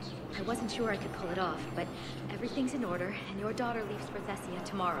 I wasn't sure I could pull it off, but everything's in order, and your daughter leaves for Thessia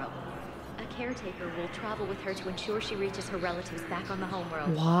tomorrow. A caretaker will travel with her to ensure she reaches her relatives back on the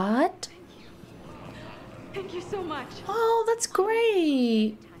homeworld. What? Thank you so much. Oh, that's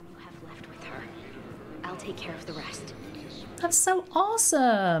great. Time you have left with her. I'll take care of the rest. That's so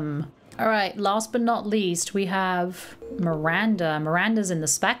awesome. All right, last but not least, we have Miranda. Miranda's in the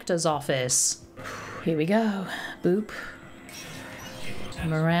Spectre's office. Here we go. Boop.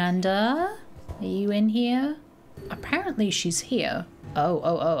 Miranda, are you in here? Apparently she's here.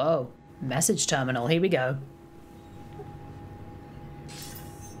 Oh. Message terminal, here we go.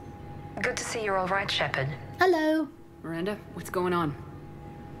 Good to see you're all right, Shepard. Hello. Miranda, what's going on?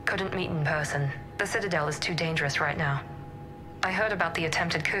 Couldn't meet in person. The Citadel is too dangerous right now. I heard about the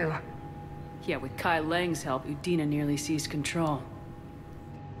attempted coup. Yeah, with Kai Lang's help, Udina nearly seized control.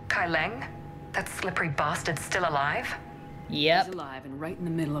 Kai Lang? That slippery bastard's still alive? Yep. He's alive and right in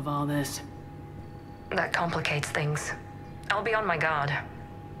the middle of all this. That complicates things. I'll be on my guard.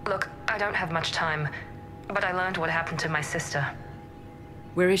 Look, I don't have much time, but I learned what happened to my sister.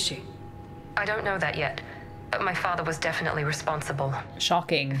 Where is she? I don't know that yet, but my father was definitely responsible.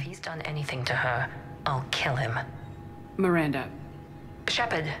 Shocking. If he's done anything to her, I'll kill him. Miranda.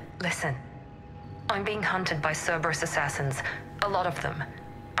 Shepard, listen. I'm being hunted by Cerberus assassins. A lot of them.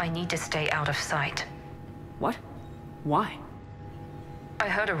 I need to stay out of sight. What? Why? I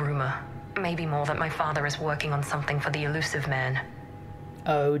heard a rumor, maybe more, that my father is working on something for the elusive man.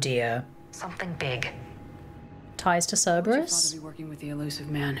 Oh dear. Something big. Ties to Cerberus? What's your father be working with the elusive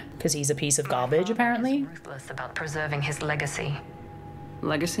man? Because he's a piece of garbage, apparently. He's ruthless about preserving his legacy.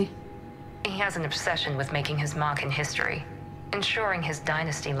 Legacy? He has an obsession with making his mark in history, ensuring his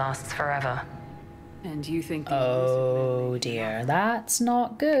dynasty lasts forever. And you think the oh dear, that's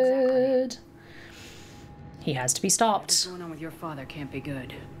not good. Exactly. He has to be stopped. What's going on with your father can't be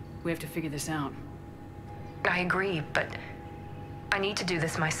good. We have to figure this out. I agree, but I need to do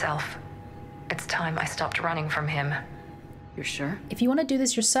this myself. It's time I stopped running from him. You're sure? If you want to do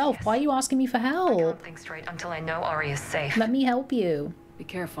this yourself, why are you asking me for help? I can't think straight until I know Ari is safe. Let me help you. Be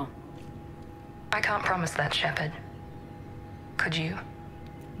careful. I can't promise that, Shepard. Could you?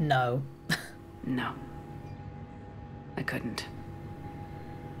 No. No. I couldn't.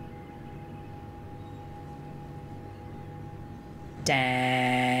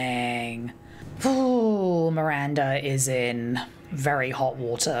 Dang. Ooh, Miranda is in very hot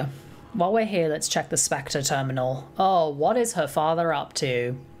water. While we're here, let's check the Spectre terminal. Oh, what is her father up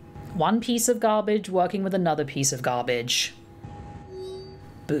to? One piece of garbage working with another piece of garbage.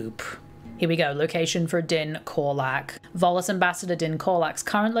 Boop. Here we go. Location for Din Korlak. Volus Ambassador Din Korlak's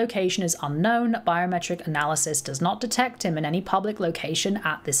current location is unknown. Biometric analysis does not detect him in any public location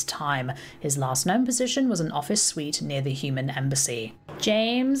at this time. His last known position was an office suite near the human embassy.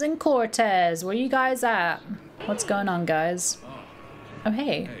 James and Cortez, where you guys at? What's going on, guys? Oh,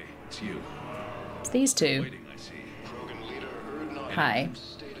 hey. Hey, it's you. It's these two. Hi.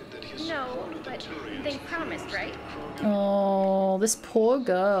 No, but they promised, right? Oh, this poor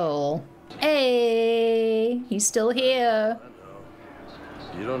girl. Hey, he's still here.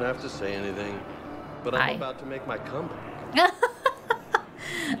 You don't have to say anything, but I'm about to make my comeback.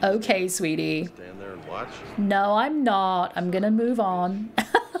 Okay, sweetie. Stand there and watch. No, I'm not. I'm gonna move on.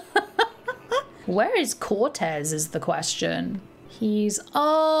 Where is Cortez is the question. He's...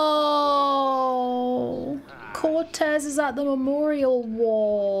 Oh! Cortez is at the memorial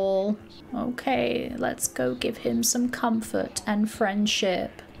wall. Okay, let's go give him some comfort and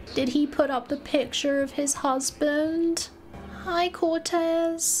friendship. Did he put up the picture of his husband? Hi,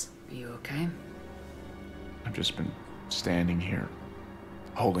 Cortez. Are you okay? I've just been standing here,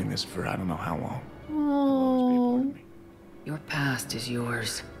 holding this for I don't know how long. Oh. Your past is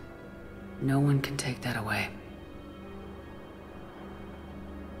yours. No one can take that away.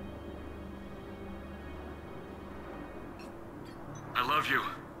 I love you,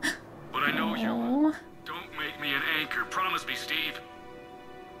 but I know you. Don't make me an anchor. Promise me, Steve.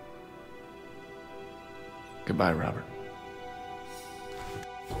 Goodbye, Robert.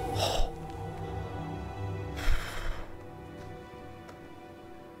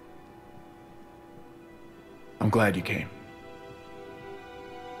 I'm glad you came.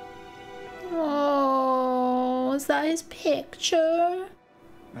 Oh, is that his picture?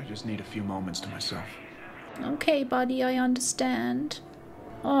 I just need a few moments to myself. Okay, buddy, I understand.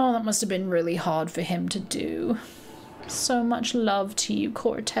 Oh, that must have been really hard for him to do. So much love to you,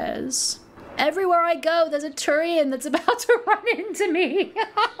 Cortez. Everywhere I go, there's a Turian that's about to run into me.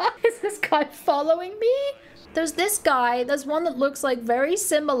 Is this guy following me? There's this guy. There's one that looks like very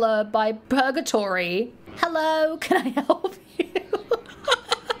similar by Purgatory. Hello, can I help you?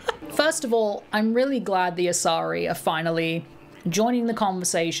 First of all, I'm really glad the Asari are finally joining the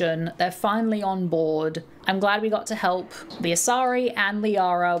conversation. They're finally on board. I'm glad we got to help the Asari and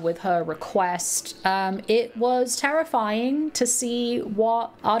Liara with her request. It was terrifying to see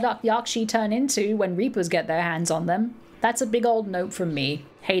what Ardat-Yakshi turn into when Reapers get their hands on them. That's a big old note from me.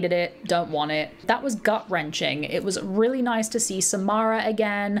 Hated it, don't want it. That was gut-wrenching. It was really nice to see Samara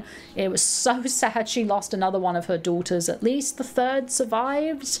again. It was so sad she lost another one of her daughters. At least the third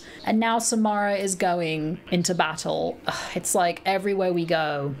survived. And now Samara is going into battle. Ugh, it's like everywhere we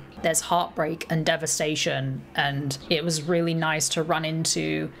go, there's heartbreak and devastation. And it was really nice to run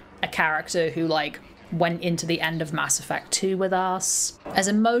into a character who, like, went into the end of Mass Effect 2 with us. As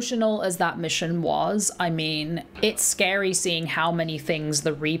emotional as that mission was, I mean, it's scary seeing how many things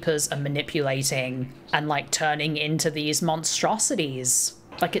the Reapers are manipulating and like turning into these monstrosities.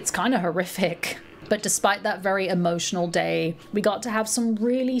 Like, it's kind of horrific. But despite that very emotional day, we got to have some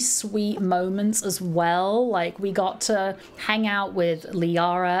really sweet moments as well. Like, we got to hang out with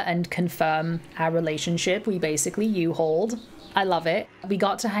Liara and confirm our relationship. We basically U-hauled. I love it. We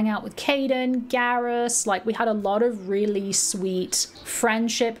got to hang out with Caden, Garrus, like we had a lot of really sweet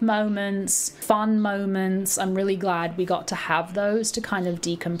friendship moments, fun moments. I'm really glad we got to have those to kind of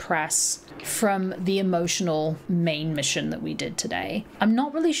decompress from the emotional main mission that we did today. I'm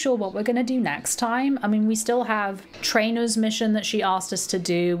not really sure what we're gonna do next time. I mean, we still have Trainer's mission that she asked us to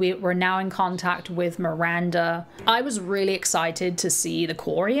do. We're now in contact with Miranda. I was really excited to see the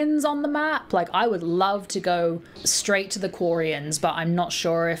Quarians on the map. Like, I would love to go straight to the Quarians, but I'm not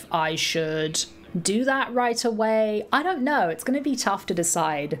sure if I should do that right away. I don't know. It's gonna be tough to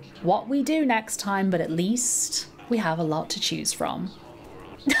decide what we do next time, but at least we have a lot to choose from.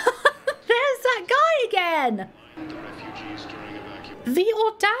 There's that guy again. The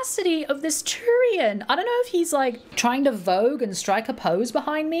audacity of this Turian. I don't know if he's like trying to vogue and strike a pose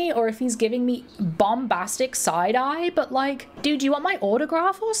behind me or if he's giving me bombastic side eye, but like, dude, do you want my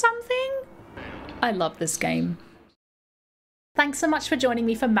autograph or something? I love this game. Thanks so much for joining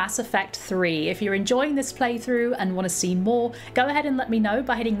me for Mass Effect 3. If you're enjoying this playthrough and want to see more, go ahead and let me know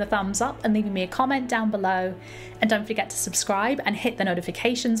by hitting the thumbs up and leaving me a comment down below. And don't forget to subscribe and hit the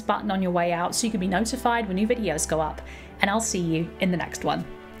notifications button on your way out so you can be notified when new videos go up. And I'll see you in the next one.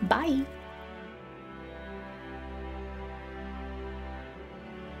 Bye!